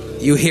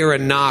 You hear a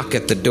knock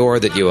at the door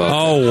that you open.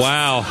 Oh,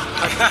 wow.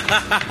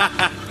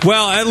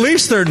 Well, at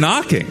least they're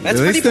knocking. That's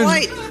pretty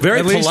polite.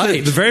 Very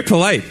polite. They're very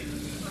polite.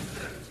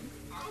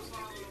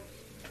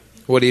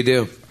 What do you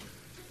do?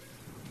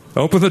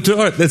 Open the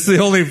door. This is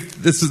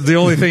the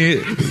only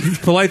thing,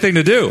 polite thing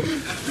to do.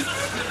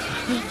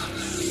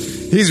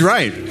 He's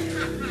right.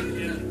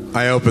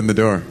 I open the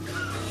door.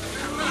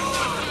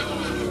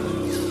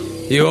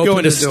 You're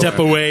going to step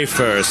away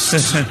first.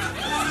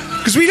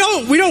 Because we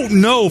don't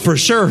know for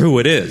sure who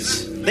it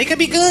is. They could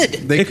be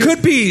good. It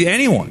could be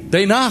anyone.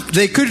 They knocked.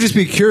 They could just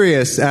be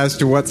curious as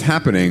to what's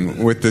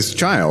happening with this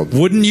child.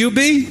 Wouldn't you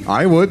be?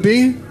 I would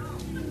be.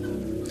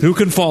 Who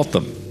can fault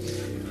them?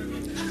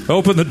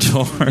 Open the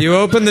door. You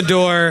open the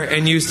door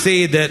and you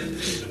see that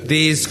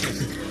these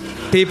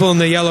people in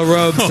the yellow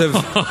robes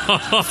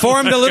have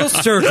formed a little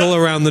circle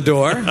around the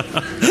door.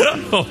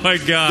 Oh my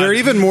God. They're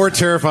even more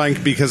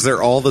terrifying because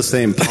they're all the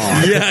same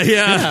pawn.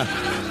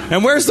 Yeah.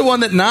 And where's the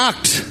one that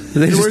knocked?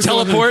 Did they just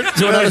teleport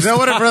to another There's no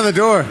one in front of the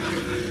door.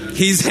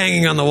 He's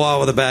hanging on the wall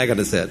with a bag on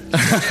his head.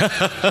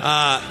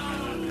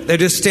 They're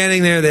just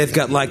standing there. They've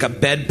got like a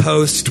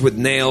bedpost with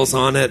nails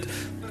on it,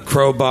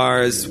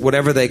 crowbars,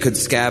 whatever they could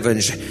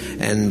scavenge,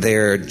 and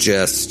they're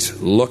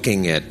just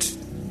looking at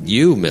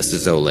you,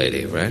 Mrs.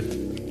 O'Lady, right?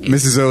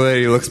 Mrs.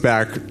 O'Lady looks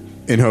back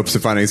in hopes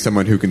of finding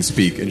someone who can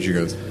speak, and she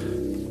goes,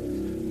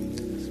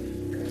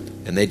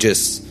 and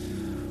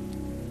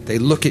they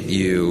look at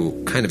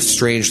you kind of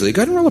strangely.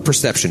 Go ahead and roll a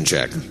perception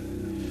check.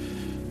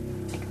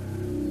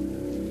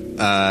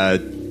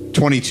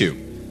 22.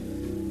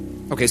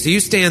 Okay, so you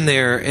stand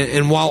there,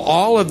 and while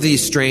all of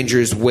these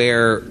strangers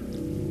wear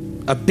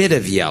a bit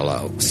of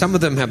yellow, some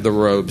of them have the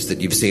robes that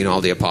you've seen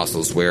all the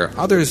apostles wear.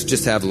 Others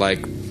just have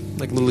like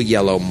little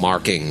yellow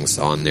markings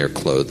on their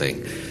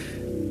clothing.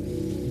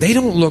 They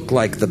don't look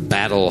like the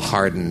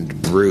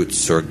battle-hardened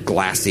brutes or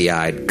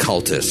glassy-eyed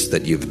cultists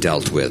that you've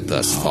dealt with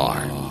thus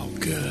far. Oh,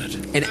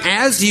 good. And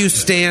as you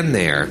stand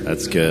there,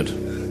 That's good.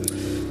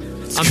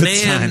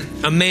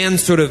 a man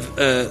sort of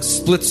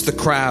splits the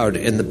crowd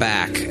in the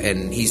back,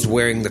 and he's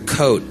wearing the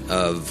coat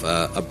of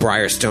a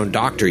Briarstone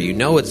doctor. You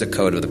know it's a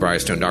coat of the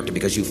Briarstone doctor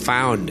because you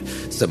found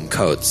some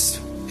coats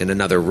in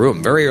another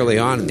room very early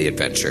on in the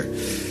adventure.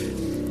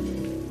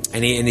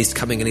 And he's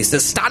coming and he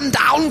says, stand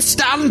down,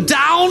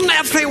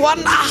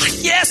 everyone. Ah,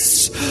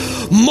 yes.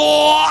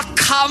 More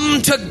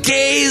come to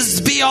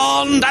gaze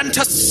beyond and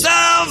to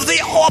serve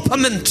the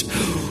orpiment.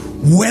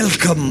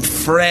 Welcome,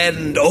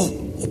 friend.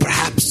 Oh,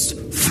 perhaps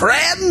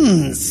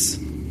friends.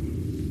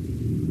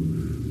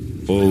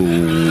 Oh.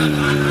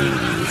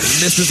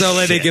 Mrs.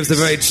 O'Lady gives a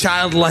very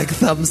childlike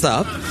thumbs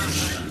up.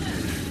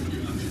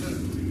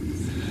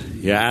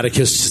 Yeah,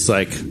 Atticus just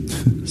like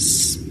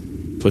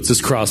puts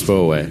his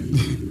crossbow away.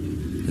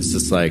 It's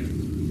just like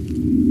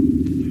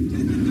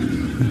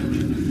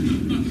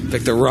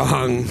Pick the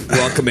wrong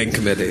welcoming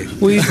committee.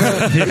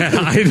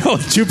 I know.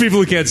 Two people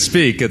who can't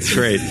speak. It's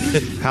great.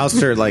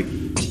 Halster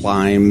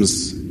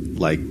climbs,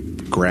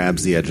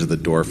 grabs the edge of the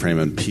door frame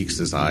and peeks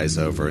his eyes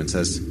over and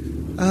says,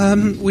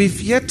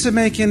 we've yet to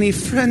make any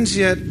friends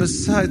yet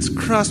besides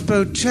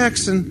Crossbow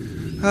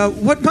Jackson.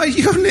 What might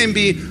your name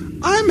be?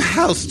 I'm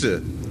Halster.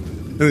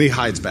 And then he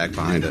hides back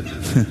behind it.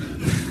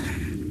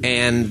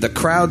 And the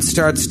crowd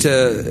starts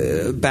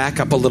to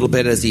back up a little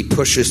bit as he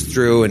pushes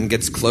through and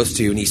gets close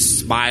to you, and he's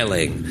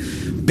smiling.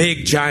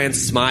 Big, giant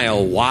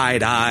smile,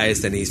 wide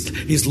eyes, and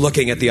he's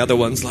looking at the other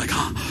ones like,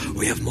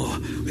 we have more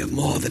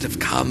that have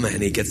come.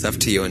 And he gets up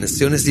to you, and as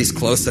soon as he's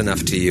close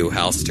enough to you,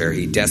 Halster,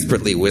 he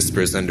desperately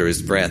whispers under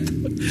his breath,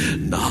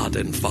 nod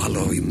and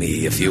follow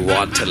me if you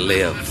want to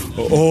live.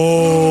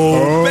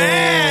 Oh,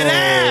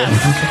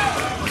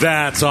 badass!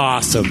 That's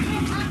awesome.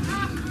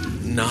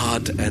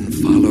 Nod and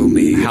follow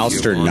me.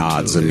 Halster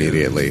nods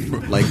immediately,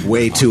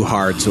 way too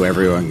hard so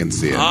everyone can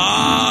see it.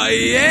 Ah,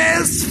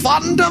 yes,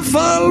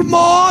 wonderful.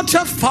 More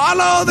to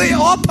follow the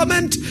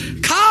orpiment.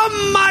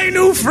 Come, my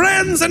new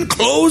friends, and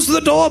close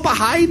the door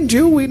behind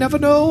you. We never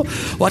know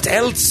what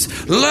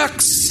else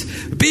lurks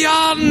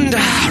beyond.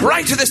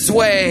 Right this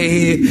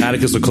way.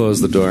 Atticus will close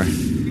the door.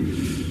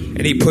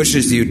 And he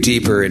pushes you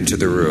deeper into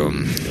the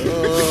room.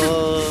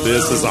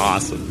 This is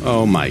awesome.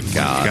 Oh, my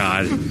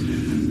God.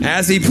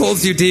 As he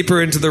pulls you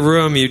deeper into the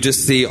room, you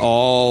just see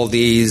all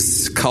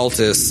these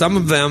cultists. Some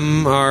of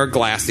them are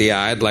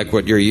glassy-eyed, like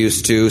what you're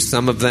used to.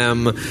 Some of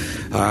them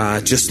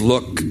just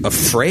look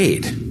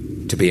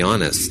afraid, to be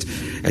honest.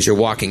 As you're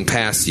walking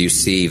past, you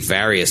see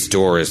various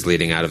doors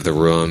leading out of the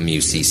room.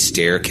 You see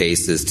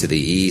staircases to the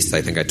east.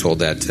 I think I told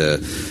that to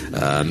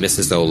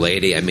Mrs.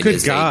 O'Lady. I mean,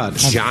 it's a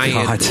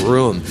giant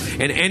room.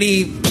 And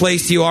any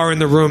place you are in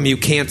the room, you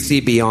can't see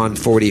beyond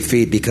 40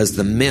 feet because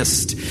the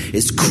mist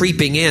is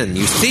creeping in.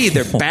 You see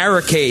there are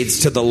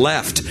barricades to the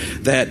left.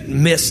 That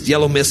mist,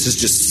 yellow mist, is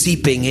just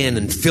seeping in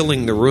and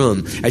filling the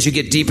room. As you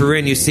get deeper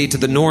in, you see to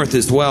the north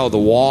as well, the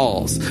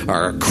walls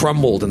are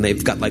crumbled and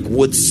they've got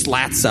wood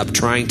slats up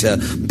trying to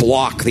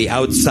block the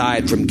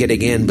outside from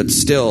getting in, but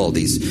still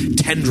these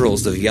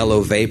tendrils of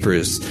yellow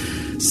vapors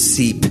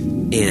seep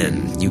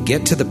in. You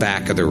get to the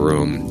back of the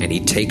room and he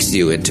takes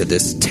you into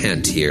this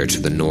tent here to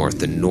the north,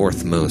 the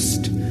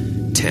northmost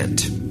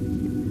tent.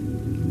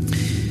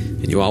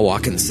 And you all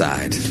walk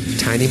inside.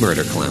 Tiny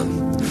Murder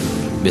Clown,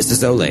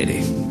 Mrs.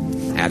 O'Lady,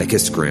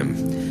 Atticus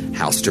Grimm,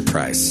 Halster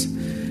Price,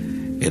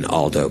 and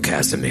Aldo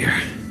Casimir.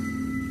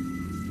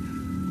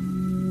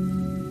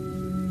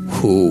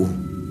 Who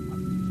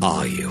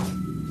are you?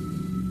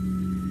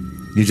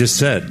 You just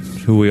said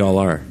who we all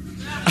are.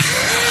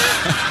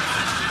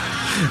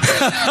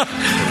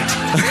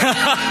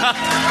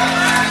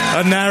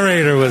 A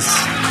narrator was...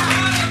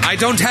 I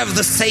don't have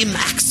the same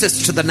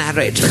access to the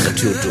narrator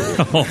that you do.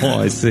 Oh,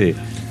 I see.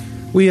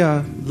 We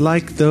are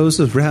like those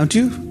around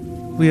you.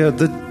 We are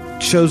the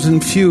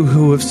chosen few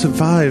who have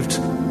survived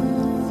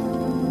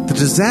the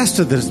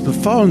disaster that has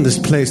befallen this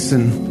place,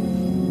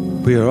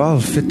 and we are all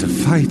fit to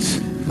fight.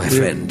 My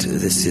friend,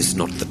 this is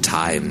not the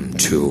time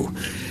to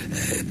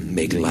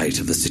make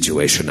light of the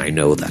situation. I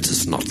know that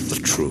is not the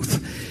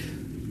truth.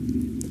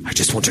 I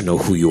just want to know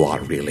who you are,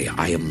 really.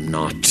 I am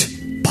not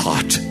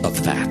part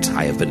of that.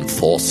 I have been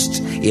forced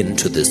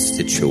into this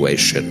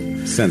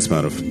situation. Sense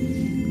motive.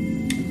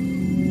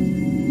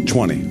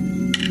 20.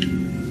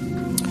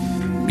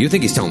 You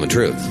think he's telling the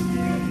truth?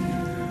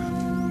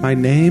 My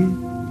name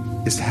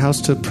is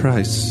Halster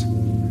Price,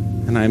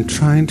 and I am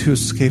trying to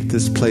escape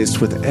this place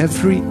with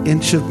every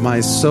inch of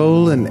my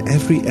soul and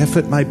every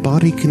effort my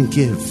body can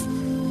give.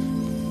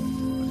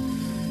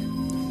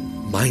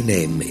 My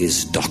name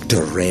is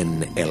Dr.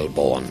 Ren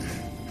Elborn.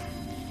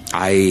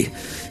 I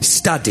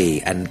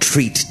study and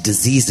treat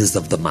diseases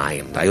of the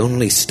mind. I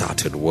only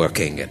started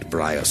working at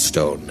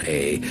Briarstone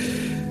a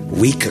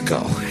week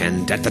ago,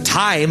 and at the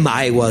time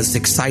I was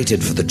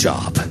excited for the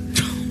job.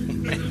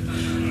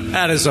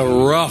 That is a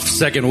rough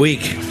second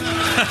week.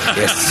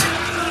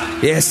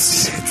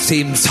 Yes, it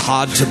seems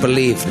hard to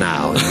believe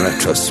now in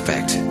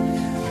retrospect.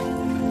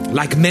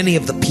 Like many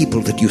of the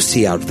people that you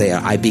see out there,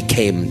 I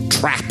became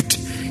trapped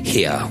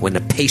here when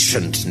a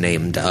patient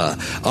named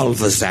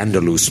Ulva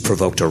Zandalus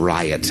provoked a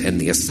riot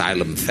and the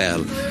asylum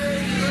fell.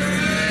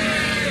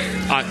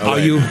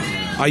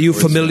 Are you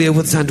familiar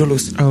with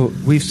Zandalus? Oh,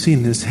 we've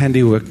seen his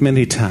handiwork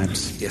many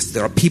times. Yes,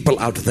 there are people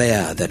out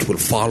there that will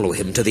follow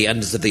him to the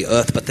ends of the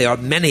earth, but there are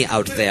many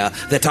out there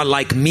that are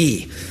like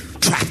me,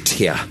 trapped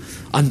here.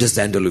 Under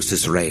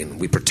Zandalus's reign,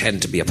 we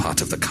pretend to be a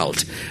part of the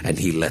cult, and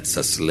he lets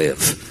us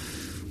live.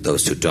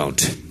 Those who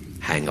don't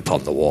hang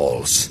upon the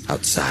walls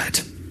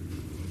outside.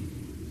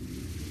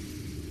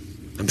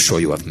 I'm sure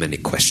you have many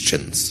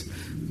questions,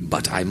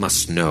 but I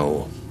must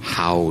know,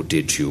 how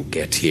did you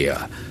get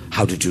here?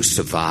 How did you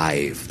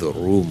survive the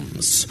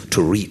rooms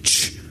to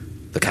reach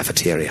the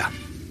cafeteria?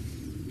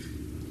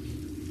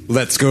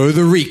 Let's go to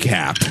the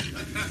recap.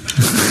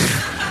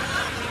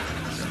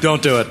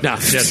 Don't do it. No,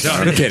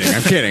 I'm kidding.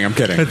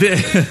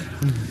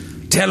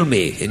 Tell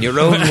me, in your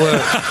own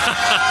words.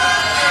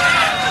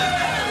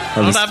 I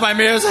don't have my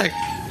music.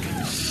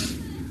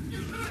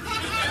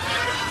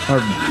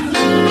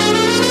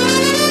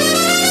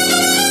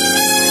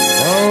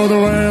 Oh, the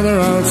weather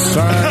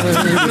outside.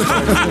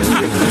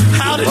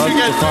 How did you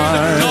get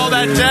all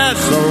that jazz?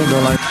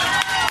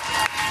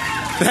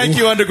 Thank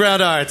you,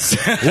 Underground Arts.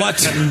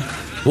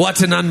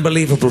 What an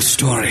unbelievable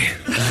story.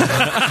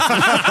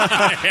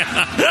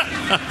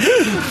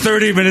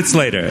 30 minutes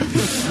later.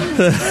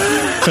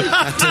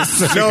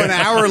 So an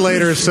hour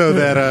later, so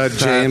that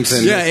James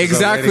and yeah,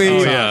 exactly.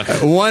 Oh,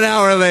 yeah. 1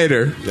 hour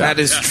later. That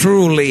is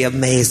truly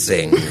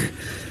amazing.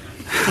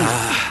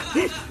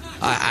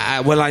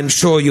 Well, I'm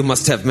sure you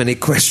must have many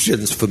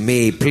questions for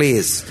me.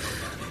 Please,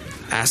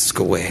 ask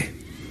away.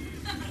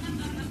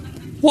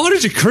 Why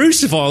did you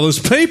crucify all those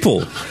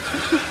people?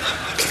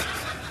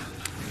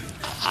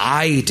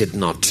 I did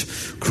not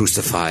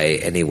crucify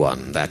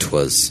anyone. That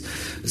was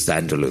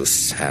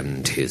Zandalus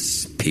and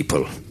his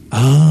people.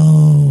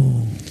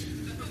 Oh.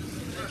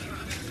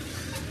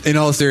 In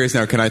all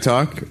seriousness, now, can I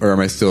talk? Or am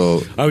I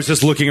still... I was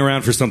just looking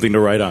around for something to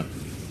write on.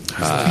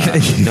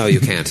 No, you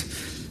can't.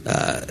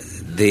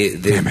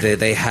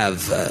 They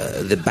have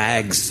the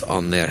bags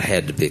on their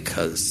head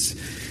because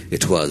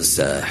it was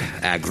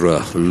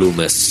Agra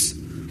Loomis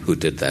who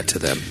did that to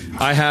them.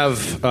 I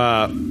have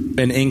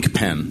an ink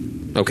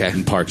pen. Okay.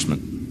 And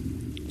parchment.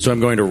 So I'm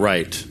going to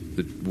write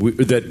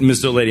that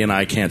Mr. Lady and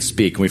I can't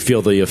speak, and we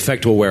feel the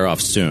effect will wear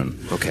off soon.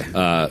 Okay.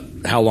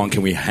 How long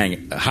can we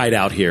hide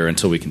out here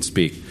until we can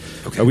speak?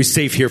 Okay. Are we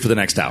safe here for the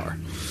next hour?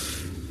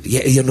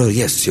 Yeah,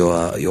 yes, you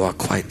are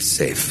quite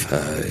safe.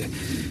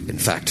 In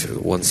fact,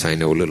 once I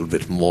know a little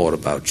bit more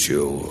about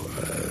you,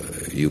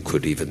 you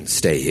could even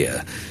stay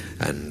here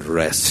and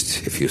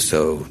rest if you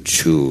so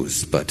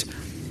choose. But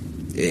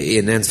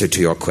in answer to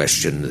your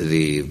question,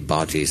 the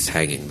bodies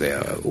hanging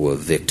there were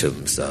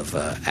victims of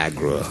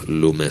Agra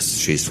Loomis.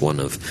 She's one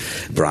of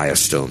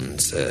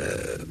Briarstone's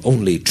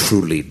only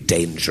truly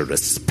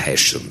dangerous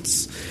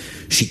patients.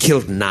 She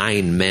killed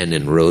 9 men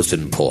in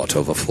Rosenport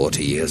over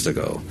 40 years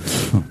ago.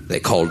 They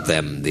called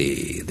them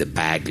the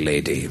Bag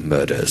Lady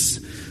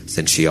murders,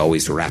 since she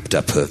always wrapped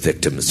up her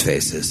victims'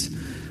 faces.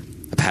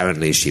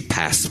 Apparently she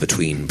passed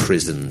between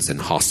prisons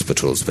and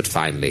hospitals, but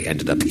finally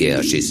ended up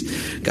here. She's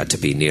got to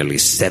be nearly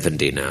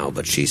 70 now,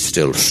 but she's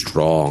still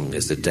strong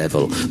as the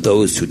devil.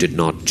 Those who did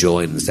not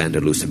join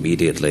Zandalus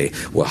immediately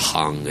were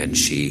hung, and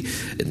she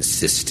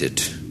insisted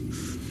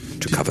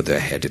to cover their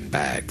head in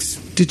bags.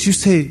 Did you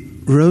say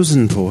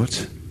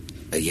Rosenport?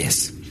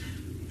 Yes.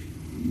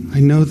 I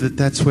know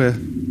that's where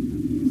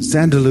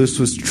Zandalus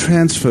was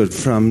transferred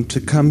from to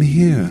come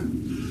here.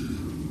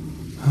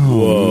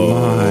 Oh,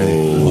 my.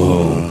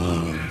 Whoa.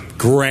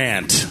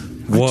 Grant.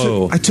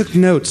 Whoa. I took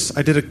notes.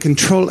 I did a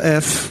Control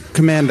F,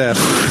 Command F.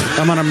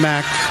 I'm on a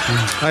Mac.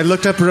 I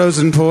looked up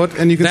Rosenport,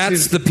 and you can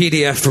That's see... the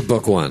PDF for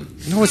book 1.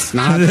 No, it's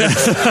not.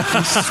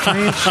 It's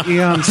strange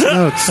Aeons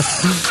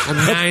notes. I'm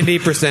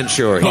 90%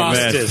 sure he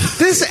missed it.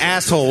 This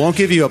asshole won't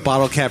give you a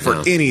bottle cap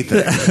for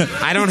anything.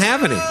 I don't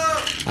have any.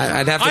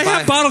 I'd have to I buy...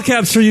 have bottle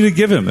caps for you to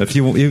give him. If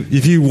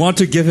you want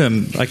to give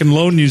him, I can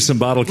loan you some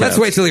bottle caps. Let's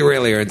wait till he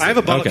really earns it. I have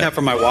a bottle cap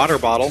for my water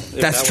bottle.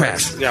 That's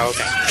trash. Yeah,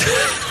 okay.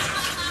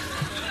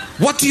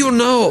 What do you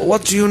know?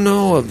 What do you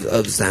know of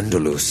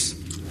Xandalus?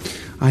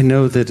 I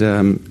know that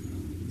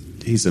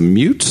he's a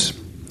mute,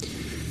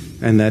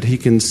 and that he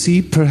can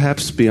see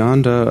perhaps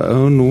beyond our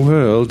own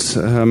world.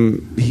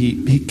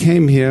 He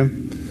came here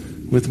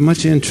with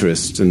much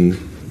interest, and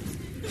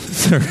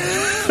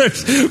They're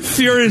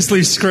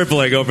furiously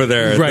scribbling over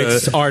there.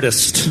 Right,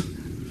 artist.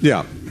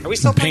 yeah, Are we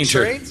still playing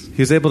Painter. charades?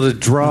 he was able to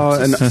draw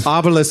an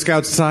obelisk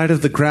outside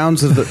of the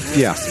grounds of the.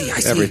 Yeah, I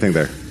see. everything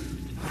there.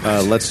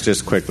 Let's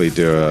just quickly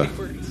do.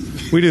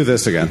 We do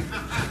this again.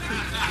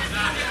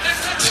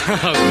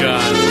 Oh,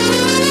 God.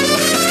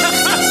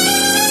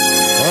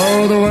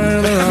 Oh, the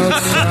weather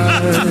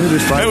outside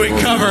is And we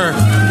cover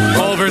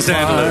Oliver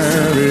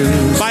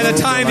Xandalus. By the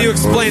time you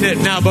explain it,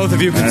 now both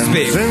of you can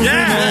speak.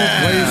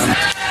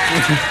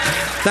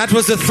 That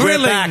was a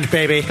thrilling, back,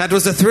 baby. That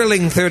was a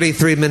thrilling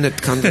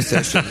 33-minute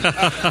conversation.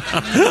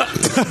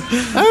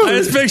 I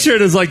just picture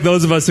it as like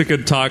those of us who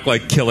could talk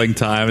like killing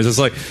time. It's just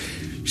like,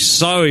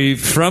 so you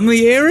from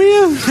the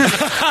area?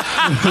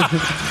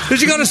 Did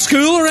you go to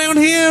school around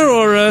here,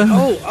 or?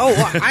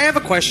 I have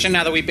a question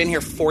now that we've been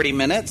here 40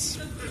 minutes.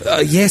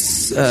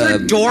 Yes. Is there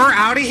a door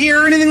out of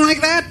here or anything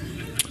like that?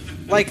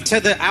 Like to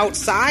the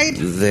outside?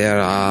 There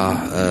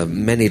are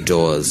many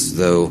doors,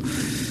 though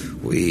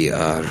we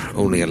are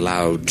only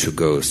allowed to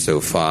go so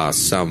far,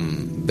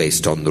 some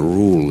based on the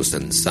rules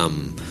and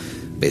some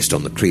based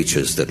on the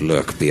creatures that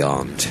lurk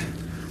beyond.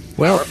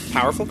 Well,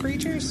 powerful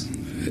creatures?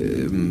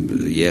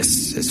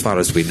 Yes, as far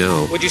as we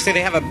know. Would you say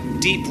they have a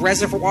deep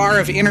reservoir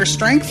of inner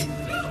strength?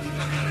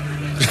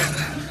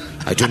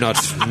 I do not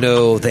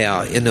know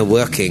their inner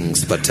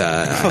workings, but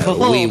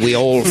we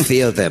all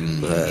fear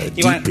them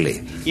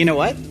deeply. You know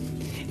what?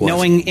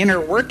 Knowing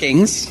inner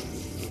workings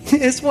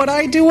is what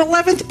I do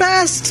 11th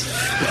best.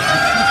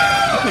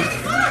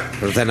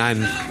 Well, then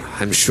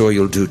I'm sure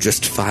you'll do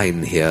just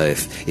fine here.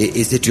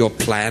 Is it your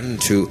plan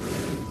to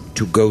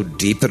go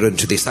deeper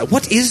into this?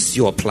 What is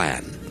your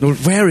plan? Well,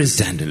 where is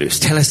Xandalus?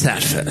 Tell us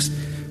that first.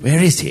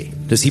 Where is he?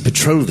 Does he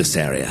patrol this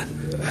area?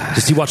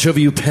 Does he watch over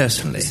you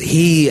personally?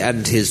 He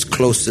and his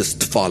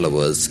closest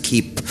followers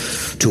keep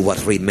to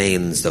what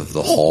remains of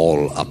the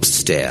hall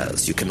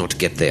upstairs. You cannot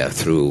get there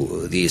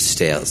through these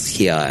stairs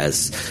here,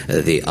 as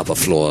the upper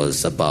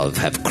floors above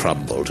have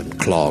crumbled and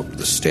clogged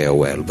the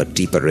stairwell. But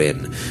deeper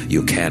in,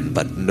 you can,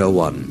 but no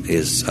one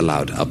is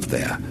allowed up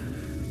there.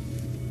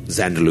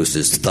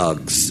 Xandalus's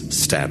thugs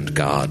stand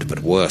guard, but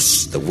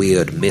worse, the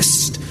weird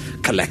mist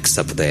collects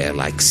up there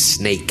like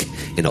snake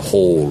in a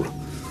hole.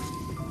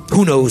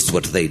 Who knows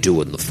what they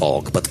do in the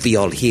fog, but we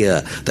all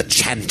hear the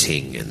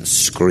chanting and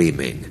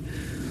screaming,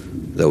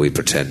 though we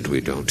pretend we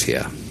don't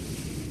hear.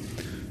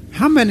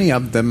 How many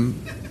of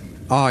them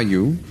are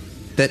you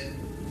that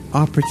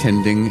are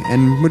pretending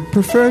and would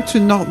prefer to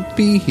not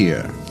be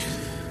here?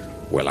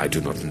 Well, I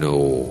do not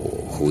know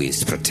who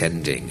is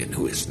pretending and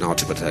who is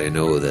not, but I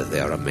know that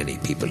there are many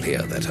people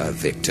here that are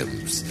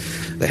victims.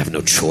 They have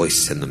no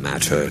choice in the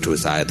matter. It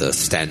was either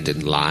stand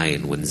in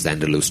line when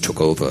Xandalus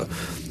took over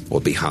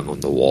or be hung on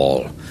the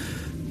wall.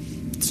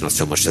 It's not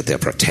so much that they're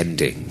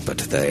pretending, but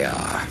they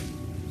are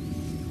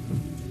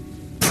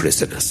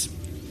prisoners.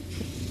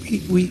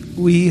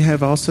 We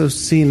have also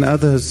seen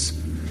others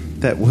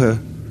that were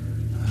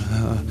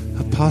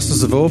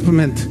apostles of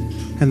Orpiment,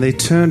 and they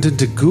turned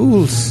into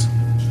ghouls.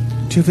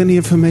 Do you have any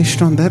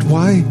information on that?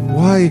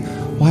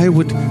 Why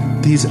would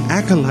these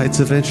acolytes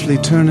eventually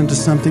turn into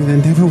something they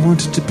never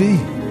wanted to be?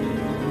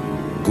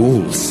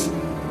 Ghouls,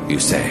 you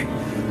say?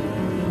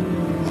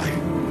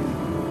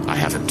 I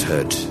haven't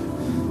heard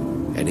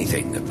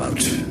anything about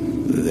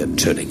them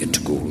turning into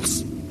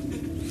ghouls.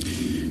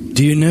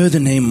 Do you know the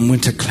name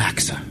Winter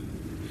Claxa?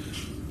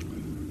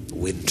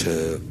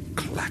 Winter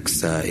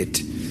Claxa,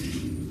 it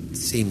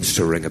seems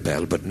to ring a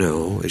bell, but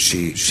no, is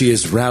she... She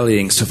is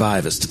rallying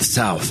survivors to the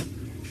south.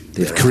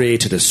 They've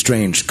created a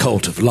strange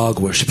cult of log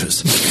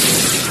worshippers.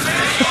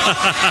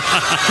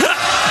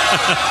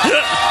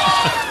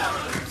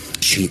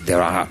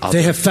 There are other...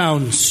 They have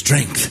found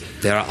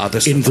strength. There are other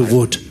in the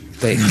wood.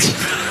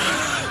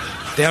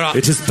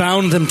 It has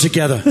bound them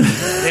together.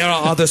 There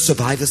are other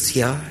survivors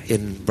here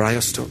in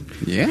Briarstone.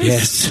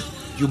 Yes.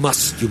 You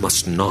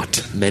must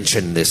not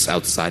mention this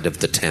outside of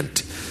the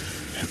tent.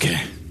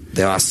 Okay.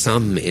 There are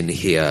some in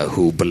here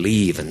who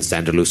believe in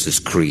Xandalus's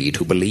creed,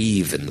 who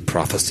believe in the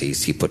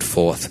prophecies he put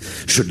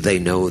forth. Should they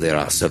know there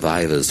are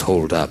survivors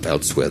holed up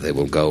elsewhere, they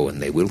will go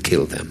and they will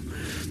kill them.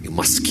 You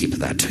must keep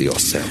that to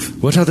yourself.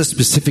 What are the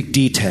specific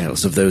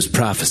details of those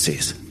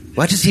prophecies?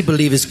 What does he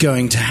believe is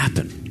going to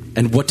happen?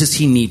 And what does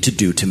he need to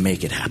do to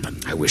make it happen?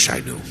 I wish I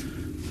knew.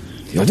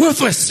 You're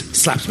worthless!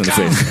 Slaps him in the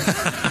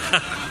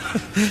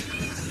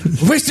face.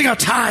 We're wasting our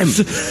time.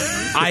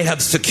 I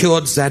have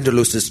secured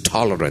Xandalus's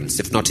tolerance,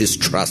 if not his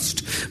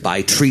trust,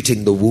 by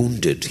treating the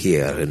wounded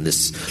here in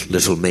this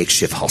little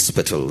makeshift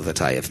hospital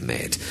that I have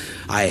made.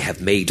 I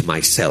have made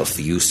myself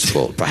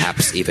useful,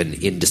 perhaps even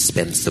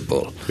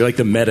indispensable. You're like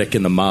the medic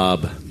in the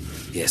mob.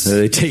 Yes.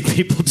 They take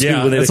people to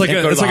when they can't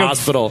go to the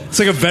hospital. It's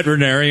like a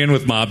veterinarian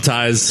with mob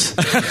ties.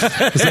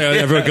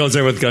 Everyone goes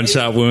there with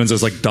gunshot wounds.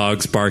 There's like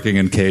dogs barking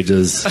in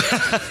cages.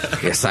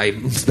 Yes, I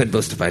spent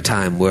most of my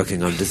time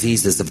working on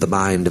diseases of the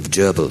mind of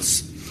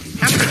gerbils.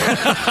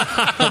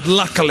 But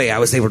luckily, I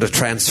was able to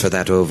transfer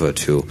that over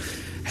to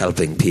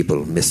helping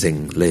people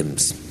missing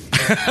limbs.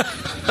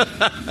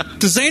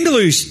 Does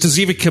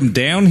he ever come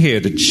down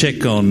here to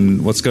check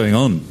on what's going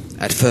on?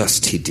 At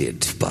first he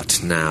did,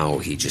 but now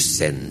he just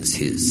sends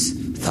his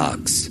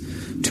thugs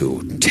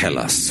to tell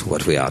us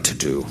what we are to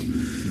do.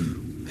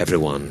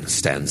 Everyone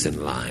stands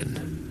in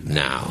line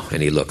now,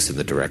 and he looks in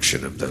the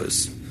direction of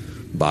those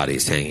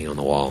bodies hanging on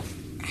the wall.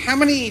 How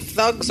many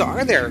thugs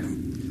are there?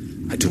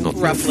 I do not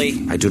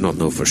roughly. I do not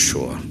know for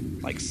sure.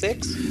 Like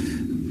 6?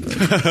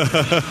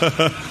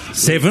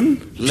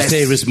 7?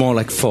 Say it was more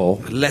like 4.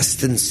 Less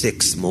than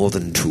 6, more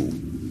than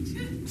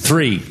 2.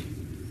 3.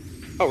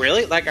 Oh,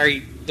 really? Like, are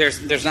you?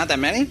 There's not that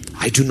many?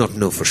 I do not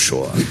know for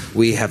sure.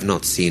 We have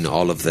not seen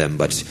all of them,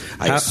 but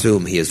I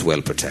assume he is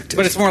well protected.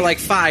 But it's more like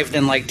 5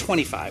 than like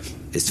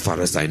 25. As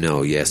far as I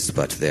know, yes,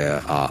 but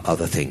there are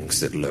other things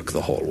that lurk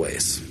the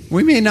hallways.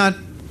 We may not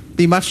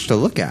be much to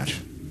look at.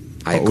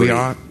 I agree. We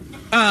are.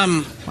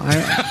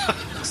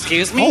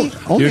 Excuse me?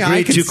 Only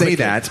I can say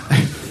that.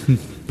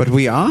 But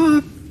we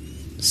are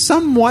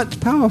somewhat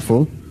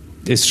powerful.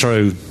 It's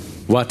true.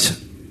 What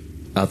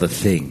other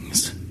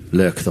things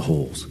lurk the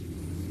halls?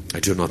 I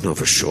do not know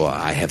for sure.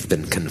 I have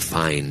been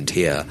confined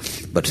here,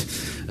 but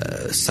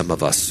some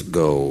of us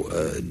go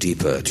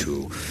deeper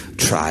to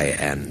try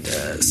and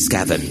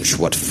scavenge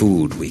what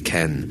food we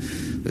can.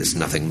 There's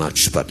nothing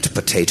much but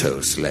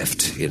potatoes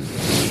left in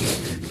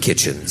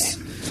kitchens.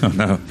 Oh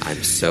no! I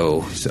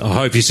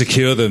hope you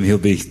secure them. He'll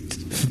be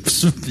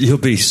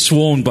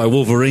swarmed by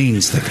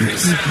wolverines that can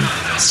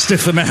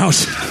stiff them out.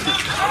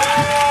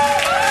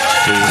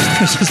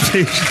 Just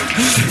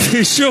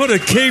be sure to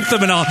keep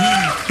them in a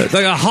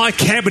high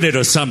cabinet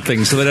or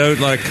something, so they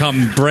don't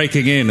come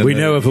breaking in. We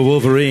know of a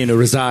wolverine who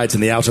resides in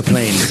the outer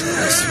plains.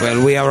 Yes,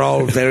 well, we are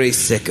all very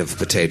sick of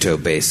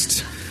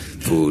potato-based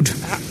food.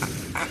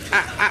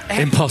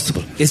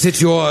 Impossible. Is it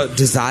your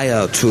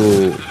desire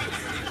to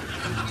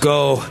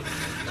go?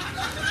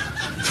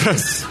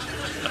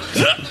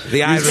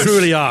 You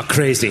truly are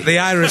crazy. The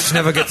Irish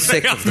never get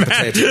sick of the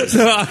potatoes.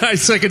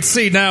 I can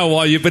see now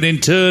why you've been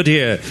interred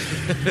here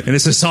in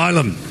this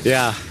asylum.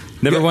 Yeah.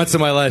 Never once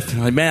in my life.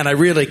 Like, man, I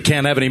really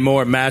can't have any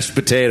more mashed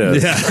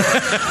potatoes. Yeah.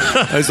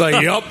 I was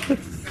like, yup.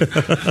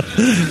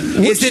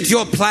 Is it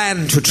your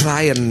plan to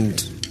try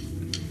and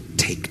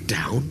take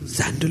down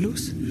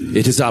Xandalus?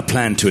 It is our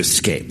plan to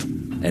escape.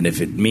 And if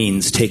it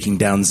means taking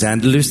down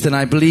Xandalus, then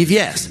I believe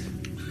yes.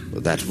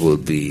 Well, that will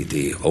be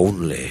the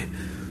only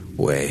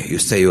way. You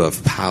say you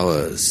have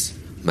powers,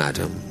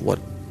 madam. What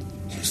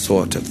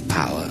sort of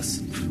powers?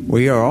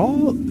 We are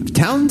all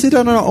talented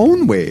in our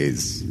own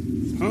ways.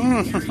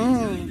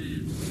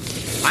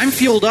 I'm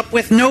fueled up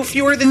with no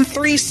fewer than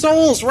 3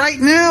 souls right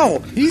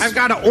now. I've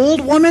got an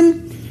old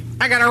woman,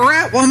 I got a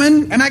rat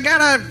woman, and I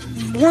got a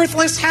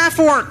worthless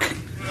half-orc.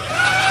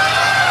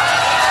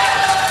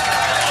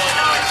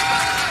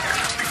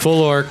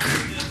 Full orc.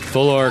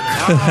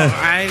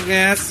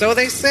 So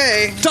they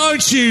say.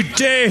 Don't you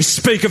dare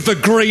speak of the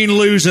green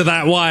loser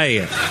that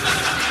way.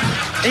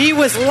 He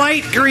was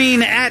light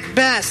green at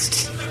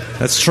best.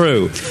 That's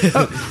true.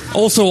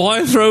 Also,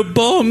 I throw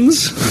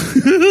bombs.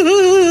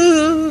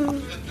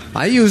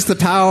 I use the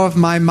power of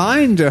my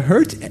mind to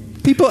hurt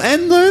people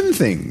and learn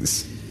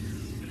things.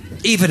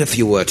 Even if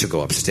you were to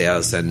go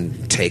upstairs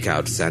and take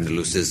out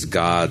Xandalus's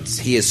guards,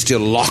 he is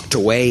still locked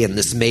away in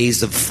this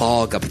maze of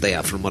fog up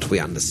there, from what we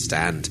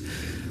understand.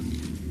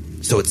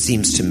 So it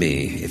seems to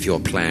me, if your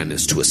plan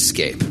is to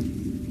escape,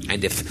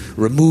 and if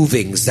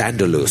removing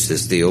Xandalus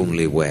is the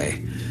only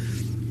way,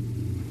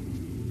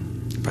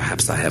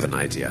 perhaps I have an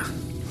idea.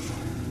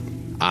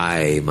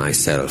 I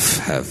myself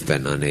have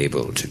been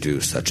unable to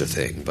do such a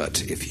thing,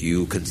 but if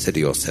you consider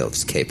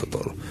yourselves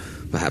capable,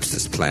 perhaps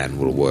this plan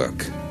will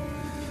work.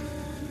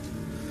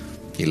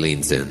 He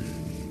leans in.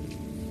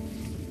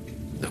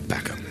 No,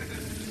 back up.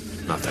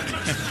 Not that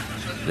close.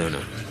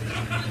 No.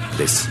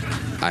 Please.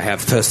 I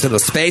have personal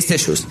space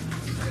issues.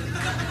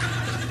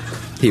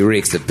 He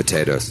reeks of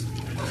potatoes.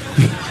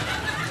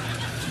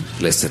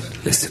 Listen,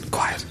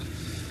 quiet.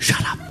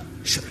 Shut up.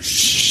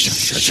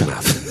 Shut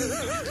up.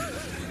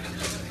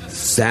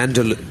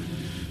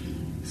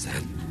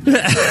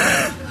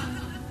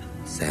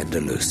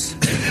 Xandalus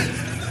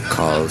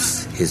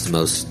calls his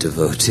most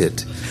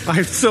devoted.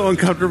 I'm so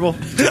uncomfortable.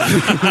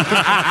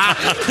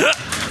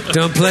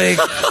 Don't play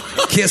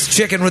kiss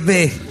chicken with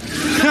me.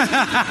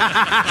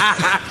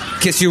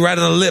 Kiss you right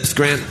on the lips,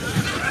 Grant.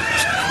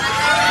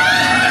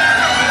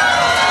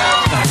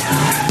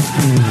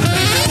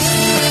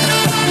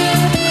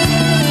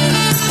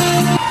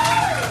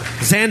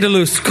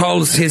 Xandalus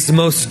calls his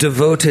most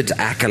devoted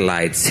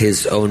acolytes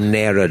his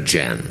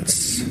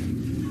Oneragens.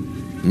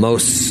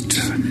 Most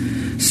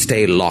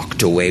stay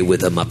locked away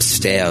with him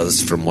upstairs,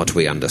 from what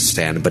we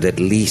understand, but at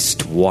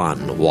least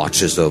one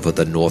watches over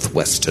the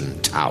northwestern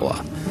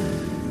tower.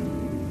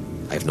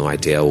 I have no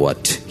idea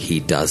what he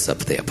does up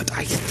there, but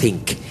I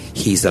think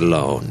he's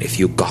alone. If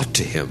you got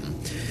to him,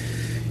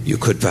 you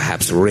could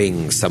perhaps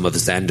wring some of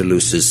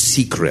Xandalus's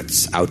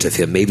secrets out of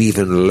him, maybe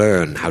even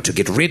learn how to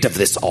get rid of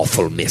this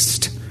awful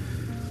mist.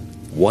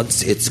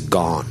 Once it's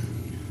gone,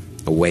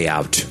 a way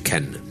out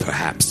can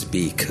perhaps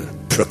be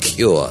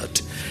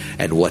procured,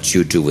 and what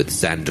you do with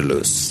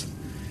Xandalus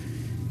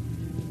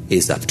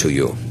is up to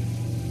you.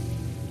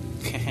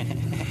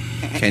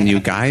 Can you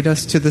guide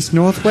us to this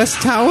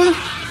northwest tower?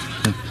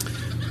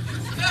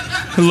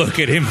 Look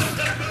at him.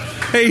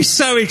 He's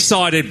so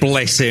excited,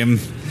 bless him.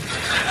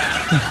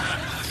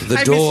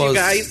 The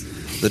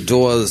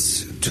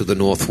doors to the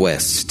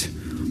northwest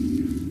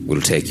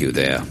will take you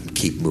there.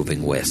 Keep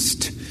moving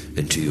west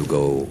until you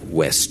go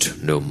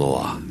west no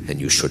more, and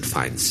you should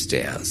find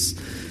stairs.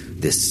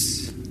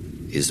 This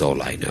is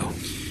all I know.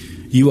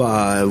 You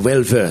are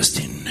well versed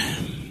in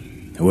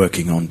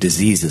working on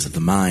diseases of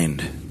the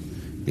mind.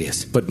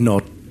 Yes. But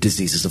not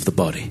diseases of the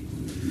body.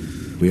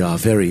 We are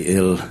very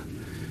ill.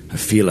 I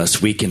feel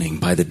us weakening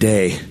by the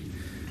day.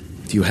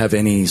 Do you have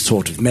any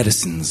sort of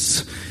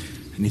medicines?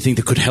 Anything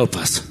that could help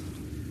us?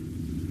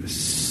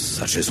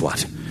 Such as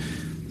what?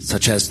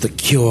 Such as the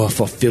cure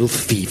for filth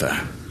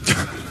fever.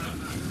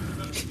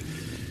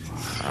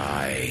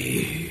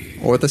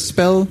 Or the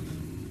spell?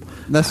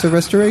 Lesser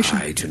restoration?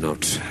 I do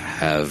not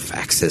have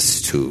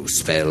access to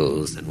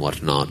spells and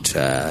whatnot.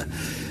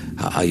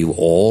 Are you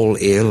all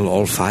ill,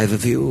 all five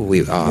of you?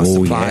 Our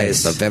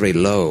supplies are very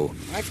low.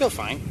 I feel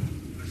fine.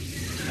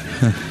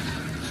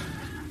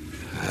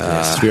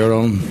 Yes, we are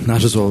all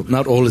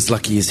not all as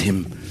lucky as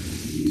him.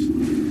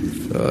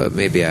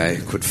 Maybe I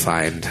could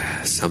find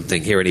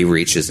something here. And he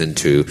reaches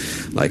into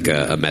like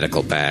a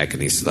medical bag,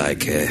 and he's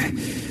like,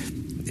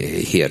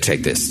 here,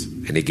 take this.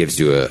 And he gives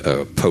you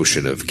a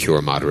potion of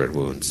cure moderate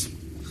wounds.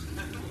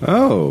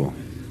 Oh.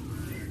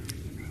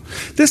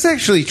 This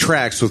actually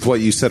tracks with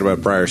what you said about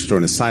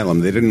Briarstone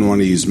Asylum. They didn't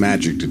want to use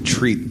magic to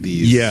treat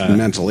these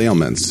mental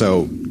ailments.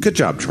 So, good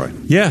job, Troy.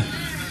 Yeah.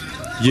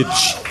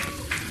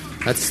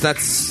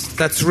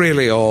 That's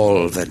really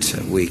all that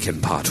we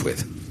can part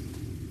with.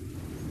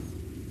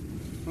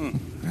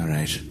 All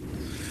right.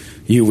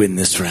 You win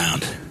this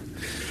round.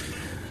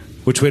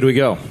 Which way do we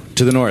go?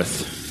 To the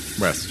north?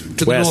 West.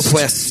 To the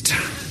northwest.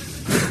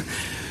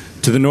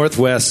 To the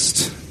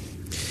northwest.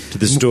 To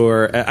this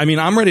door. I mean,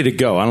 I'm ready to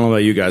go. I don't know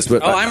about you guys,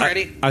 but I'm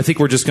ready. I think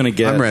we're just going to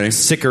get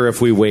sicker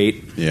if we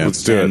wait. Yeah,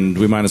 let's do it.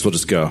 We might as well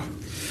just go.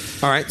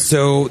 All right,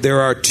 so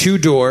there are two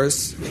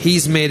doors.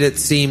 He's made it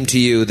seem to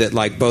you that,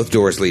 like, both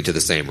doors lead to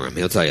the same room.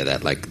 He'll tell you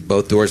that. Like,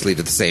 both doors lead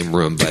to the same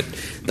room, but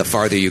the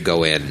farther you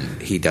go in,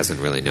 he doesn't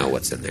really know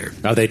what's in there.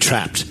 Are they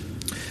trapped?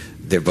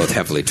 They're both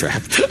heavily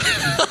trapped.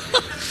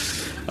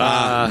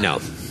 No.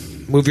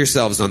 Move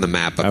yourselves on the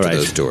map up to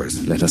those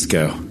doors. Let us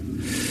go.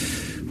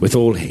 With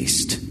all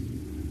haste.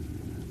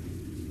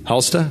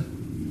 Halster,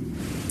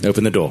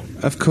 open the door.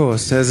 Of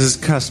course, as is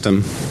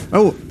custom.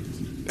 Oh,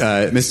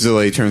 Mrs.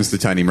 O'Leary turns to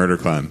Tiny Murder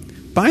Clown.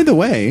 By the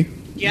way,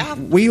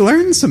 we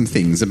learned some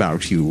things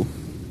about you.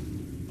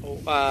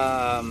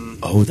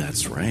 Oh,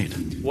 that's right.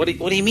 What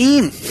do you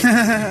mean?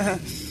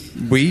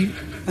 We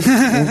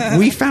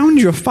found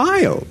your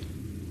file.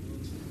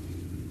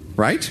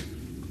 Right?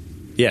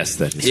 Yes,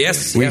 that is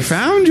yes. We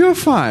found your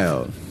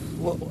file.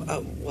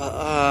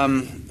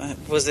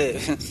 Was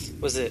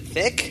it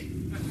thick?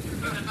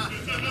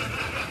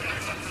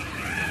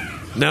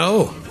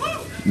 No.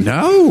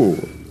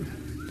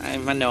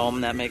 I'm a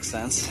gnome. That makes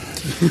sense.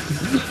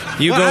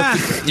 You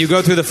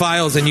go through the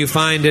files and you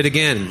find it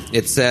again.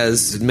 It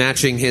says,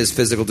 matching his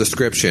physical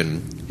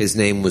description, his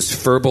name was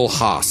Ferbal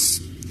Haas.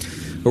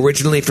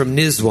 Originally from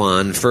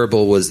Nizwan,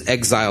 Ferbal was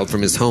exiled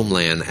from his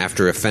homeland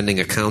after offending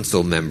a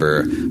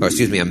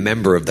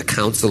member of the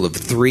Council of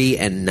 3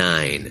 and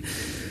 9.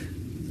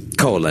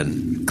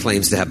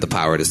 Claims to have the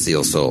power to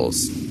seal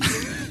souls.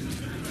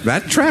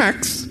 That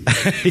tracks.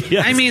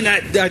 Yes. I mean,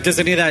 does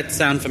any of that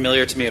sound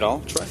familiar to me at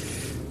all, Troy?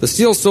 The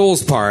Steel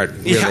Souls part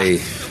really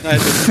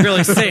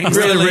really sings.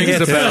 really rings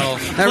the bell.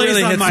 That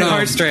really hits my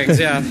heartstrings,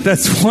 yeah.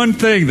 That's one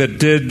thing that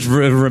did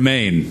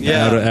remain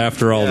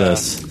after all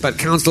this. But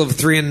Council of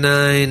 3 and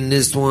 9,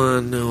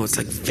 Nizwan, no, it's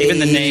like vague even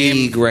the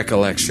name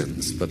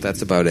recollections, but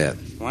that's about it.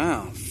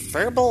 Wow.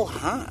 Ferbal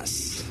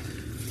Haas.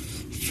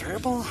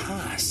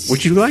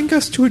 Would you like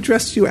us to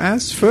address you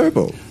as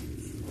Ferbal?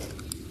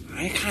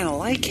 I kind of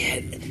like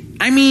it.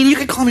 I mean, you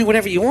could call me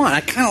whatever you want.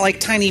 I kind of like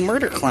Tiny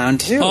Murder Clown,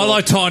 too. I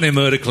like Tiny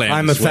Murder Clown.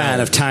 I'm a fan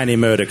of Tiny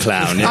Murder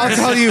Clown. I'll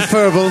call you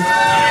Ferbal.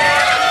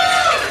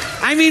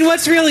 I mean,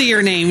 what's really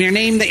your name? Your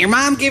name that your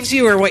mom gives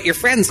you or what your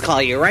friends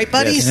call you, right,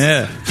 buddies?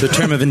 Yes. Yeah, the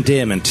term of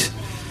endearment.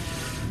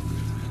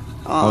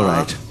 All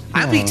right.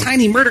 I'll be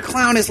Tiny Murder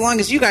Clown as long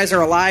as you guys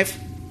are alive.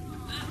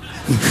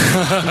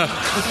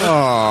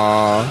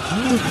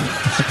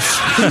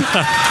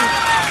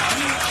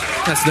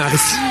 That's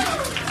nice.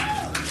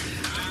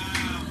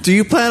 Do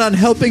you plan on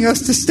helping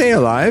us to stay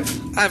alive?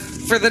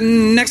 For the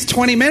next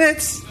 20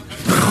 minutes.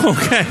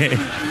 Okay.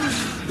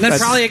 Then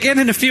probably again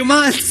in a few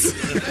months.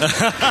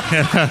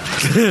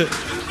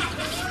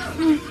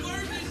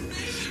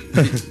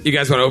 You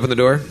guys want to open the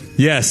door?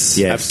 Yes.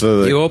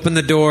 Absolutely. You open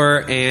the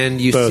door and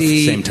you Both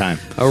see same time.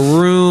 a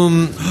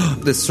room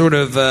that's sort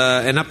of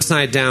an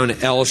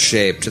upside-down L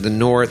shape. To the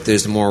north,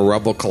 there's more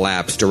rubble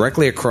collapse.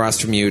 Directly across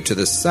from you to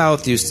the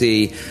south, you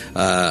see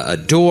a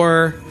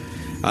door,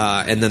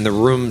 and then the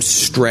room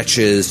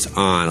stretches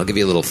on. I'll give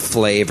you a little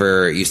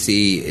flavor. You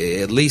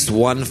see at least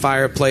one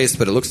fireplace,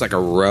 but it looks like a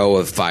row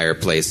of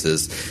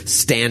fireplaces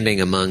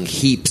standing among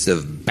heaps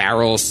of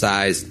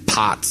barrel-sized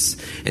pots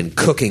and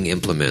cooking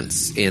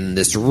implements in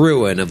this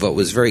ruin of what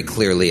was very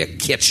clearly a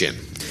kitchen.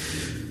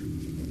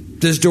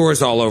 There's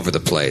doors all over the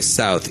place.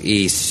 South,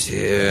 east.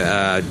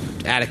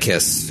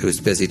 Atticus,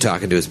 who's busy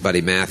talking to his buddy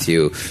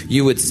Matthew,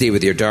 you would see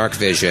with your dark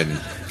vision,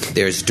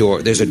 there's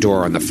a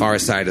door on the far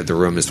side of the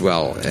room as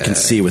well. I can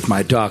see with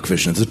my dark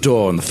vision. There's a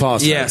door on the far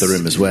side of the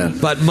room as well.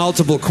 But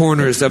multiple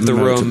corners of the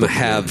room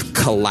have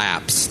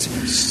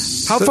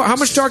collapsed. How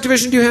much dark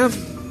vision do you have?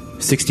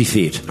 60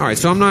 feet. All right,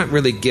 so I'm not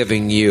really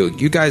giving you.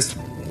 You guys,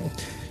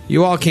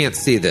 you all can't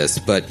see this,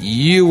 but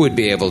you would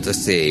be able to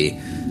see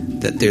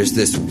that there's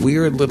this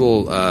weird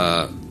little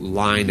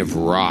line of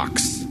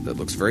rocks that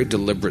looks very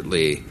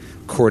deliberately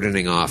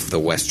cordoning off the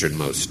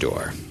westernmost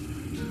door.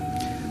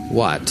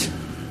 What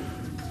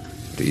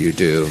do you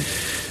do?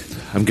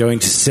 I'm going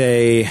to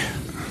say, I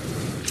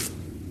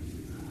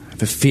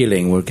have a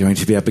feeling we're going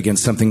to be up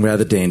against something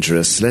rather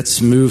dangerous.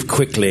 Let's move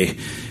quickly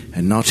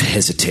and not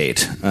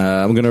hesitate.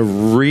 I'm going to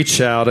reach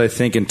out, I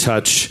think, and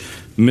touch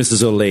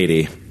Mrs.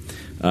 O'Lady.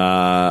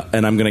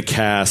 And I'm going to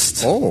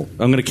cast. I'm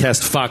going to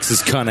cast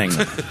Fox's Cunning.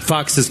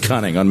 Fox's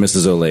Cunning on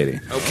Mrs. O'Lady.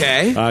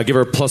 Okay. Give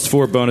her a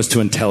 +4 bonus to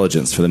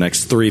intelligence for the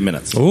next 3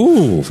 minutes.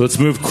 Ooh. So let's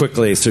move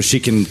quickly so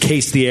she can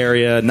case the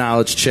area,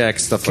 knowledge check,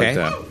 stuff like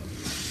that. All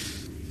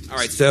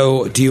right.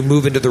 So, do you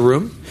move into the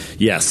room?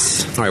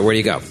 Yes. All right. Where do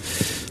you go?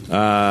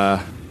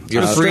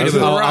 You're free to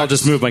move. I'll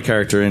just move my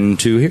character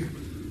into here.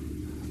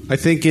 I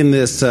think in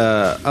this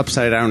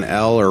upside down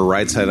L or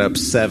right side up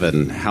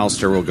 7,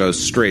 Halster will go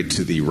straight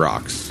to the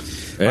rocks.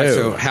 All right,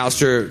 so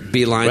Halster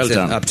beelines Well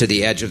done. it up to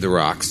the edge of the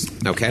rocks.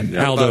 Okay.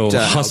 Aldo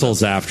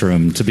hustles after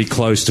him to be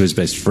close to his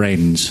best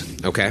friend.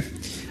 Okay.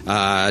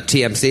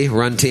 TMC,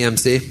 run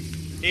TMC.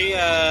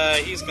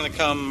 He's going to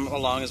come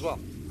along as well.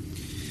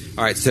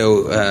 All right,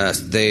 so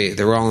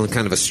they're all in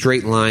kind of a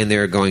straight line.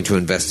 They're going to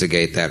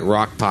investigate that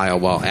rock pile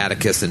while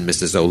Atticus and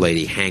Mrs.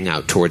 O'Lady hang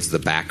out towards the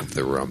back of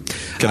the room.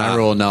 Can I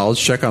roll a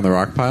knowledge check on the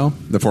rock pile?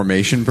 The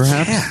formation,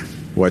 perhaps? Yeah.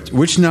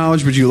 Which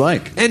knowledge would you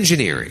like?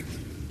 Engineering.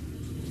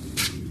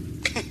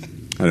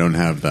 I don't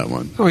have that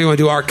one. Oh, you want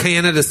to do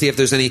Arcana to see if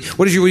there's any...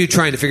 What are you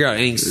trying to figure out?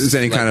 Is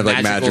any kind of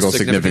magical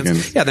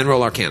significance? Yeah, then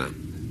roll Arcana.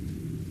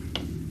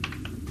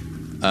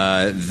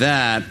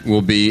 That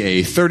will be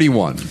a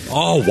 31.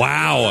 Oh,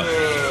 wow.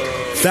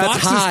 That's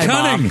Fox high, is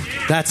cunning. Mom.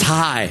 That's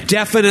high.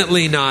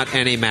 Definitely not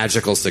any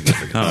magical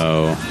significance.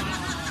 Oh.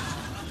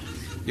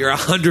 You're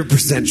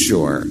 100%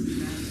 sure.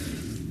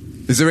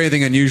 Is there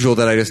anything unusual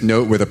that I just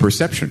note with a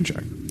perception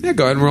check? Yeah,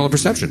 go ahead and roll a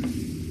perception.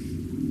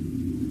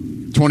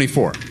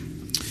 24.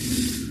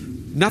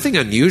 Nothing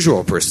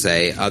unusual per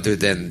se, other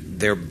than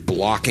they're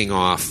blocking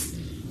off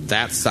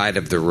that side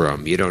of the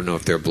room. You don't know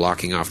if they're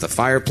blocking off the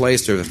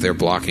fireplace or if they're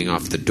blocking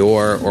off the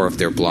door or if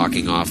they're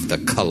blocking off the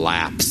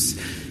collapse.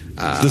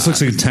 This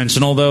looks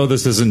intentional, though.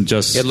 This isn't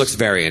just... It looks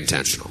very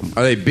intentional.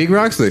 Are they big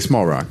rocks or are they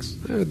small rocks?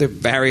 They're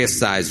various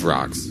sized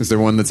rocks. Is there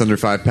one that's under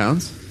 5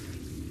 pounds?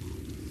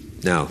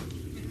 No.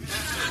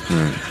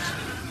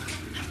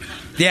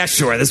 Yeah,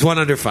 sure. There's one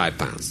under 5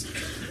 pounds.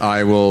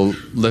 I will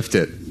lift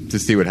it to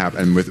see what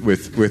happens, and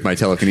with my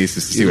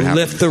telekinesis to see what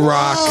happens. Lift the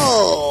rock.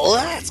 Oh,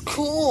 that's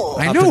cool.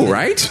 I know,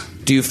 right?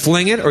 Do you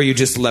fling it or you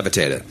just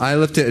levitate it? I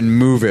lift it and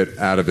move it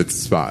out of its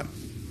spot.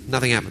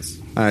 Nothing happens.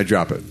 I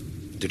drop it.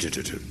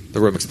 The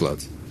room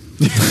explodes.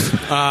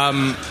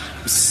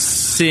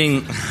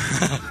 Seeing...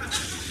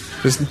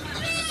 Just,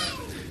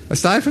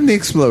 aside from the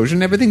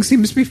explosion, everything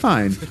seems to be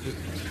fine.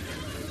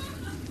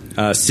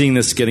 Seeing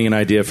this, getting an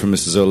idea from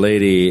Mrs.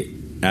 O'Lady,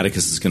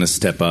 Atticus is going to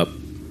step up,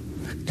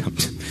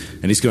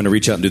 and he's going to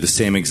reach out and do the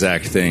same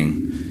exact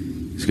thing.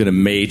 He's going to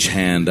mage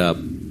hand up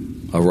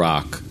a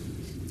rock,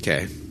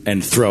 Okay.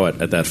 and throw it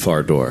at that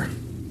far door.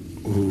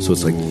 Ooh. So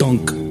it's like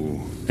dunk,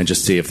 and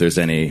just see if there's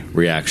any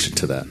reaction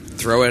to that.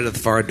 Throw it at the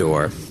far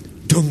door.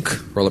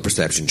 Dunk. Roll a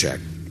perception check.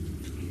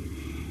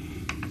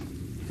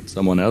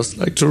 Someone else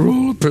like to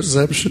roll a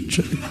perception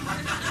check?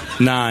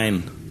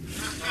 9.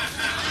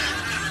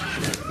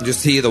 You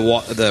just see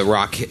the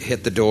rock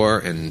hit the door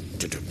and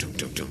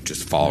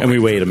just fall. And we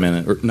wait a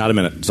minute. Or not a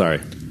minute, sorry.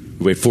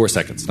 We wait 4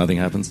 seconds. Nothing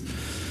happens.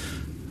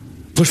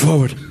 Push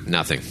forward.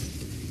 Nothing.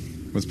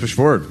 Let's push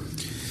forward.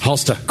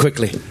 Halster,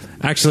 quickly.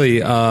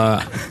 Actually,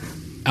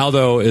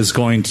 Aldo is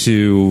going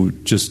to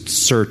just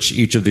search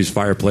each of these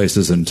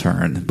fireplaces in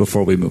turn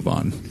before we move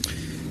on.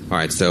 All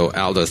right, so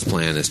Aldo's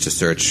plan is to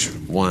search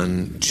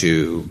 1,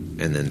 2,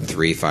 and then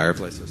 3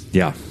 fireplaces.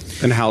 Yeah.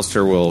 And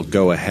Halster will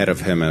go ahead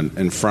of him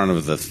in front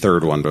of the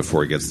third one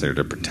before he gets there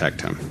to protect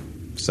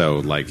him. So,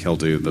 like, he'll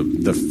do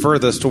the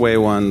furthest away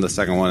one, the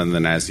second one, and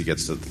then as he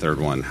gets to the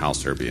third one,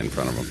 Halster will be in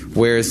front of him.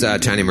 Where's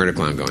Tiny Murder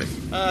Clown going?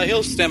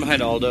 He'll stand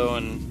behind Aldo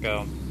and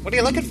go, "What are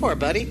you looking for,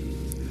 buddy?"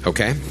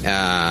 Okay.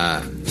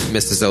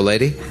 Mrs.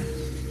 O'Lady?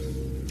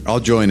 I'll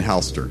join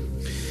Halster.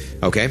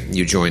 Okay,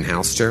 you join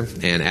Halster.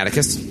 And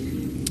Atticus?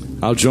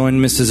 I'll join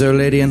Mrs.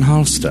 O'Lady and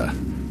Halster.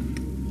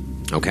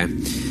 Okay.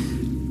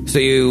 So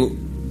you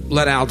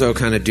let Aldo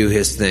kind of do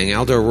his thing.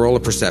 Aldo, roll a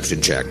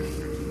perception check.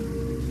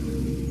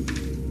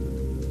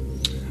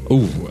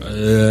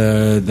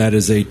 That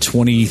is a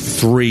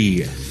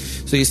 23.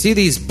 So you see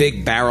these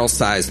big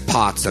barrel-sized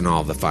pots in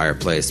all the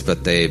fireplace,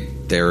 but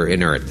they're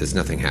inert. There's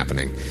nothing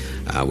happening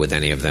with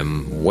any of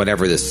them.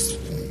 Whatever this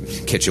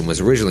kitchen was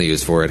originally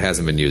used for, it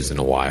hasn't been used in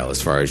a while,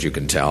 as far as you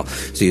can tell.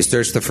 So you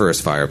search the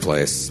first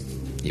fireplace.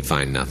 You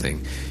find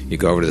nothing. You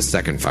go over to the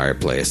second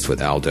fireplace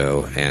with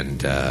Aldo and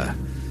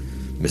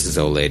Mrs.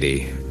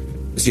 O'Lady.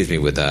 Excuse me,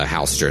 with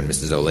Halster and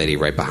Mrs. O'Lady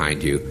right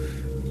behind you.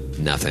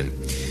 Nothing.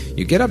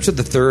 You get up to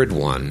the third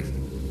one,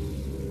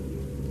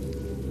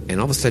 and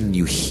all of a sudden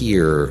you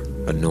hear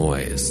a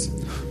noise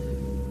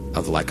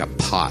of like a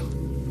pot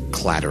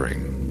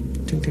clattering.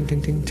 Ting, ting,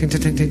 ting, ting, ting,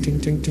 ting, ting, ting,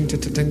 ting, ting,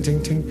 ting, ting,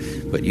 ting,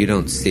 ting. But you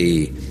don't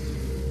see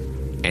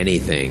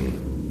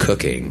anything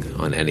cooking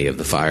on any of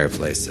the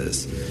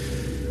fireplaces.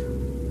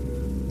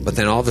 But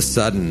then all of a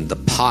sudden, the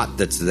pot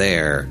that's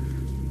there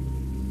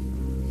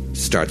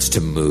starts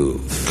to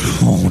move.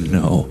 Oh,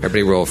 no.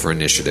 Everybody roll for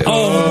initiative.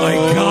 Oh, my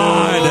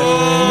God.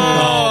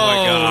 Oh, my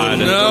God.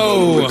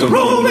 No. Make a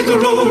roll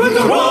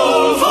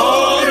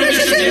for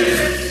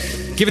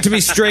initiative. Give it to me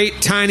straight,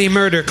 Tiny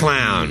Murder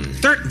Clown.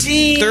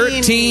 13.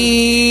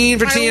 13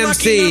 for My TMC.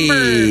 lucky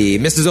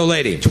number. Mrs.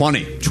 O'Lady.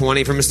 20.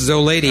 20 for Mrs.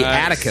 O'Lady.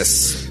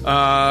 Atticus.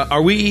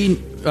 Are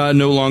we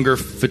no longer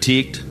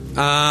fatigued?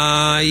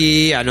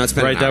 Yeah, no, it's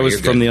been Right, an hour. that was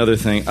You're from good. the other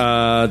thing.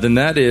 Then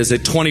that is a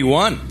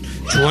 21.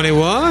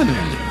 21.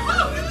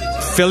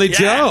 Philly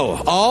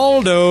Joe.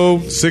 Aldo.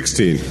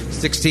 16.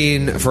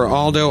 16 for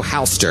Aldo.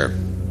 Halster.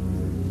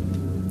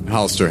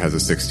 Halster has a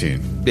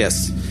 16.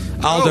 Yes.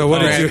 Aldo, what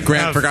did you...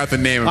 Grant forgot the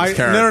name of his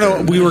character.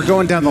 No. We were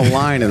going down the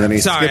line, and then he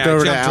Sorry, skipped I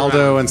over to jumped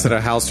Aldo around. instead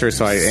of Halster,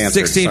 so I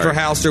answered. 16 Sorry. for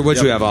Halster.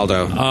 What'd you have,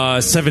 Aldo?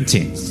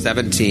 17.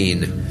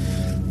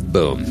 17.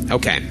 Boom.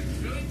 Okay.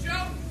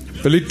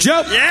 Philly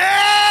Joe.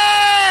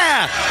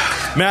 Yeah!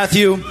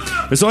 Matthew,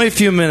 there's only a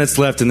few minutes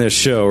left in this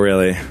show,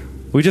 really.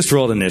 We just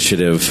rolled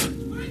initiative.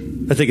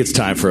 I think it's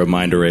time for a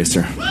mind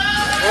eraser.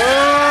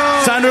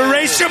 It's time to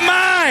erase your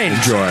mind!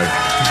 Enjoy.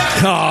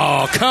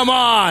 Oh, come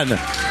on!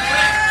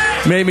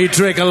 Made me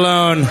drink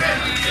alone.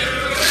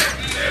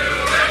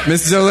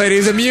 Mrs. O'Lady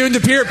is immune to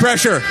peer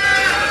pressure.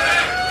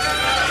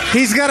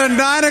 He's got a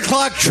 9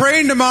 o'clock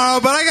train tomorrow,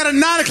 but I got a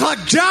 9 o'clock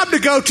job to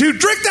go to.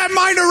 Drink that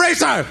mind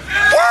eraser!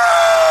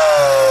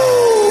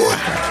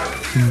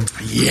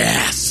 Woo!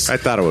 Yes! I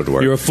thought it would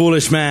work. You're a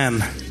foolish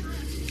man.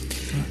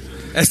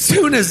 As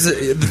soon as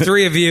the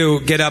three of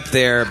you get up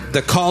there,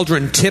 the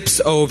cauldron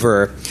tips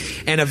over,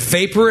 and a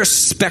vaporous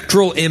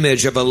spectral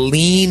image of a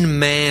lean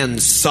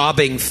man's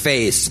sobbing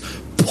face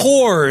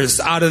pours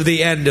out of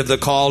the end of the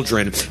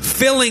cauldron,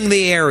 filling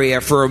the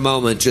area for a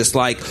moment, just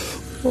like,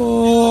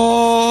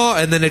 oh,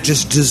 and then it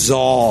just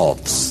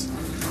dissolves.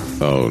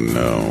 Oh,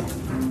 no.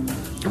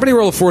 Everybody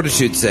roll a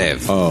fortitude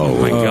save. Oh,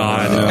 my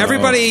God. no.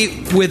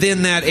 Everybody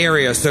within that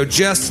area, so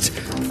just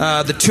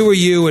the two of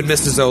you and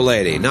Mrs.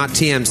 O'Lady, not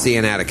TMC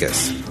and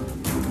Atticus.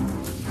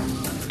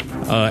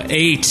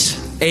 8.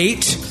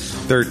 8.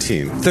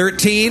 13.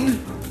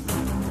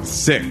 13.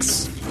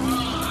 6.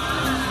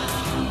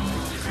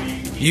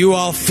 You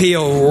all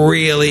feel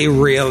really,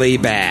 really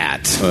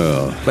bad.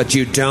 But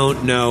you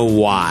don't know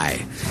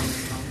why.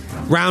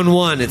 Round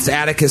 1, it's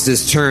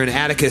Atticus's turn.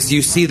 Atticus,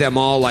 you see them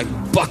all like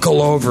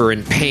buckle over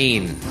in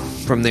pain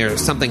from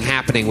something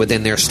happening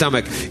within their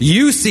stomach.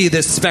 You see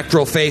this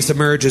spectral face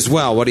emerge as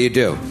well. What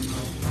do?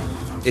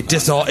 It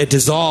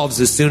dissolves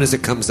as soon as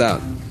it comes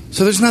out.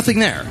 So there's nothing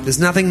there. There's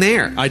nothing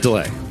there. I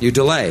delay. You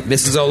delay.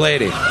 Mrs.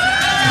 O'Lady.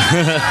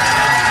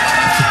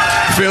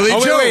 Philly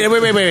Joe.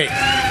 Wait.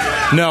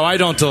 No, I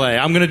don't delay.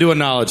 I'm going to do a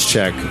knowledge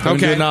check. I'm going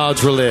to do a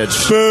knowledge religion.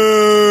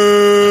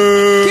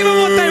 Give them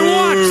what they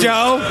want,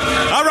 Joe.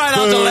 All right,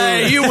 I'll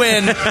delay. You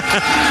win.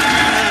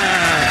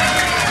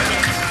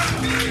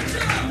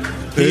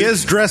 He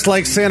is dressed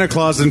like Santa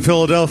Claus in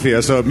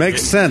Philadelphia, so it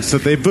makes sense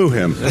that they boo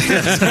him.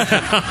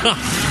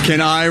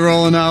 Can I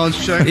roll a knowledge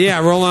check? Yeah,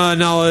 roll a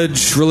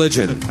knowledge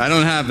religion. I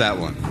don't have that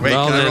one. Wait,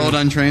 Well, can I then- roll it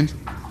untrained?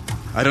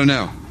 I don't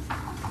know.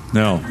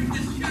 No.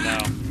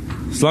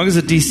 As long as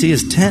the DC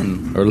is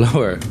 10 or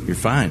lower, you're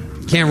fine.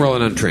 Can't roll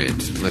it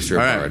untrained unless you're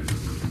a All right. bard.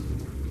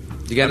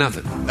 You got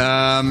nothing.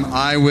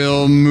 I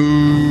will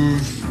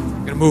move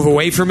Gonna move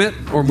away from it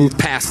or move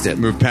past it?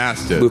 move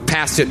past it. Move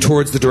past it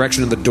towards the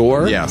direction of the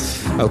door?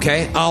 Yes.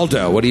 Okay.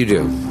 Aldo, what do you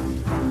do?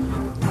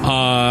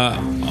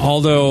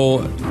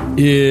 Aldo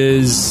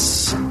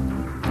is...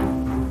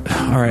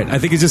 All right, I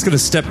think he's just going to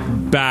step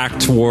back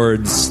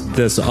towards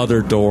this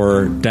other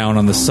door down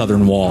on the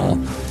southern wall.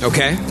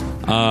 Okay.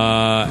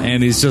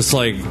 And he's just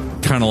like,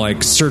 kind of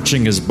like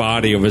searching his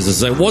body over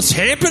this. Like, what's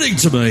happening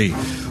to me?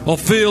 I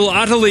feel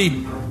utterly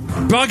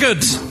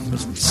buggered.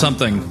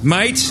 Something,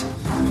 mate.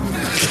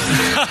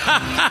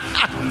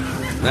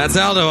 That's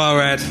Aldo, all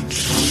right.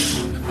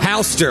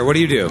 Halster, what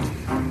do you do?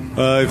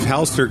 If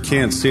Halster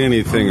can't see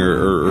anything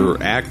or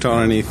act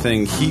on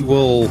anything, he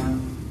will.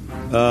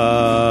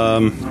 I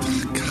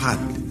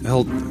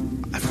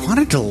want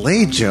to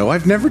delay, Joe.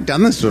 I've never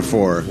done this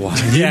before.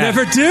 You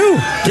never do.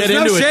 Get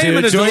into it,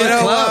 dude. Join the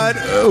club.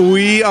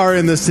 We are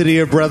in the city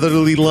of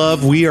brotherly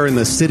love. We are in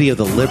the city of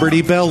the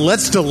Liberty Bell.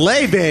 Let's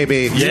delay,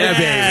 baby. Yeah,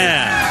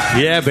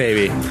 baby. Yeah,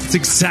 baby. It's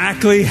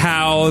exactly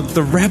how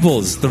the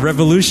rebels, the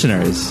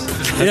revolutionaries,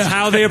 that's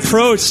how they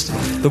approached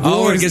the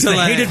war against the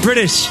hated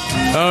British.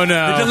 Oh,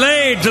 no.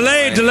 They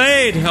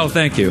delayed. Oh,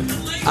 thank you.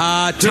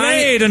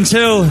 Delayed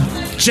until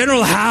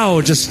General Howe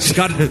just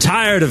got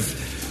tired of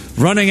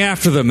running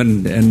after them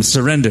and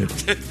surrendered.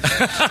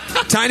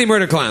 Tiny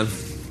Murder Clown.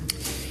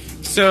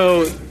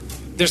 So,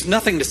 there's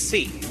nothing to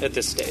see at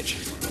this stage.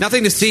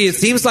 Nothing to see. It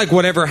seems like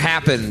whatever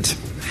happened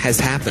has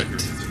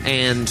happened.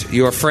 And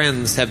your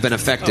friends have been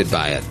affected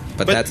by it.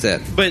 But that's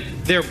it. But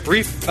they're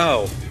brief...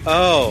 Oh.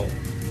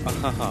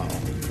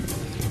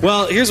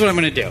 Well, here's what I'm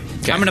going to do.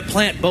 Okay. I'm going to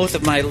plant both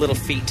of my little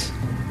feet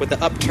with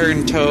the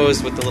upturned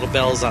toes with the little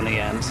bells on the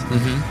end.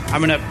 Mm-hmm.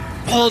 I'm going to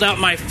hold out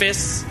my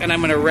fists, and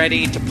I'm going to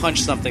ready to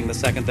punch something the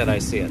second that I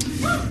see it.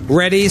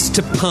 Readies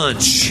to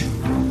punch.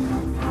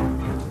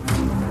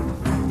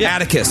 Yeah.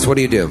 Atticus, what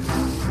do you do?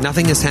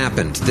 Nothing has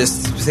happened.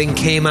 This thing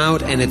came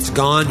out, and it's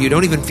gone. You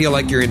don't even feel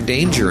like you're in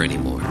danger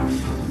anymore.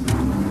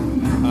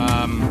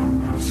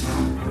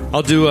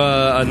 I'll do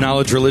a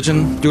knowledge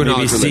religion. Do a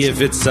knowledge religion. See if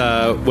it's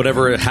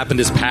whatever happened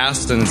is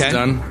past and it's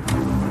done.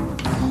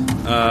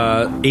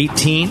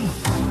 18.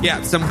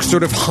 Yeah, some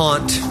sort of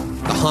haunt.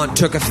 The haunt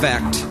took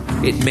effect.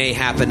 It may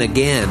happen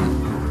again.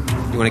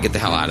 You want to get the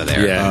hell out of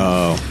there. Yeah.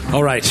 Oh.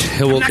 All right.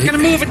 I'm not going to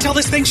move until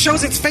this thing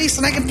shows its face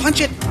and I can punch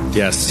it.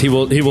 Yes. He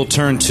will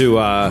turn to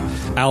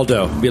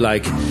Aldo. Be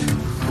like,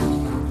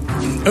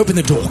 open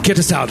the door. Get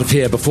us out of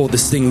here before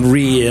this thing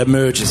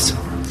re-emerges.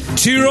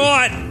 To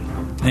right.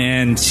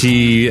 And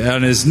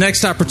on his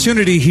next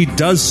opportunity, he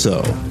does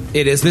so.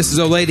 It is Mrs.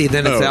 O'Lady,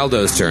 then it's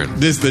Aldo's turn.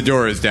 The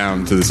door is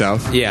down to the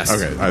south? Yes.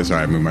 Okay, I'm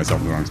sorry, I moved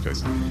myself in the wrong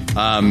space.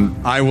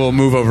 I will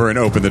move over and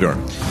open the door.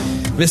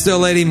 Mrs.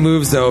 O'Lady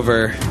moves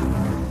over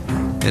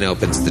and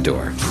opens the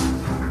door.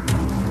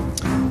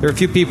 There are a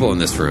few people in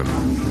this room.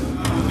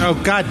 Oh,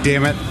 God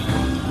damn it.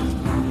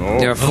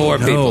 There are 4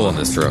 people in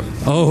this room.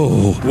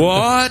 Oh.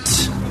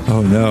 What?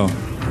 Oh, no.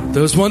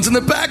 Those ones in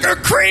the back are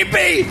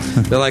creepy.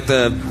 They're like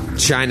the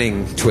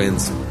Shining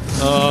twins.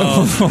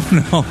 Oh,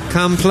 no.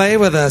 Come play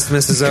with us,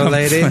 Mrs.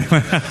 O'Lady.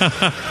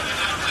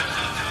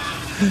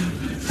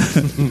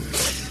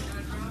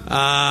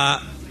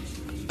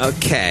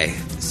 Okay.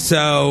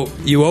 So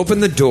you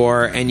open the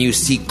door and you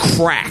see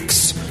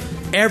cracks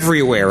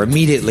everywhere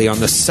immediately on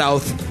the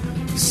south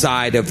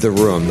side of the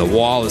room. The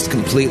wall is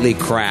completely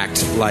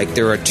cracked. Like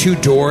there are 2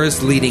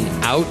 doors leading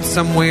out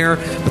somewhere,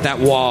 but that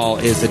wall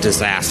is a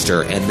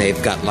disaster and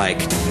they've got like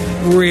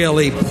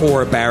really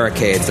poor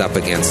barricades up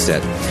against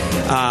it.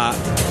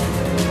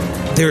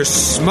 There's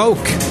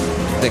smoke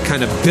that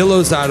kind of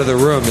billows out of the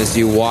room as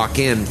you walk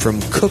in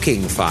from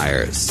cooking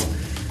fires.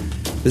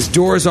 There's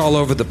doors all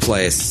over the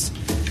place.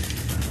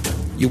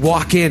 You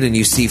walk in and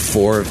you see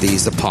 4 of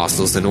these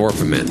apostles in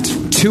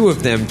orpiment. 2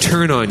 of them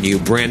turn on you,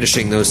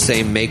 brandishing those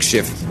same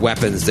makeshift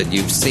weapons that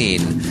you've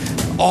seen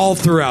all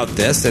throughout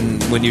this,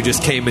 and when you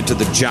just came into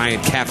the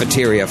giant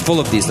cafeteria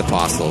full of these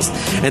apostles.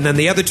 And then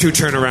the other 2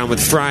 turn around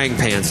with frying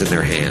pans in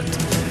their hand.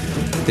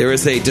 There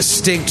is a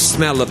distinct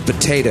smell of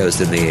potatoes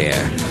in the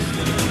air.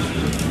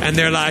 And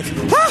they're like,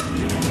 ah!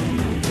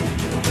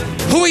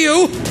 Who are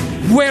you?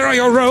 Where are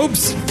your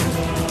robes?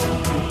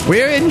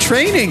 We're in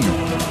training.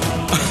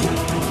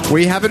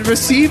 We haven't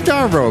received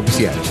our robes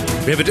yet.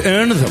 We haven't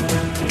earned them.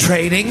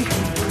 Training?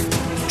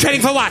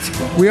 Training for what?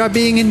 We are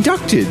being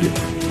inducted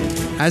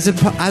as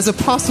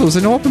apostles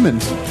in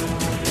orpiment.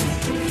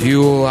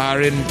 You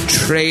are in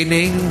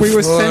training? We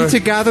were sent to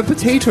gather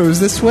potatoes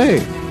this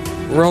way.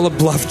 Roll a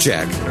bluff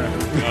check.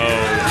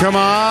 Oh. Come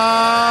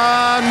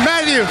on,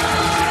 Matthew!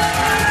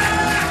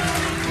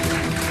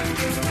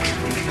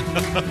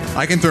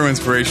 I can throw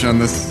inspiration on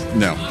this.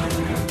 No.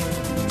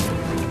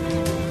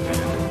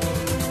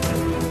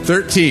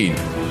 13.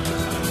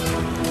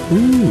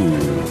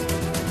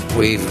 Ooh.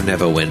 We've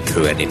never went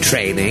through any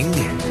training.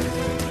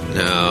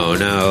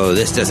 No,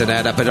 this doesn't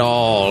add up at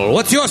all.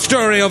 What's your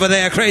story over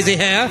there, crazy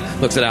hair?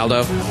 Looks at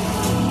Aldo.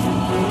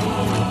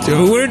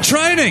 We're in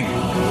training.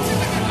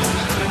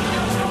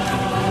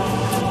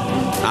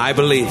 I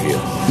believe you.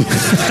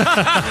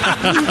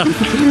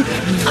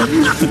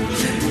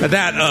 At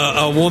that,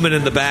 a woman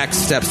in the back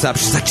steps up.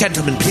 She's like,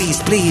 gentlemen,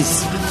 please.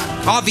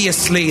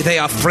 Obviously, they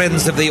are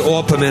friends of the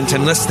Orpiment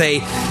unless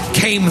they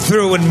came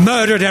through and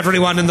murdered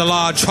everyone in the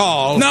large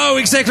hall. No,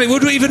 exactly.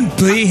 Would we even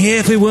be here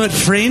if we weren't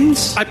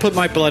friends? I put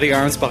my bloody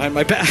arms behind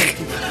my back.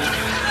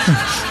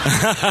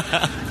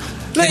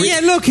 Yeah,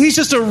 look, he's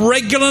just a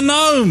regular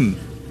gnome.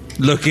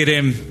 Look at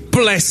him.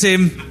 Bless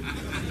him.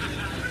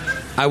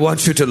 I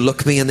want you to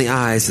look me in the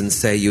eyes and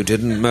say you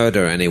didn't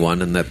murder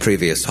anyone in the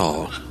previous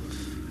hall.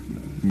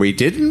 We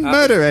didn't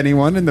murder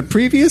anyone in the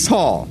previous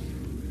hall.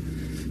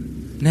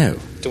 No.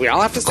 Do we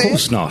all have to Of say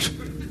course it? not.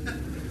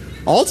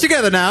 All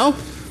together now.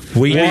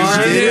 We didn't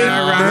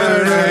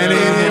murder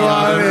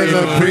anyone in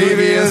the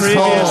previous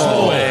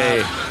hall.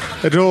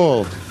 At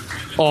all.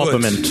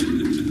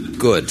 Orpiment.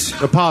 Good.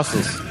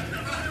 Apostles.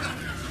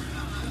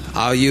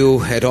 Are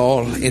you at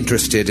all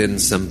interested in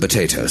some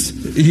potatoes?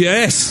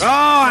 Yes. Oh,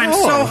 I'm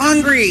so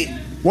hungry.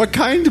 What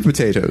kind of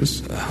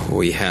potatoes?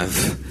 We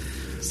have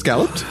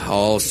Scalloped?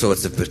 all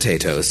sorts of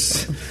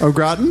potatoes. Au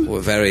gratin? We're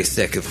very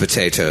sick of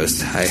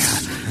potatoes.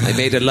 I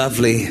made a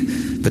lovely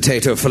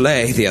potato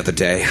fillet the other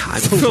day.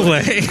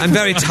 I'm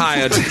very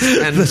tired,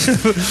 and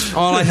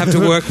all I have to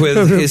work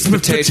with is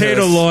potatoes.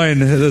 Potato loin.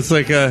 That's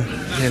like a...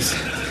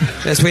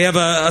 Yes, we have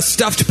a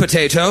stuffed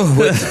potato.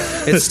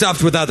 It's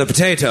stuffed with other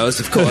potatoes,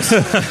 of course.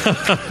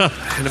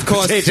 And of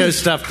course,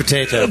 Stuffed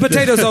potato.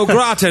 potatoes au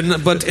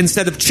gratin, but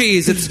instead of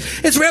cheese,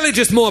 it's really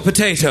just more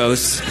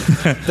potatoes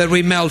that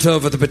we melt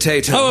over the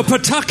potato. Oh, a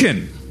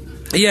patuckin.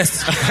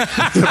 Yes.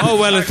 Oh,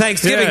 well, at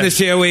Thanksgiving this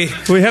year, we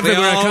have it where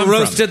I all come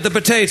roasted the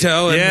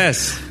potato. And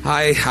Yes.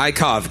 I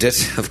carved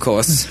it, of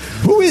course.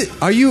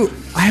 Are you...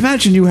 I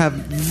imagine you have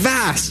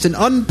vast and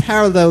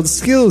unparalleled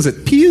skills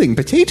at peeling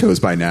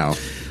potatoes by now.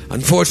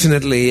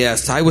 Unfortunately,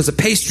 yes. I was a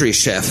pastry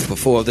chef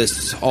before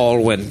this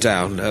all went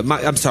down.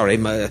 I'm sorry,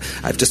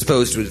 I've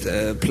disposed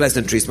with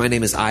pleasantries. My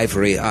name is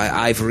Ivory.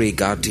 Ivory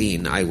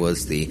Gardine. I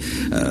was the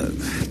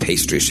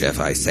pastry chef.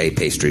 I say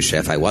pastry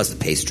chef. I was a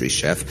pastry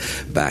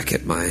chef back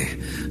at my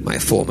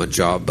former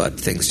job, but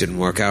things didn't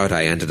work out.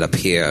 I ended up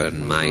here,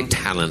 and my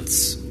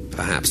talents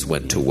perhaps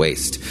went to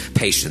waste.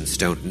 Patients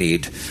don't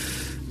need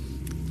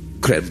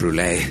creme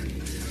brulee.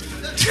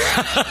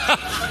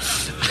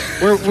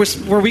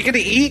 Were we going to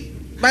eat?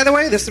 By the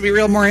way, this would be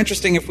real more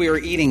interesting if we were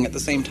eating at the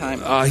same time.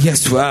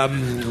 Yes,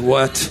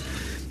 what?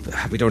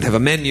 We don't have a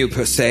menu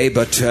per se,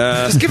 but...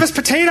 Just give us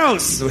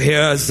potatoes!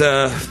 Here's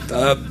a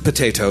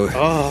potato.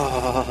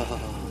 Oh.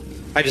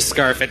 I just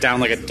scarf it down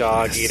like a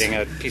dog eating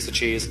a piece of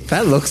cheese.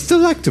 That looks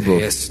delectable.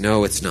 Yes,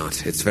 no, it's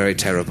not. It's very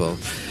terrible.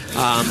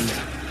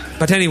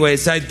 But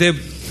anyways,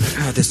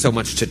 there's so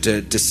much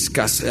to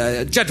discuss.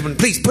 Gentlemen,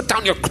 please put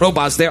down your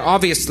crowbars. They're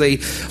obviously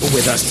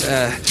with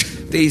us.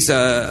 These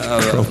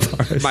are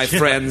my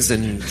friends,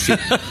 and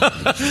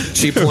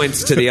she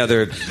points to the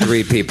other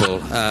three people.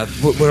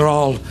 We're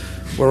all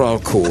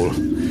cool.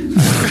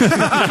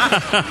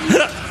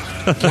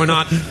 We're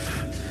not.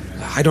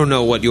 I don't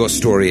know what your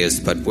story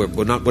is, but we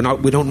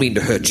don't mean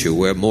to hurt you.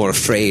 We're more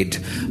afraid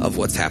of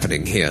what's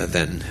happening here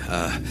than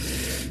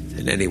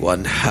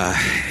anyone.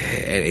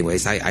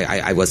 Anyways,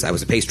 I was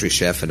a pastry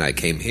chef, and I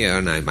came here,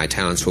 and my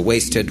talents were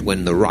wasted.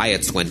 When the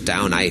riots went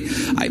down, I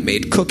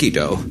made cookie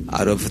dough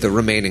out of the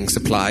remaining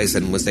supplies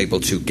and was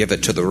able to give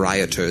it to the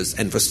rioters,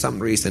 and for some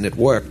reason it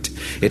worked.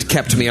 It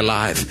kept me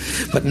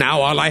alive. But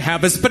now all I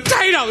have is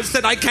potatoes,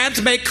 and I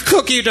can't make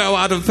cookie dough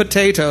out of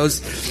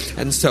potatoes.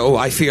 And so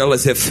I feel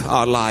as if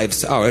our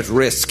lives are at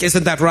risk.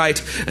 Isn't that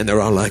right? And they're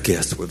all like,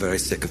 yes, we're very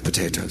sick of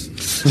potatoes.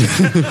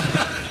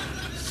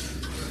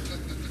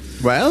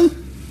 Well,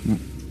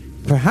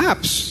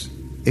 perhaps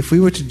if we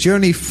were to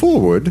journey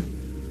forward,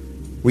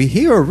 we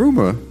hear a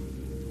rumor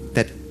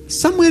that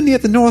somewhere near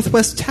the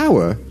Northwest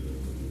Tower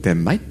there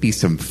might be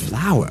some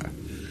flour.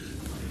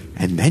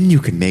 And then you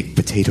can make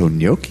potato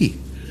gnocchi.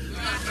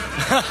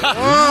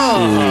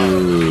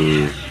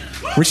 Oh.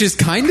 Which is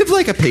kind of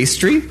like a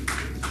pastry.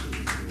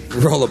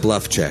 Roll a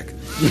bluff check.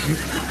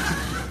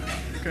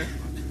 Okay.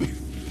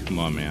 Come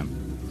on, man.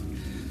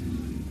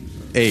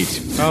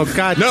 8. Oh,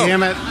 God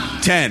damn it.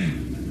 10.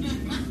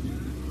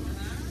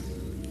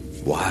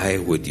 Why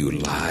would you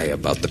lie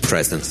about the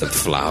presence of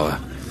flour?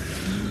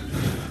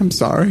 I'm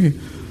sorry.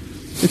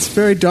 It's a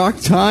very dark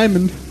time,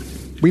 and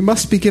we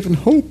must be given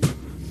hope.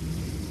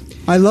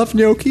 I love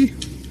gnocchi.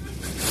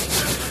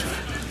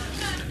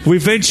 We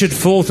ventured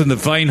forth in the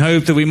vain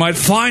hope that we might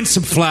find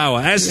some flour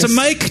as to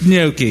make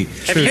gnocchi.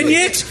 And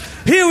yet,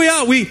 here we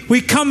are.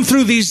 We come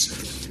through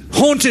these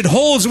haunted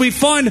halls and we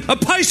find a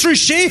pastry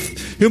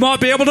chef who might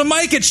be able to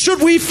make it.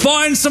 Should we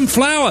find some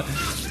flour?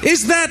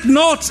 Is that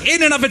not,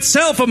 in and of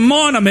itself, a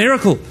minor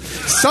miracle?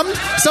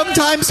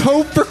 Sometimes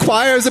hope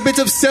requires a bit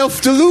of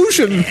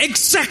self-delusion.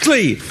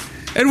 Exactly!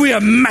 And we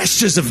are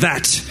masters of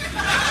that.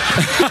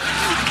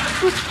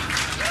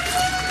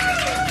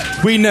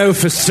 We know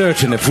for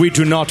certain if we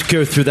do not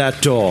go through that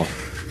door,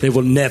 there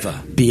will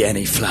never be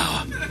any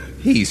flour.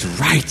 He's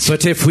right.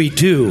 But if we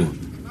do,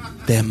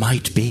 there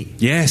might be.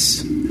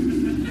 Yes.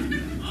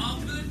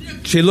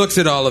 She looks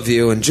at all of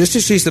you, and just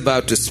as she's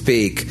about to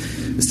speak,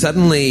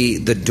 Suddenly,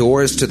 the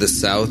doors to the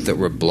south that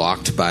were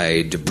blocked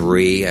by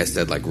debris, I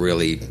said like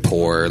really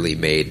poorly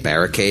made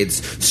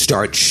barricades,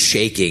 start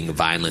shaking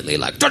violently,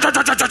 like,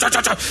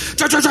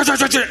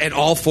 and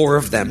all four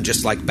of them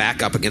just like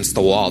back up against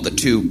the wall. The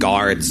two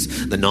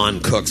guards, the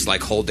non-cooks,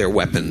 like hold their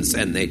weapons,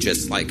 and they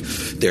just like,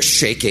 they're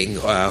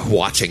shaking,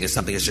 watching, and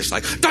something is just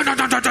like,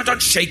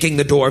 shaking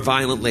the door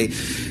violently.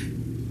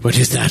 What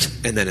is that?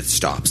 And then it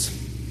stops.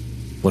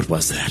 What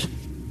was that?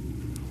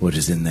 What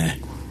is in there?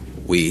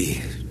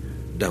 We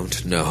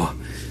don't know.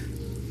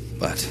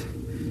 But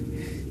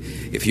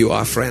if you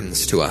are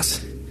friends to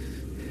us,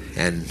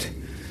 and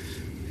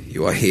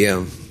you are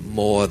here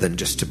more than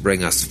just to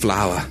bring us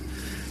flour,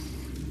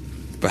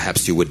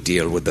 perhaps you would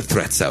deal with the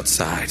threats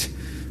outside.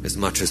 As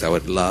much as I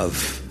would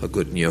love a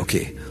good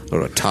gnocchi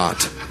or a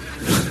tart.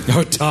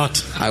 Oh,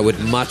 tart. I would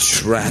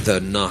much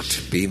rather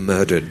not be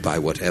murdered by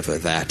whatever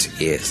that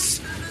is.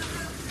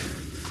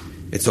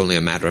 It's only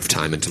a matter of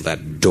time until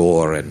that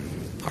door and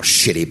our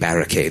shitty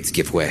barricades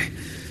give way.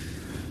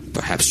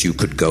 Perhaps you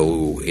could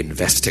go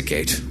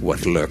investigate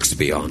what lurks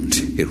beyond.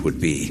 It would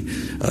be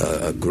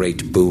a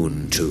great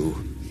boon to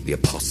the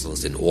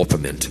apostles in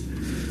Orpiment,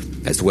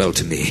 as well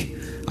to me,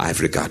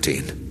 Ivory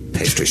Gardine,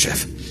 pastry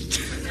chef.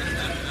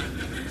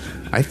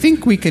 I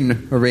think we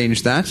can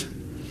arrange that.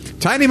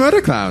 Tiny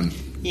Murder Clown.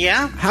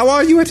 Yeah? How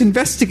are you at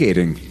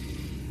investigating?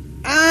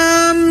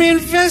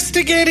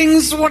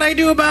 Investigating's what I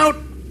do about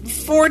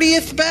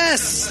 40th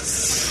best.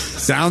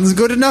 Sounds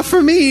good enough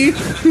for me.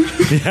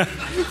 Yeah.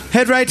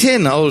 Head right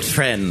in, old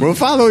friend. We'll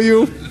follow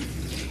you.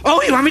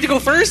 Oh, you want me to go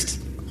first?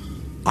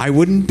 I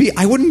wouldn't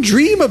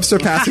dream of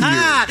surpassing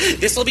you.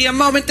 This will be a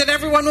moment that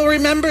everyone will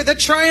remember. The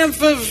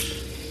triumph of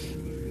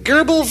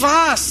Gerbil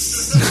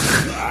Voss.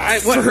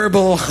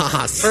 Verbal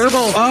Haas.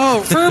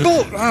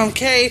 Verbal.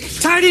 Okay.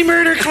 Tiny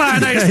Murder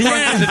Clown. I just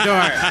walked in the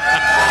door.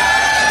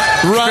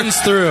 Runs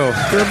through.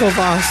 Gerbil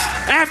Voss.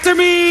 After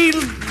me,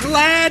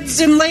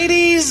 lads and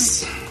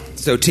ladies.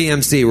 So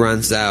TMC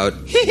runs out.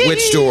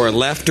 Which door,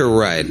 left or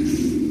right?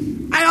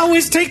 I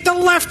always take the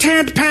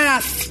left-hand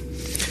path.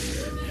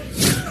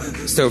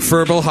 So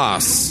Verbal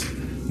Haas,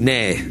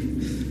 nay,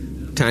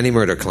 Tiny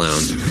Murder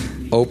Clown,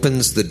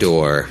 opens the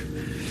door.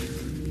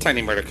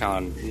 Tiny Murder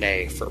Clown,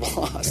 nay, Verbal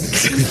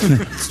Haas.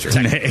 It's true.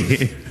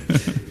 Nay.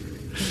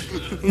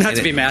 Not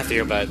to be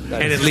Matthew, but...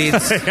 And it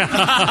leads...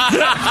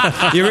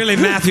 You really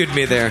Matthewed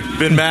me there.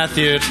 Been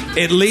Matthewed.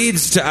 It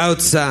leads to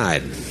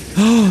outside.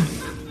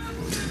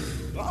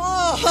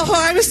 Oh,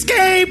 I've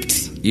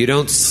escaped! You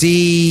don't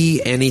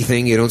see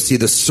anything. You don't see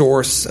the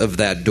source of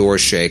that door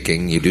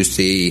shaking. You do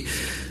see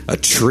a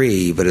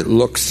tree, but it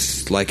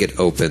looks like it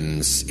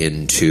opens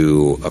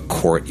into a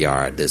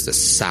courtyard. There's a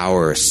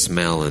sour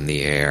smell in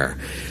the air,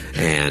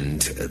 and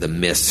the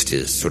mist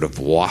is sort of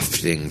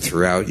wafting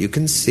throughout. You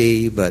can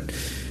see, but...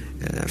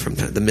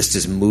 the mist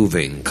is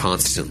moving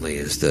constantly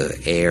as the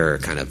air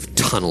kind of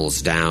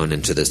tunnels down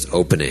into this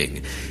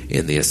opening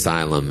in the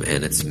asylum,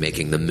 and it's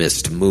making the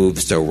mist move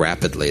so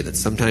rapidly that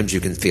sometimes you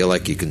can feel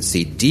like you can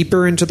see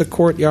deeper into the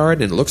courtyard,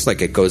 and it looks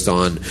like it goes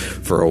on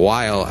for a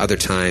while. Other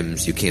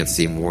times you can't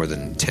see more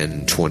than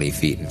 10, 20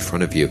 feet in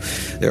front of you.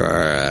 There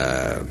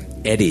are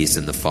eddies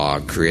in the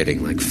fog,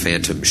 creating like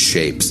phantom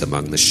shapes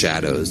among the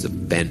shadows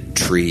of bent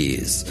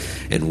trees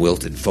and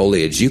wilted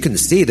foliage. You can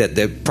see that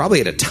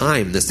probably at a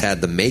time this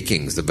had the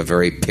makings of a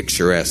very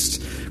picturesque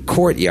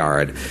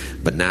courtyard,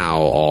 but now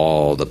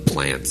all the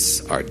plants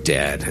are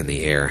dead and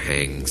the air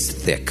hangs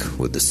thick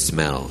with the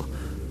smell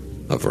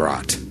of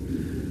rot.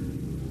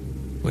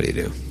 What do you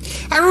do?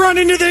 I run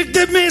into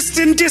the mist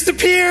and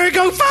disappear.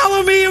 Go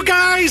follow me, you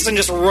guys! And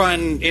just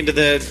run into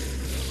the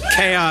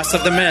chaos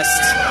of the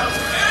mist.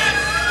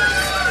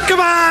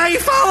 Goodbye!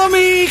 Follow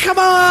me! Come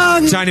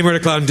on! Tiny Murder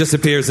Clown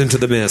disappears into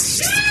the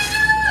mist.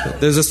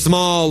 There's a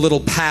small little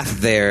path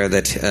there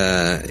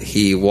that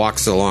he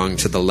walks along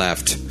to the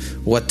left.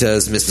 What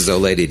does Mrs.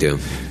 O'Lady do?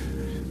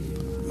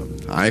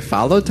 I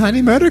follow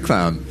Tiny Murder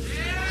Clown.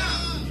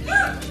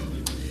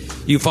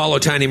 You follow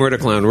Tiny Murder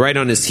Clown right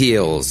on his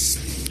heels,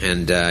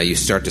 and you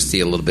start to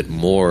see a little bit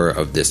more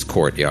of this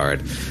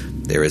courtyard.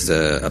 There is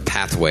a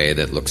pathway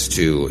that looks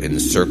to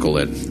encircle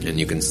it, and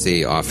you can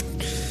see off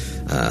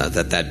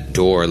that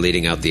door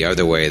leading out the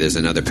other way, there's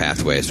another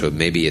pathway, so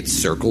maybe it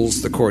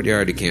circles the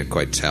courtyard. You can't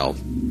quite tell.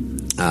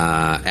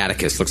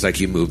 Atticus, looks like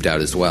you moved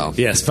out as well.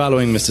 Yes,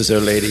 following Mrs.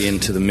 O'Lady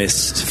into the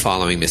mist.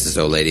 Following Mrs.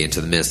 O'Lady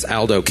into the mist.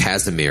 Aldo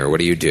Casimir, what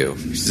do you do?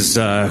 He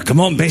says, come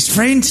on, best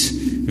friends.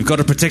 We've got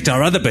to protect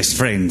our other best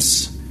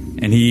friends.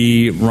 And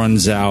he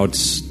runs out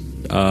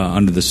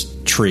under this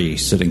tree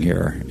sitting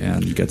here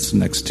and gets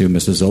next to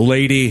Mrs.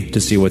 O'Lady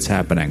to see what's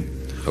happening.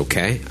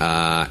 Okay.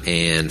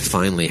 And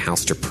finally,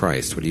 Halster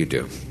Price, what do you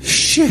do?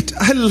 Shit,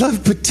 I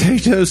love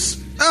potatoes.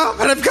 Oh,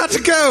 but I've got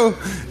to go.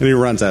 And he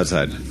runs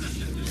outside.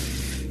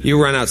 You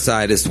run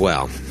outside as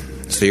well.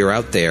 So you're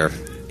out there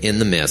in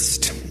the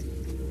mist,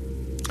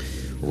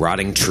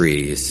 rotting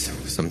trees.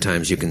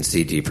 Sometimes you can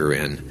see deeper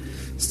in,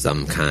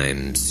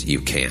 sometimes you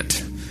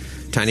can't.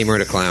 Tiny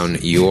Murder Clown,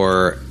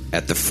 you're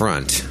at the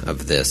front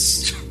of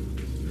this,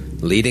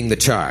 leading the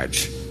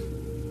charge.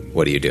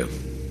 What do you do?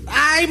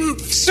 I I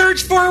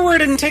surge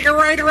forward and take a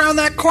right around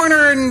that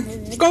corner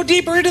and go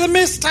deeper into the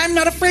mist. I'm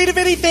not afraid of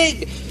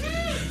anything.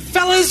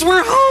 Fellas,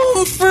 we're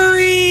home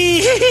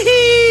free.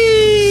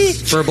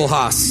 Verbal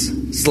Haas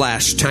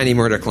 / Tiny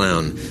Murder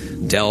Clown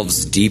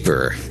delves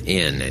deeper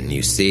in, and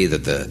you see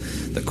that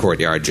the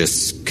courtyard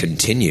just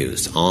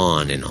continues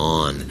on and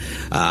on.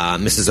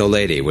 Mrs.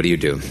 O'Lady, what do you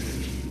do?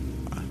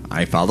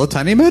 I follow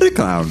Tiny Murder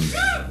Clown.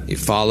 You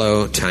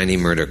follow Tiny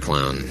Murder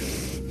Clown.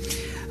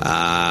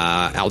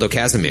 Aldo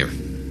Casimir.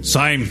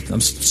 Same.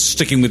 I'm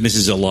sticking with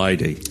Mrs.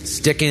 O'Lady.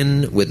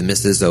 Sticking with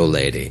Mrs.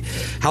 O'Lady.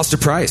 House to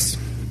Price.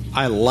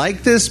 I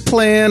like this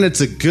plan. It's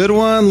a good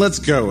one. Let's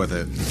go with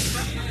it.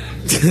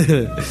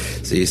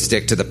 So you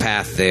stick to the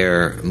path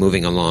there,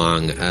 moving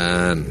along.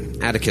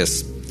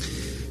 Atticus,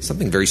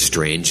 something very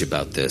strange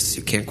about this.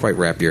 You can't quite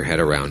wrap your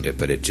head around it,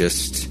 but it's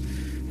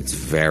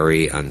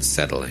very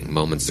unsettling.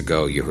 Moments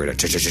ago, you heard a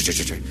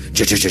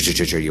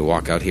ch-ch-ch-ch-ch-ch-ch-ch-ch-ch. You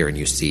walk out here and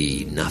you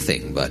see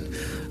nothing but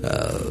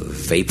a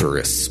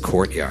vaporous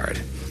courtyard.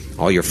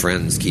 All your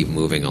friends keep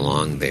moving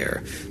along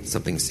there.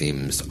 Something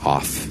seems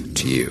off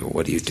to you.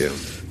 What do you do?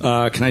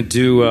 Can I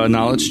do a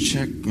knowledge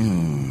check?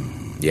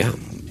 Yeah.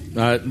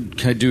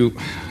 Can I do...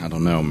 I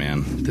don't know,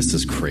 man. This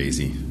is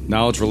crazy.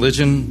 Knowledge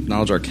religion?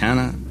 Knowledge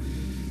arcana?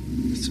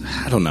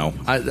 I don't know.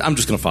 I'm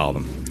just going to follow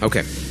them.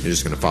 Okay. You're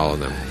just going to follow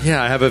them.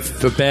 Yeah, I have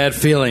a bad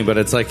feeling, but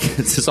it's like...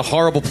 It's just a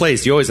horrible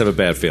place. You always have a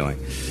bad feeling.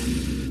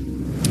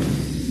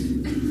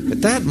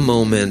 At that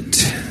moment,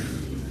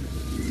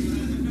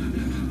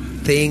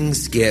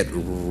 things get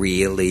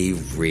really,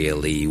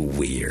 really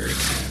weird.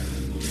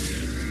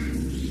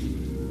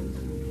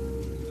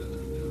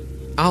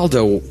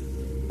 Aldo,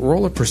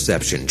 roll a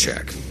perception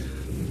check.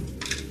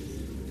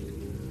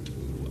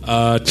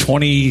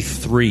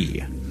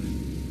 23.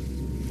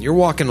 You're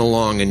walking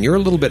along, and you're a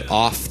little bit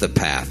off the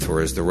path,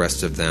 whereas the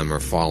rest of them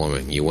are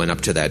following. You went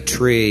up to that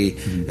tree,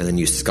 and then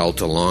you skulked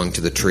along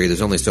to the tree.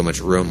 There's only so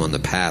much room on the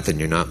path, and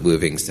you're not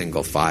moving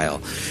single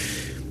file.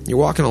 You're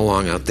walking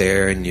along out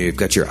there, and you've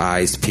got your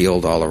eyes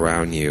peeled all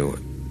around you.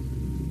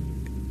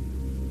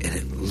 And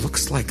it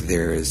looks like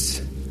there's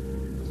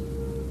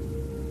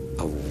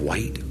a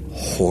white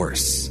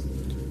horse.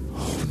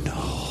 Oh,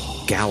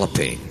 no.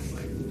 Galloping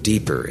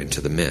deeper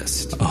into the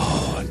mist.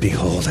 Oh, and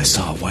behold, I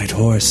saw a white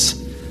horse.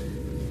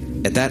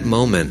 At that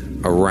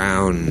moment,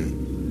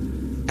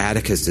 around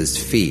Atticus's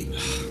feet,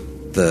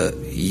 the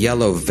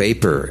yellow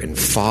vapor and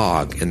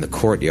fog in the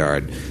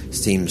courtyard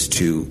seems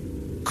to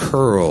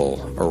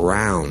curl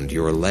around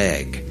your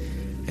leg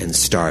and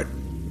start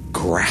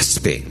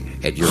grasping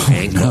at your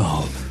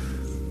ankle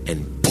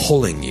and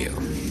pulling you.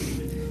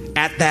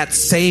 At that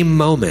same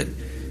moment,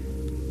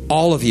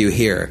 all of you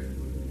hear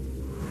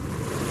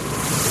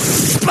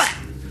splat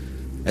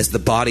as the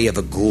body of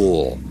a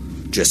ghoul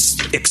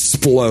just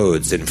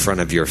explodes in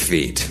front of your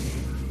feet.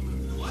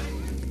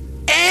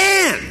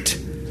 And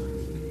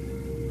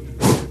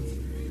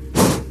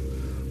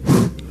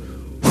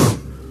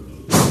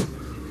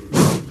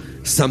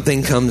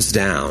something comes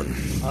down.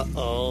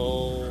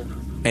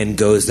 And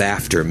goes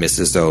after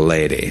Mrs.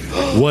 O'Lady.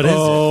 What is it?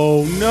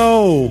 Oh,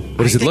 no.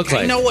 What does it look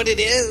like? I know what it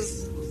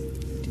is.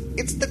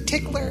 It's the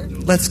tickler.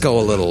 Let's go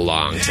a little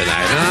long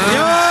tonight,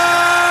 huh?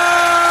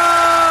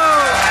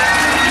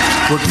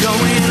 We're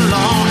going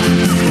long.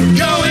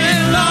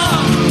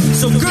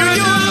 So gird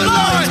your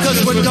loins,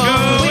 'cause we're going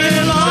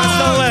long. Just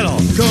a little.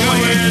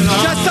 Going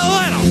long. Just a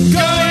little.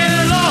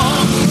 Going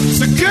long.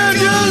 So gird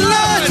your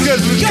loins,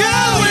 'cause we're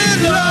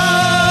going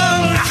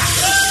long.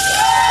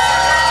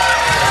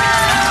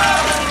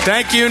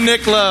 Thank you,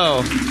 Nick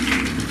Lowe.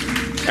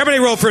 Everybody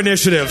roll for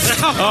initiative.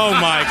 Oh,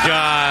 my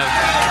God.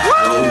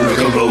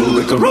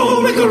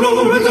 Roll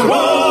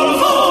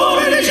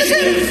for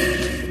initiative.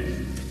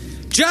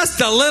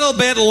 Just a little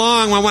bit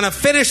long. I want to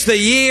finish the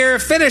year,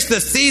 finish the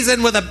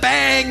season with a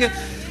bang.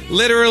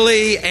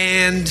 Literally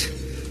and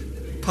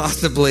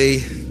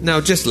possibly. No,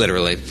 just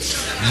literally.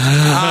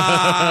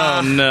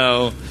 Oh,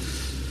 no.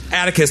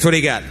 Atticus, what do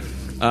you got?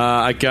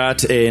 I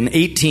got an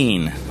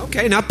 18.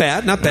 Okay, not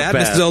bad. Not bad.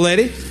 Mrs.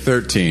 O'Lady?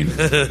 13.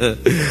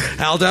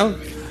 Aldo?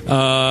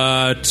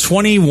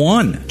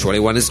 21.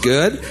 21 is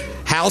good.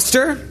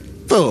 Halster?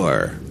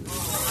 4.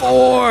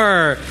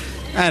 4.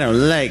 I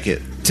don't like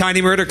it.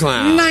 Tiny Murder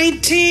Clown?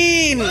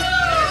 19.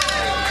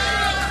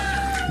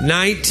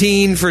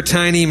 19 for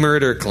Tiny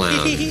Murder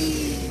Clown.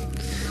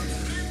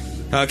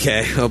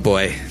 Okay, oh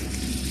boy.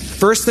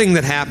 First thing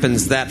that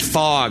happens, that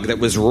fog that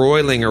was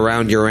roiling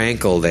around your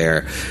ankle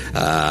there,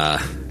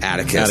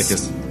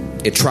 Atticus.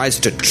 It tries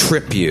to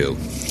trip you.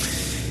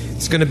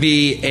 It's going to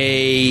be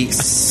a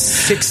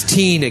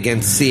 16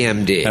 against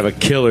CMD. I have a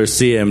killer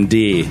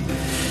CMD.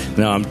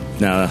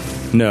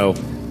 No.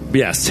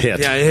 Yes, hit.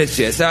 Yeah, it hits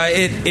you. So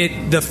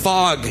the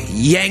fog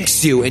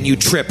yanks you, and you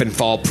trip and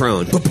fall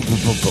prone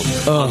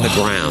on the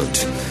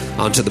ground,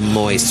 onto the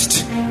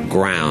moist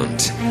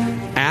ground.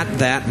 At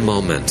that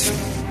moment,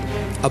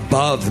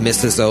 above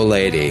Mrs.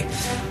 O'Lady,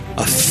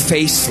 a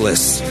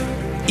faceless,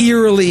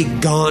 eerily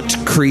gaunt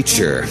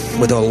creature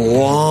with a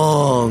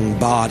long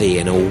body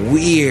and a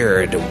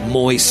weird,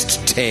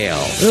 moist tail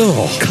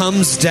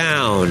comes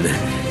down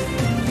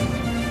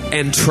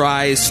and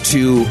tries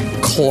to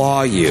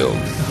claw you.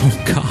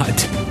 Oh,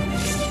 God.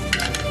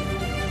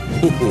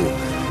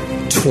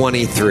 Ooh,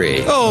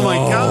 23. Oh, my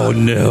God. Oh,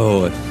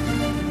 no.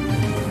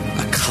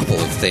 A couple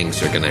of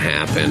things are going to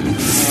happen.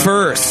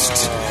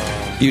 First,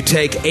 you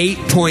take 8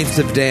 points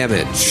of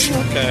damage.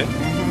 Okay.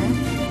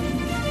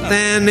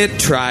 Then it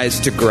tries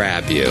to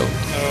grab you.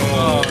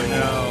 Oh,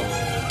 no.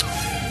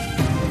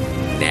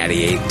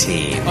 Natty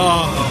 18.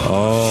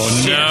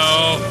 Oh,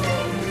 no.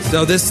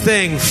 So this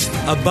thing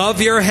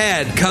above your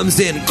head comes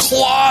in,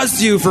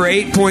 claws you for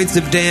 8 points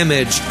of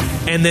damage,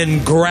 and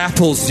then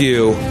grapples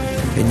you.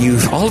 And you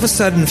all of a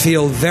sudden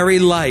feel very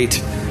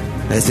light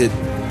as it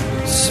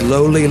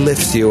slowly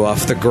lifts you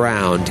off the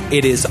ground.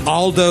 It is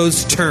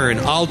Aldo's turn.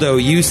 Aldo,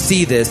 you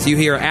see this. You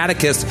hear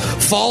Atticus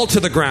fall to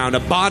the ground. A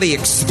body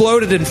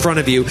exploded in front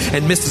of you,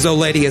 and Mrs.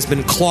 O'Lady has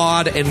been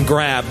clawed and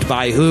grabbed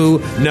by who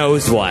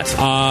knows what.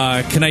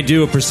 Can I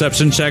do a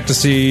perception check to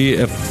see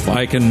if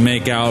I can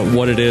make out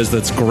what it is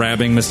that's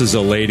grabbing Mrs.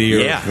 O'Lady?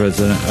 Or Yeah. if it's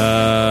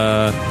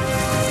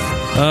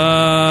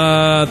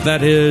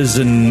that is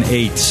an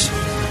 8.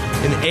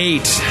 An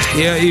 8.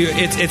 Yeah,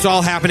 it's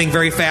all happening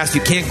very fast.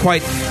 You can't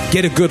quite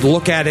get a good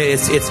look at it.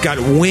 It's got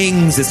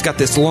wings. It's got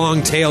this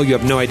long tail. You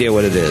have no idea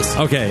what it is.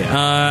 Okay,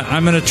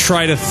 I'm going to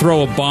try to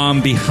throw a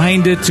bomb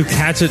behind it to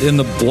catch it in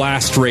the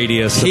blast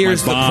radius.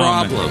 Here's of my the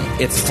bomb. problem.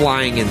 It's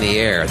flying in the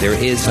air. There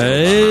is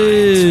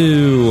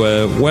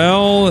no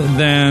well,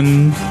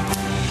 then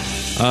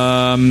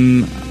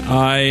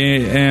I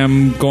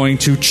am going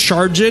to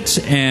charge it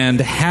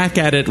and hack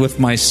at it with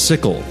my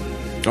sickle.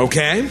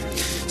 Okay.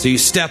 So you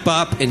step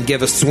up and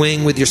give a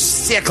swing with your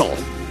sickle.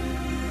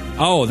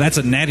 Oh, that's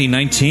a natty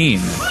 19.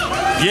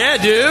 Yeah,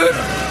 dude.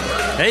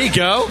 There you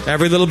go.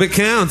 Every little bit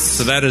counts.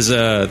 So that is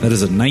a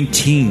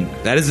 19.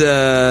 That is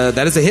a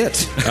hit.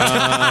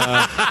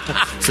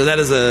 So that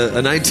is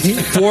a 19.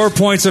 4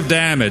 points of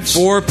damage.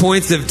 4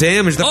 points of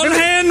damage. On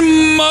hand,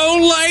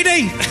 Mo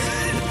lady.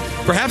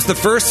 Perhaps the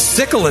first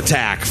sickle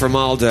attack from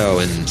Aldo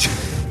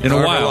in a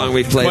while. Long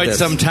we've played Quite this.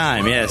 some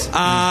time, yes.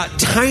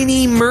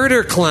 Tiny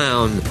murder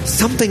clown.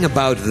 Something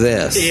about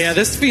this. Yeah,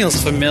 this feels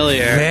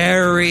familiar.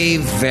 Very,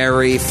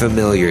 very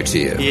familiar to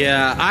you.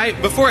 Yeah,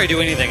 before I do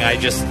anything, I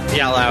just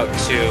yell out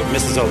to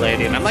Mrs.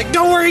 O'Lady, and I'm like,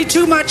 "Don't worry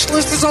too much,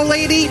 Mrs.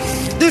 O'Lady.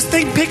 This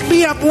thing picked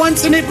me up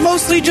once, and it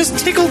mostly just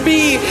tickled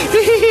me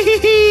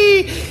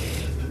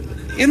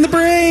in the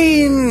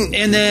brain."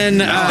 And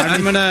then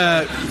I'm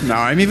gonna.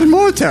 Now I'm even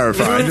more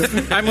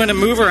terrified. I'm gonna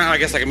move around. I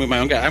guess I can move my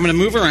own guy. I'm gonna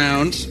move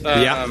around.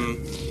 Yeah.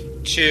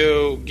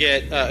 To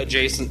get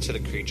adjacent to the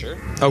creature.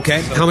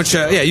 Okay. So, how much?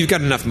 You've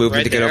got enough movement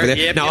right to get over there.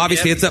 Yep, now, yep,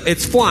 obviously, yep.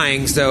 it's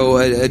flying, so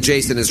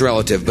adjacent is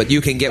relative, but you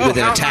can get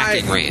within how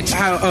attacking high? range.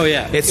 Oh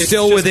yeah, It's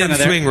still just within kinda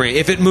there. swing range.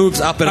 If it moves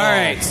up at all, All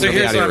right. So it'll be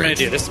here's out what of I'm your going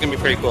to range. do. This is going to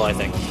be pretty cool, I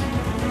think.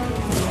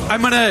 I'm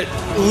going to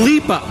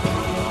leap up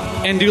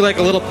and do like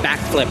a little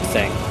backflip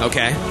thing.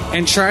 Okay.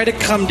 And try to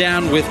come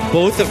down with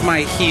both of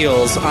my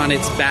heels on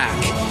its back.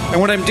 And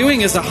what I'm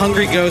doing is a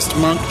Hungry Ghost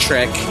monk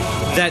trick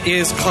that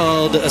is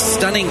called a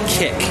stunning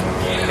kick.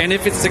 And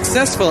if it's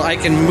successful, I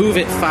can move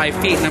it 5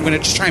 feet, and I'm going to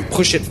just try and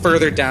push it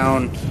further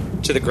down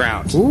to the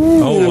ground.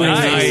 Ooh, Oh,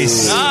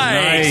 Nice. All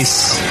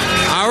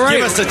right.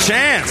 Give us a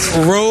chance.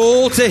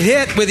 Roll to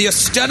hit with your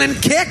stunning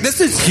kick. This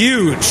is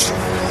huge.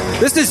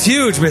 This is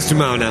huge, Mr.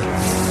 Mona.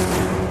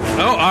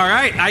 Oh, all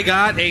right. I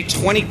got a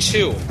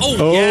 22.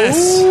 Oh,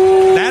 yes.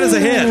 That is a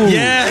hit.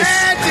 Yes.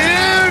 Yeah,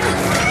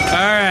 dude. All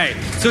right.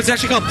 So it's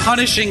actually called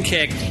Punishing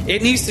Kick.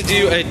 It needs to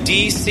do a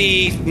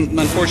DC,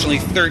 unfortunately,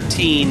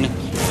 13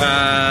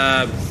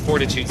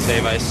 fortitude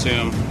save, I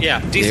assume.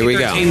 Yeah, DC Here we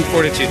 13 go.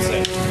 fortitude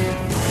save.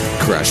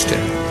 Crushed it.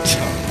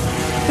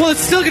 Well, it's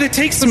still going to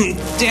take some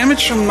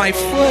damage from my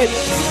foot.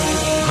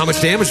 How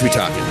much damage are we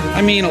talking?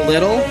 I mean, a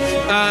little.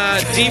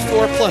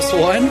 D4 plus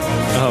 1.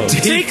 Oh.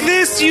 Take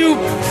this, you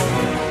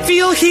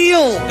feel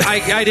heal.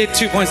 I did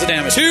 2 points of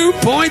damage. 2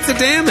 points of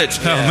damage.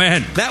 Oh,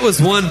 man. That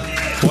was one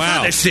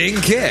punishing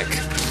kick.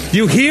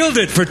 You healed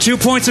it for 2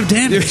 points of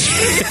damage.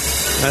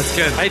 That's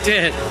good. I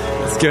did.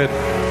 That's good.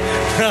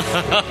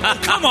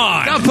 Come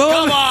on. Come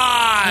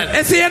on.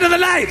 It's the end of the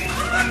night.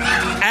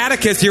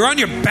 Atticus, you're on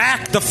your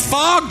back. The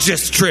fog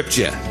just tripped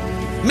you.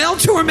 Mel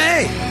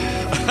Tourmay.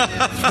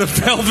 The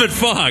velvet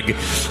fog.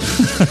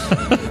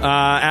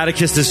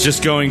 Atticus is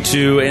just going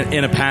to,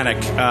 in a panic,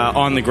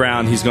 on the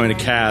ground, he's going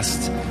to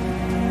cast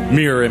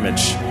Mirror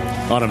Image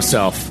on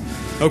himself.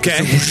 Okay.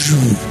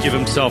 Give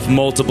himself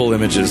multiple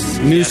images.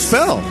 New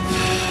spell.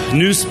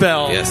 New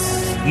spell.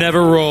 Yes.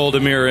 Never rolled a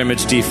Mirror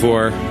Image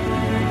D4.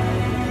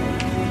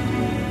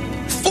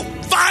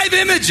 5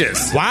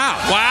 images. Wow.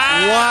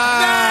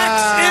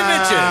 Max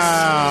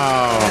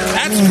images.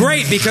 That's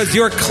great because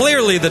you're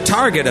clearly the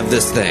target of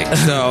this thing.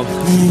 So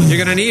you're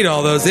going to need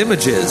all those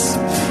images.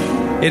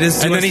 It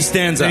is, And then he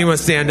stands up. Then he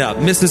must stand up.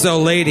 Mrs.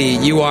 O'Lady,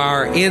 you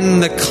are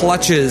in the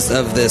clutches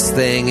of this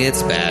thing.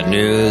 It's bad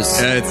news.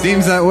 It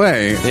seems that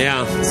way.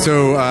 Yeah.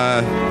 So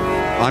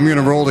I'm going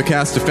to roll to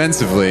cast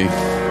defensively,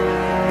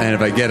 and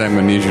if I get it, I'm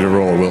going to need you to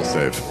roll a will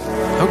save.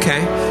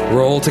 Okay.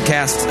 Roll to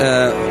cast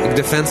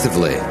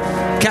defensively.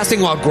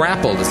 Casting while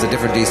grappled is a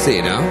different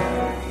DC, no?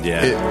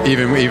 Yeah.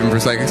 Even for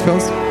psychic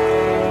spells?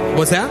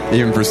 What's that?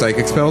 Even for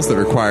psychic spells that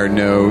require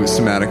no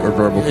somatic or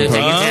verbal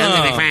components.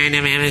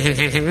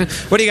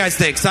 What do you guys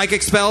think?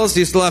 Psychic spells?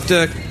 Do you still have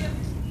to...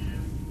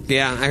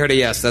 Yeah, I heard a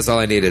yes. That's all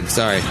I needed.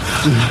 Sorry.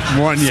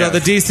 One yes. So the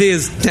DC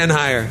is 10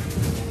 higher.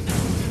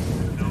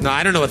 No,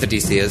 I don't know what the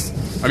DC is.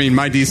 I mean,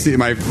 my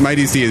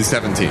DC is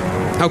 17.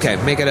 Okay,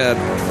 make it a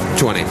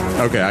 20.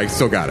 Okay, I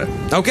still got it.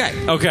 Okay.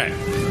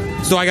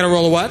 So I got to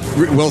roll a what?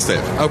 Will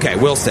save. Okay,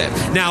 will save.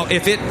 Now,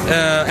 if it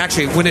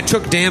actually, when it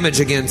took damage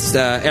against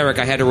Eric,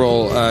 I had to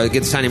roll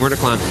against Tiny Murder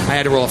Clown. I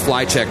had to roll a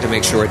fly check to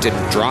make sure it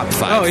didn't drop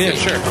 5 feet.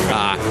 Sure.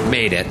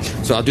 Made it.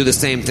 So I'll do the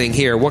same thing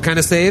here. What kind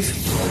of save?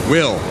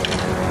 Will.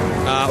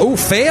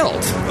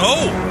 Failed.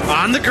 Oh,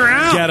 on the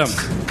ground. Get him.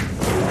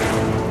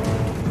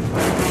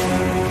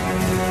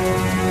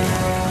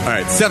 All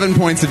right, 7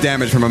 points of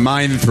damage from a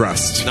mind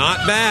thrust.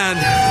 Not bad.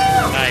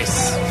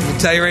 Nice. I'll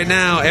tell you right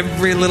now,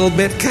 every little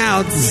bit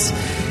counts.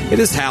 It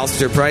is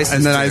Halster Price's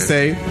And then turn. I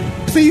say,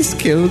 please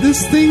kill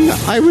this thing.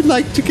 I would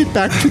like to get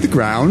back to the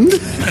ground.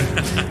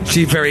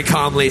 She very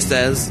calmly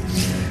says,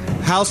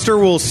 Halster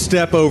will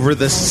step over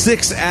the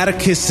 6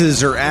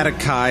 Atticuses or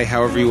Attici,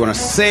 however you want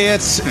to say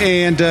it,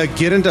 and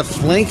get into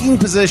flanking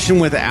position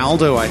with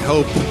Aldo, I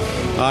hope.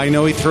 I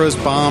know he throws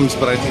bombs,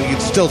 but I think he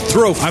can still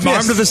throw fists. I'm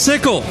armed with a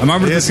sickle.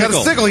 He's got a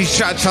sickle. He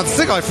shot the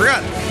sickle. I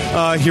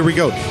forgot. Here we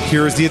go.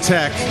 Here's the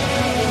attack.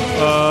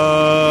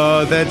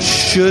 That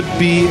should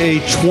be a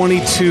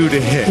 22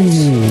 to hit.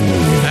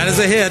 that is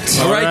a hit.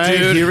 All right,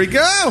 dude. Here we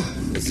go.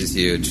 This is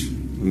huge.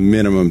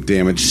 Minimum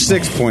damage.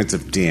 6 points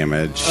of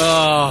damage.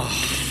 Oh.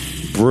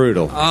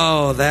 Brutal.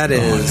 Oh, that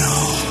is...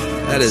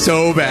 That is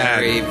so bad.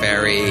 Very,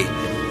 very,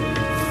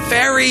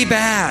 very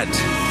bad.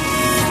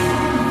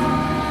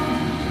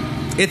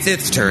 It's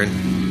its turn.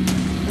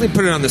 Let me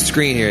put it on the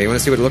screen here. You want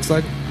to see what it looks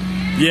like?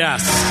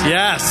 Yes.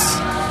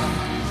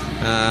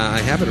 I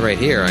have it right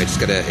here. I just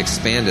got to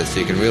expand it so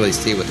you can really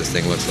see what this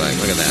thing looks like.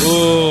 Look at that.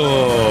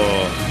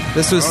 Ooh.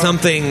 This was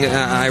something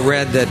I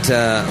read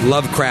that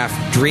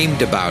Lovecraft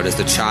dreamed about as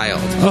a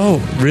child. Oh,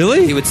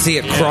 really? He would see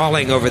it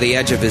crawling over the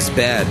edge of his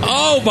bed.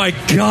 Oh, my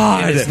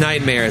God. In his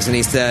nightmares. And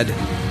he said,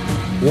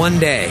 one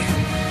day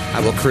I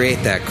will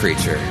create that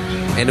creature,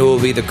 and it will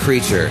be the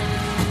creature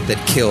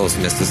that kills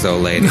Mrs.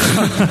 O'Lady.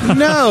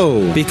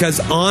 No! Because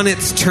on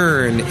its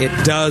turn,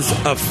 it does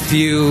a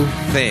few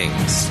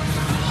things.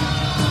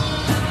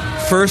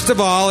 First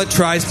of all, it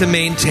tries to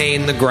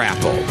maintain the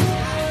grapple.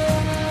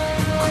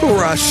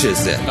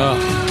 Crushes it.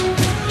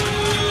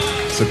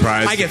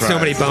 Surprise. I get so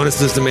many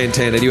bonuses to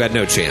maintain it. You had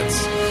no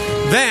chance.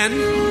 Then,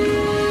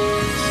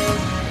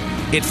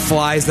 it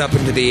flies up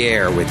into the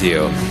air with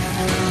you.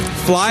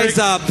 Flies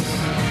up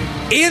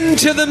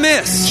into the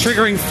mist.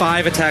 Triggering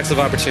 5 attacks of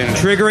opportunity.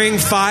 Triggering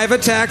 5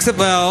 attacks of...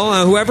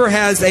 Well, whoever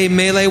has a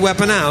melee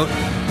weapon out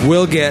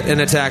will get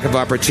an attack of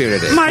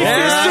opportunity. My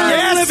fists are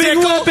a living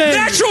weapon.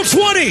 Natural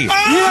 20. Yes.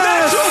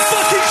 Natural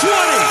fucking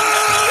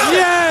 20.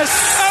 Yes.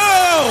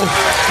 Oh.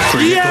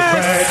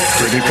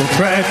 Critical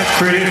threat.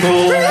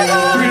 Critical threat.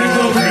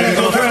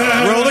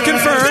 Roll the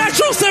confirm.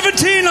 Natural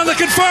 17 on the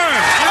confirm.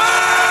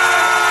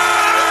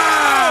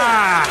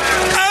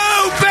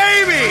 Oh,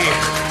 baby.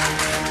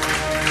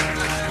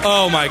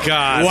 Oh, my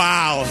God.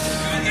 Wow.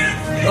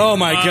 Oh,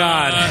 my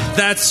God.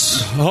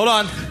 That's... Hold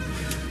on.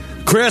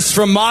 Chris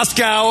from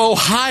Moscow,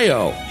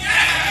 Ohio.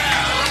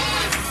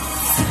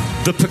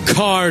 The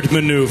Picard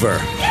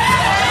maneuver.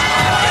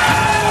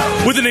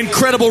 With an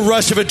incredible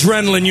rush of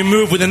adrenaline, you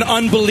move with an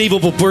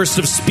unbelievable burst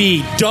of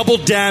speed, double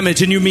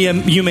damage, and you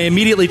may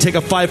immediately take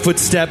a 5-foot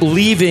step,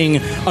 leaving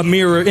a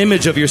mirror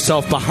image of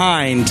yourself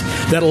behind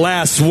that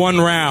lasts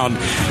 1 round.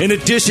 In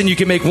addition, you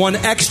can make 1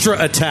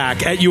 extra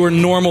attack at your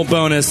normal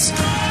bonus.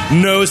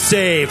 No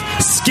save.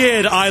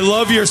 Skid, I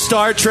love your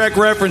Star Trek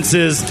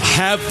references.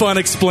 Have fun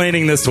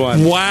explaining this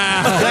one.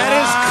 Wow.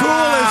 That is cool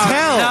as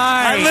hell.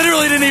 I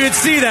literally didn't even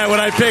see that when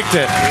I picked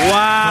it.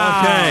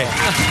 Wow. Okay.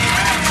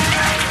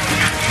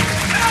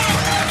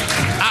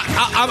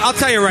 I'll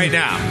tell you right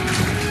now.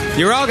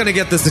 You're all going to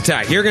get this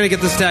attack. You're going to get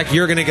this attack.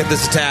 You're going to get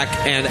this attack.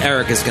 And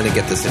Eric is going to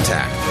get this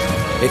attack.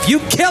 If you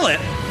kill it,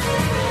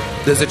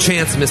 there's a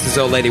chance Mrs.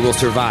 O'Lady will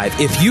survive.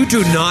 If you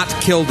do not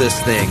kill this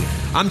thing,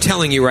 I'm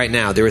telling you right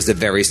now, there is a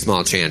very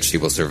small chance she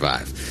will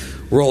survive.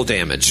 Roll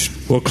damage.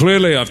 Well,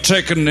 clearly I've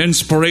taken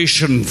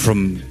inspiration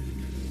from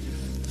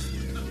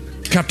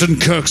Captain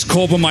Kirk's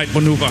Corbomite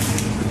maneuver.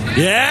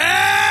 Yeah!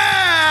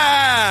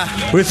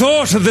 We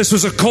thought that this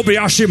was a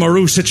Kobayashi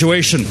Maru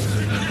situation.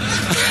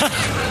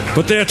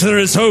 But there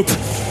is hope.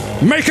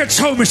 Make it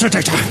so, Mr.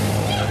 Data.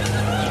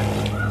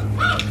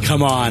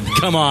 Come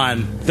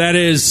on. That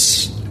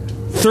is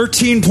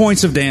 13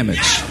 points of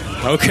damage.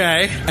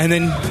 Okay. And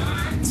then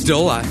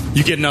still alive.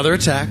 You get another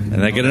attack.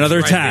 And I get another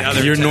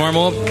attack. Your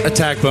normal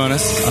attack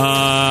bonus.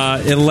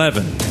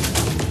 11.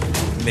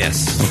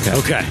 Miss.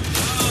 Okay.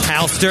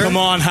 Halster. Come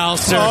on,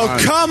 Halster. Oh,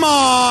 come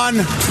on.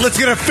 Let's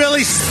get a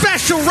Philly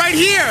special right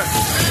here.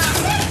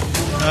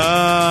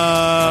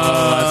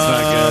 That's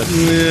not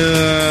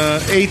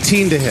good.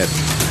 18 to hit.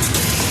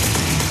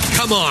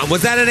 Come on,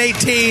 was that an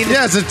 18?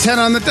 Yeah, it's a 10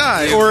 on the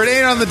die, or an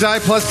 8 on the die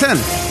plus 10.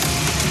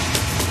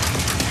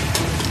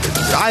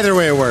 Either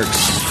way it works.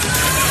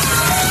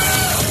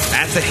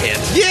 That's a hit.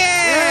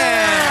 Yeah!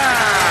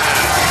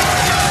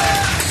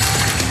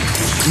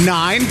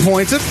 9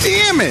 points of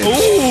damage.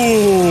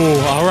 Ooh,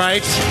 all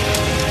right.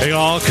 It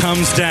all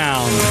comes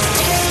down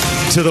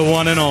to the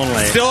one and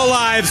only. Still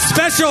alive,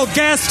 special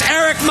guest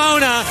Eric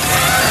Mona.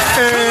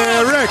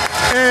 Eric.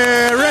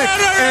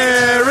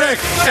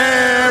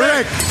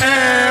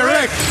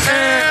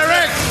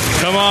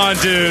 Come on,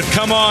 dude.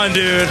 Come on,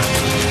 dude.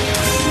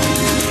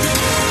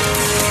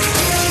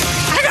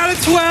 I got a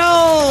 12.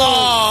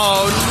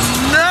 Oh,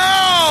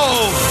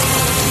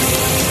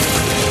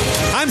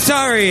 no! I'm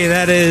sorry,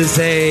 that is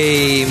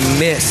a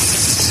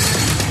miss.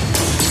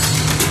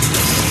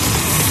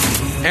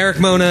 Eric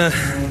Mona,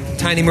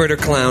 Tiny Murder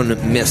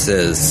Clown,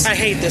 misses. I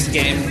hate this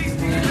game.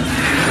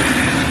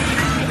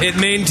 It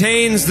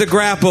maintains the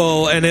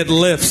grapple and it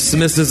lifts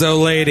Mrs.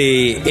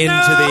 O'Lady into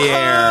the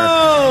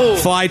air.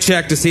 Fly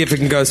check to see if it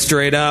can go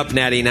straight up.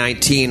 Natty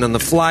 19 on the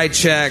fly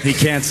check. He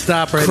can't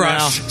stop right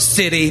Crush now.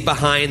 City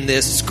behind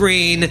this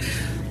screen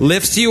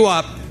lifts you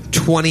up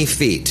 20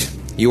 feet.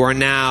 You are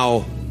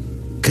now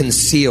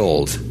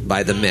concealed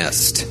by the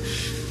mist.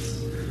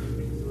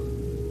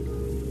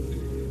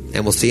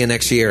 And we'll see you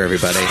next year,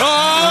 everybody.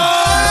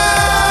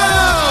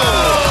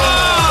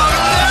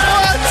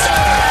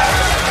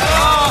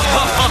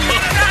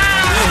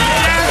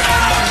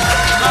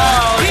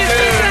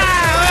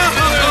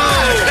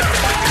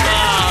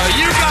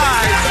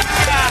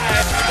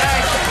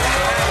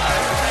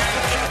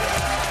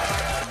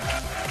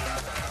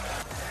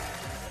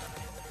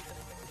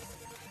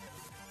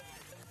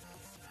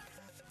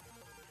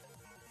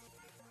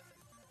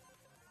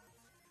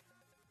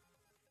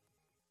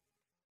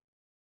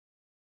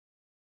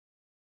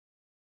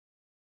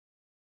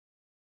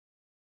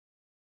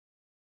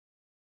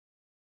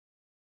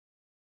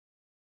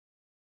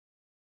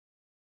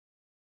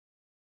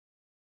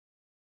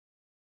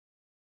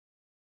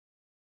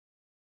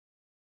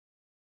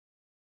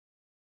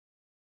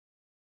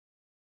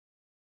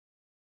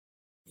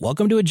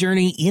 Welcome to a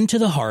journey into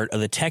the heart of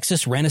the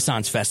Texas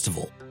Renaissance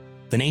Festival,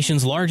 the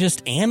nation's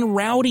largest and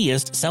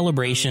rowdiest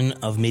celebration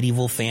of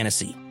medieval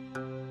fantasy.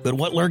 But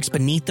what lurks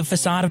beneath the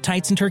facade of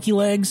tights and turkey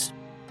legs?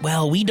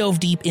 Well, we dove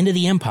deep into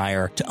the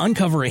empire to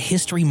uncover a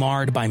history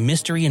marred by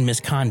mystery and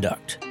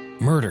misconduct,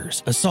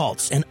 murders,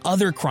 assaults, and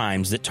other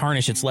crimes that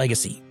tarnish its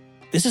legacy.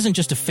 This isn't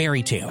just a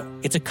fairy tale,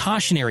 it's a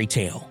cautionary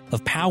tale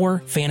of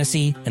power,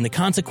 fantasy, and the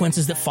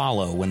consequences that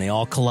follow when they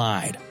all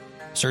collide.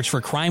 Search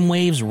for Crime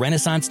Waves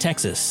Renaissance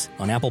Texas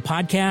on Apple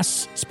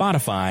Podcasts,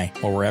 Spotify,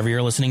 or wherever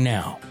you're listening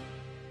now.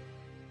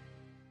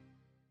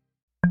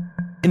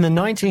 In the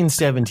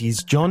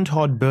 1970s, John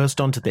Todd burst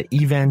onto the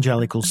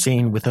evangelical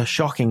scene with a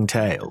shocking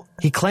tale.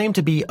 He claimed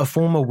to be a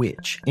former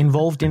witch,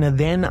 involved in a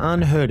then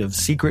unheard-of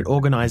secret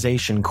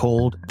organization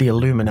called the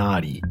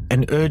Illuminati,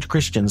 and urged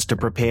Christians to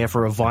prepare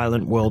for a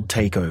violent world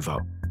takeover.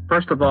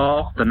 First of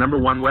all, the number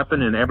one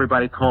weapon in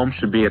everybody's home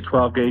should be a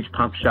 12-gauge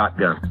pump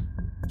shotgun.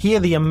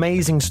 Hear the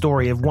amazing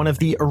story of one of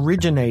the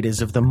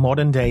originators of the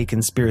modern-day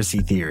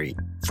conspiracy theory.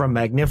 From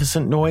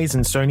Magnificent Noise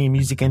and Sony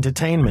Music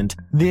Entertainment,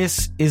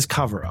 this is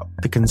Cover Up,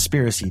 the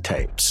Conspiracy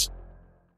Tapes.